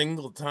every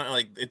single time,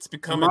 like it's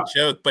become a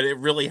joke, but it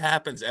really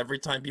happens every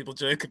time people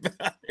joke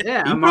about it.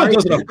 Yeah, he probably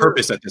does it on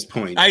purpose at this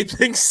point. I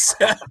think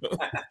so.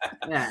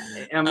 Yeah,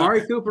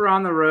 Amari Cooper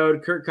on the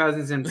road, Kirk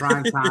Cousins in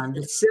prime time.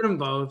 Just sit them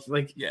both,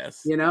 like,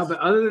 yes, But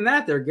other than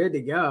that, they're good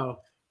to go.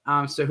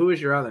 So who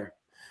is your other?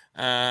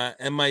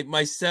 And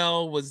my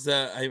sell was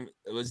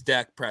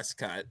Dak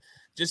Prescott.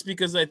 Just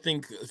because I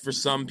think for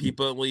some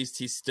people at least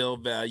he's still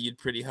valued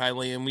pretty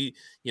highly, and we,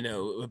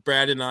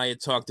 Brad and I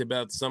had talked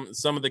about some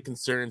of the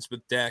concerns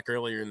with Dak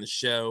earlier in the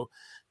show,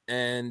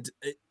 and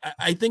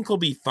I think he'll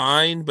be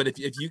fine. But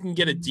if you can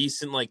get a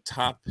decent like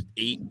top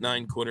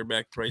 8-9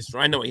 quarterback price,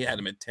 I know he had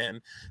him at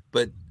 10,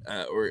 but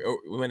or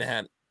we went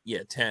ahead,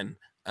 10.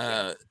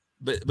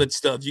 But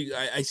still,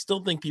 I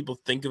still think people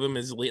think of him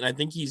as elite, and I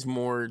think he's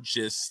more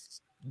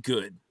just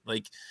good.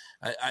 Like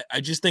I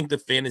just think the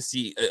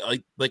fantasy,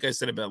 like I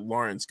said about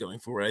Lawrence going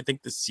forward, I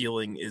think the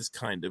ceiling is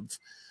kind of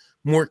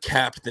more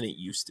capped than it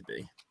used to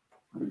be.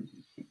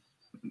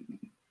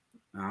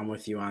 I'm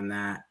with you on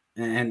that.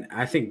 And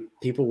I think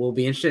people will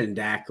be interested in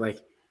Dak. Like,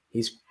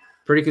 he's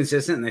pretty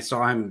consistent, and they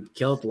saw him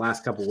kill it the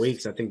last couple of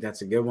weeks. I think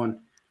that's a good one.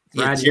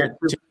 Brad,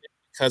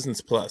 Cousins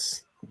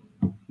plus.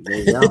 There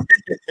you go.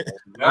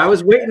 I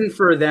was waiting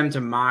for them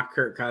to mock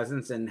Kirk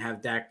Cousins and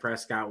have Dak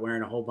Prescott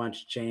wearing a whole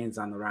bunch of chains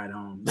on the ride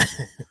home.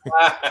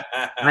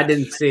 I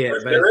didn't see it.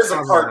 But there is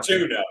a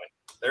cartoon of it.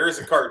 There is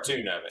a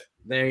cartoon of it.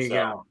 There you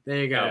go. There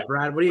you go. Yeah.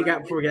 Brad, what do you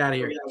got before we get out of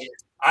here?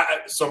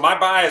 So my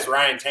buy is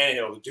Ryan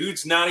Tannehill. The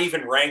dude's not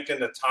even ranked in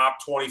the top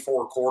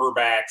 24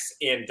 quarterbacks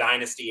in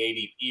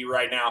Dynasty ADP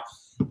right now.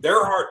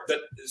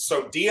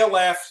 So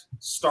DLF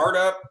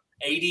startup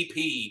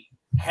ADP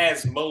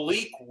has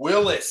Malik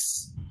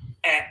Willis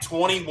at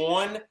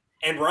 21,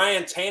 and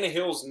Ryan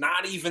Tannehill's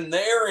not even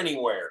there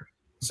anywhere.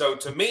 So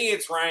to me,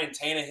 it's Ryan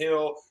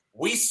Tannehill.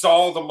 We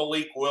saw the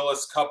Malik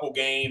Willis couple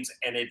games,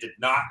 and it did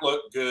not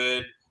look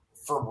good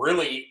from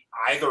really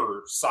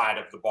either side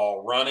of the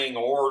ball, running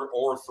or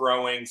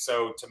throwing.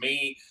 So to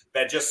me,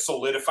 that just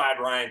solidified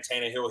Ryan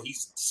Tannehill.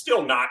 He's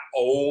still not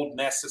old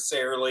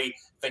necessarily.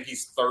 I think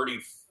he's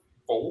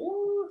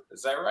 34.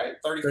 Is that right?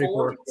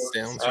 34?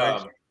 Sounds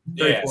right.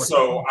 Yeah,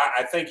 so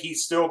I think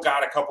he's still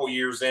got a couple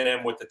years in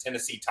him with the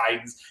Tennessee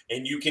Titans,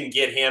 and you can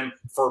get him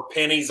for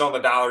pennies on the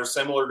dollar,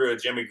 similar to a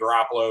Jimmy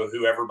Garoppolo,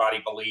 who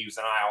everybody believes,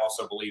 and I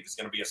also believe is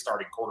going to be a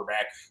starting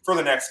quarterback for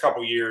the next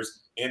couple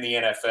years in the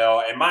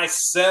NFL. And my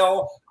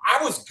sell,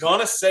 I was going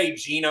to say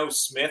Geno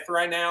Smith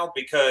right now,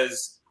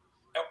 because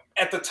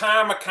at the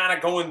time of kind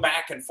of going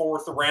back and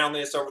forth around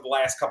this over the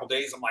last couple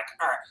days, I'm like,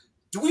 all right,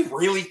 do we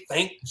really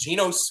think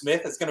Geno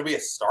Smith is going to be a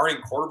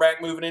starting quarterback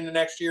moving into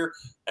next year?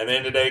 And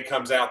then today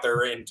comes out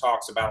there and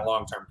talks about a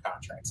long-term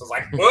contract. So I was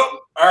like,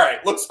 well, all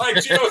right, looks like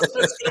Geno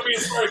Smith's going to be a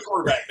starting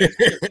quarterback next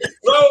year.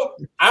 So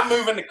I'm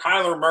moving to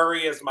Kyler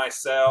Murray as my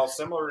sell,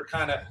 similar to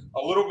kind of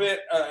a little bit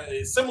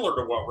similar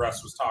to what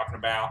Russ was talking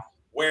about,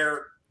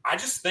 where I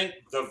just think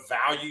the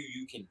value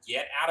you can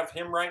get out of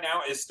him right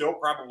now is still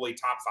probably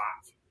top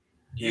 5.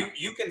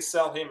 You can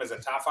sell him as a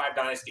top 5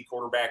 dynasty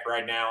quarterback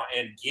right now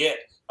and get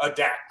a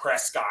Dak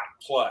Prescott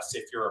plus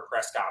if you're a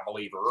Prescott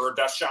believer, or a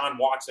Deshaun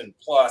Watson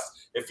plus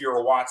if you're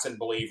a Watson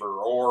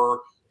believer,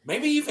 or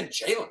maybe even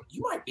Jalen.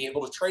 You might be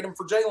able to trade him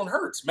for Jalen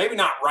Hurts. Maybe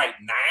not right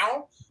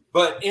now,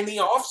 but in the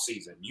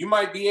offseason, you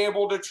might be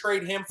able to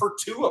trade him for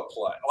Tua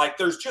plus. Like,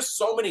 there's just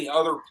so many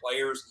other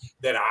players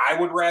that I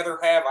would rather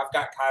have. I've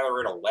got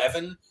Kyler at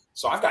 11.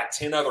 So I've got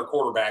 10 other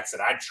quarterbacks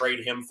that I'd trade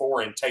him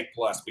for and take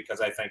plus,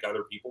 because I think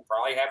other people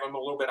probably have him a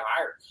little bit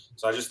higher.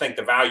 So I just think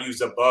the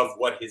value's above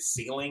what his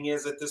ceiling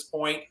is at this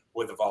point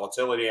with the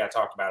volatility I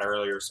talked about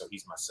earlier. So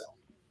he's my sell.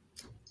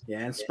 Yeah,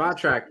 and Spot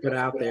Track put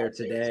out there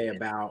today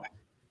about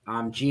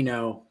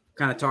Geno,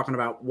 kind of talking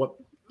about what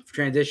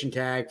transition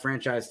tag,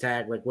 franchise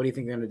tag, like what do you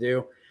think they're going to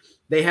do?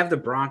 They have the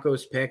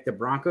Broncos pick. The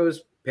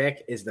Broncos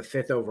pick is the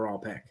 5th overall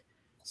pick.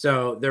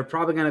 So they're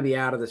probably going to be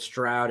out of the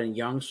Stroud and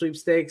Young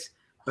sweepstakes.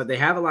 But they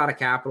have a lot of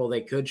capital. They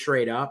could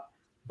trade up,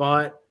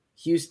 but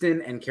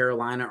Houston and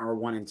Carolina are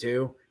 1 and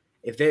 2.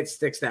 If it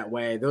sticks that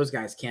way, those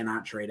guys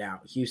cannot trade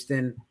out.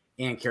 Houston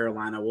and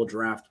Carolina will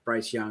draft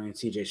Bryce Young and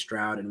CJ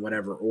Stroud in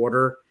whatever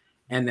order,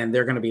 and then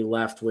they're going to be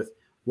left with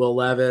Will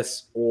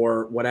Levis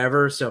or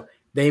whatever. So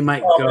they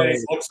might go. It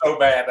looks so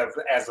bad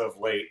as of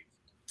late.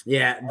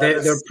 Yeah,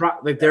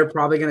 they're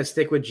probably going to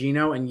stick with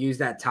Geno and use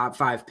that top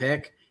 5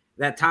 pick.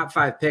 That top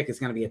 5 pick is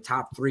going to be a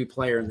top 3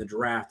 player in the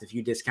draft if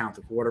you discount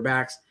the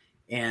quarterbacks.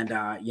 And,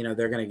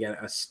 they're going to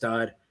get a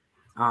stud,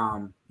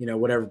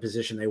 whatever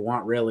position they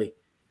want, really.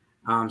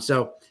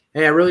 So,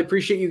 hey, I really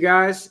appreciate you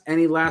guys.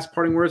 Any last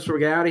parting words before we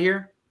get out of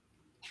here?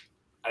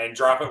 I didn't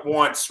drop it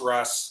once,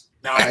 Russ.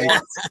 Not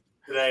once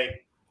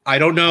today. I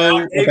don't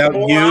know about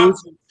you,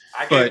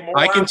 but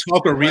I can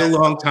talk a real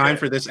long time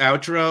for this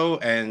outro,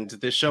 and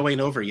this show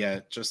ain't over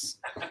yet.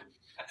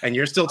 And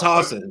you're still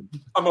tossing.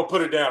 I'm going to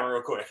put it down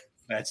real quick.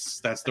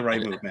 That's the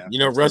right move, man.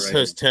 Russ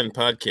hosts 10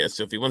 podcasts,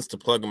 so if he wants to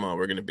plug them all,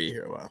 we're going to be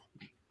here a while.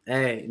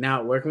 Hey,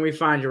 now where can we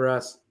find you,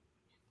 Russ?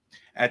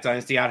 At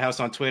Dynasty Outhouse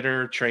on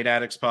Twitter, Trade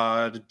Addicts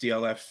Pod,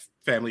 DLF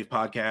Family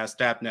Podcast,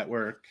 DAP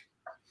Network,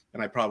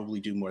 and I probably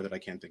do more that I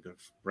can't think of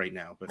right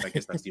now, but I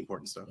guess that's the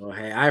important stuff. Well,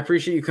 hey, I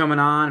appreciate you coming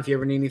on. If you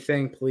ever need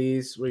anything,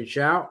 please reach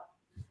out.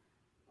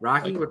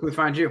 Rocky, where can we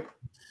find you?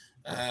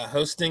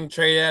 Hosting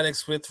Trade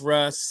Addicts with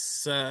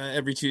Russ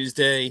every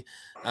Tuesday.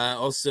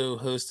 Also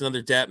host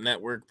another DAP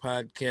Network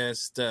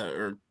podcast,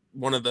 or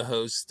one of the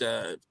hosts,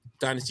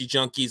 Dynasty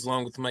Junkies,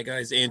 along with my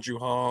guys Andrew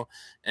Hall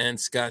and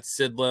Scott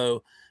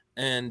Sidlow,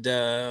 and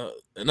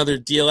another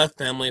DLF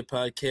family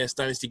podcast,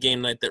 Dynasty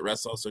Game Night, that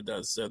Russ also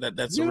does. So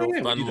that's a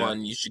real fun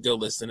one. You should go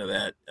listen to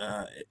that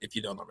if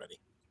you don't already.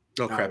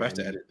 Oh crap! I have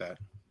to edit that.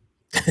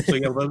 So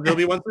yeah, there'll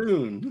be one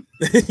soon.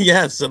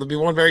 Yes, so there'll be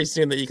one very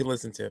soon that you can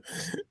listen to,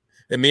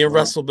 and me and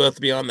Russ will both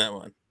be on that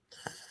one.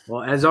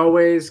 Well, as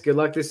always, good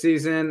luck this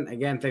season.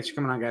 Again, thanks for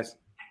coming on, guys.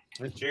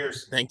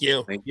 Cheers. Thank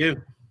you. Thank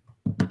you.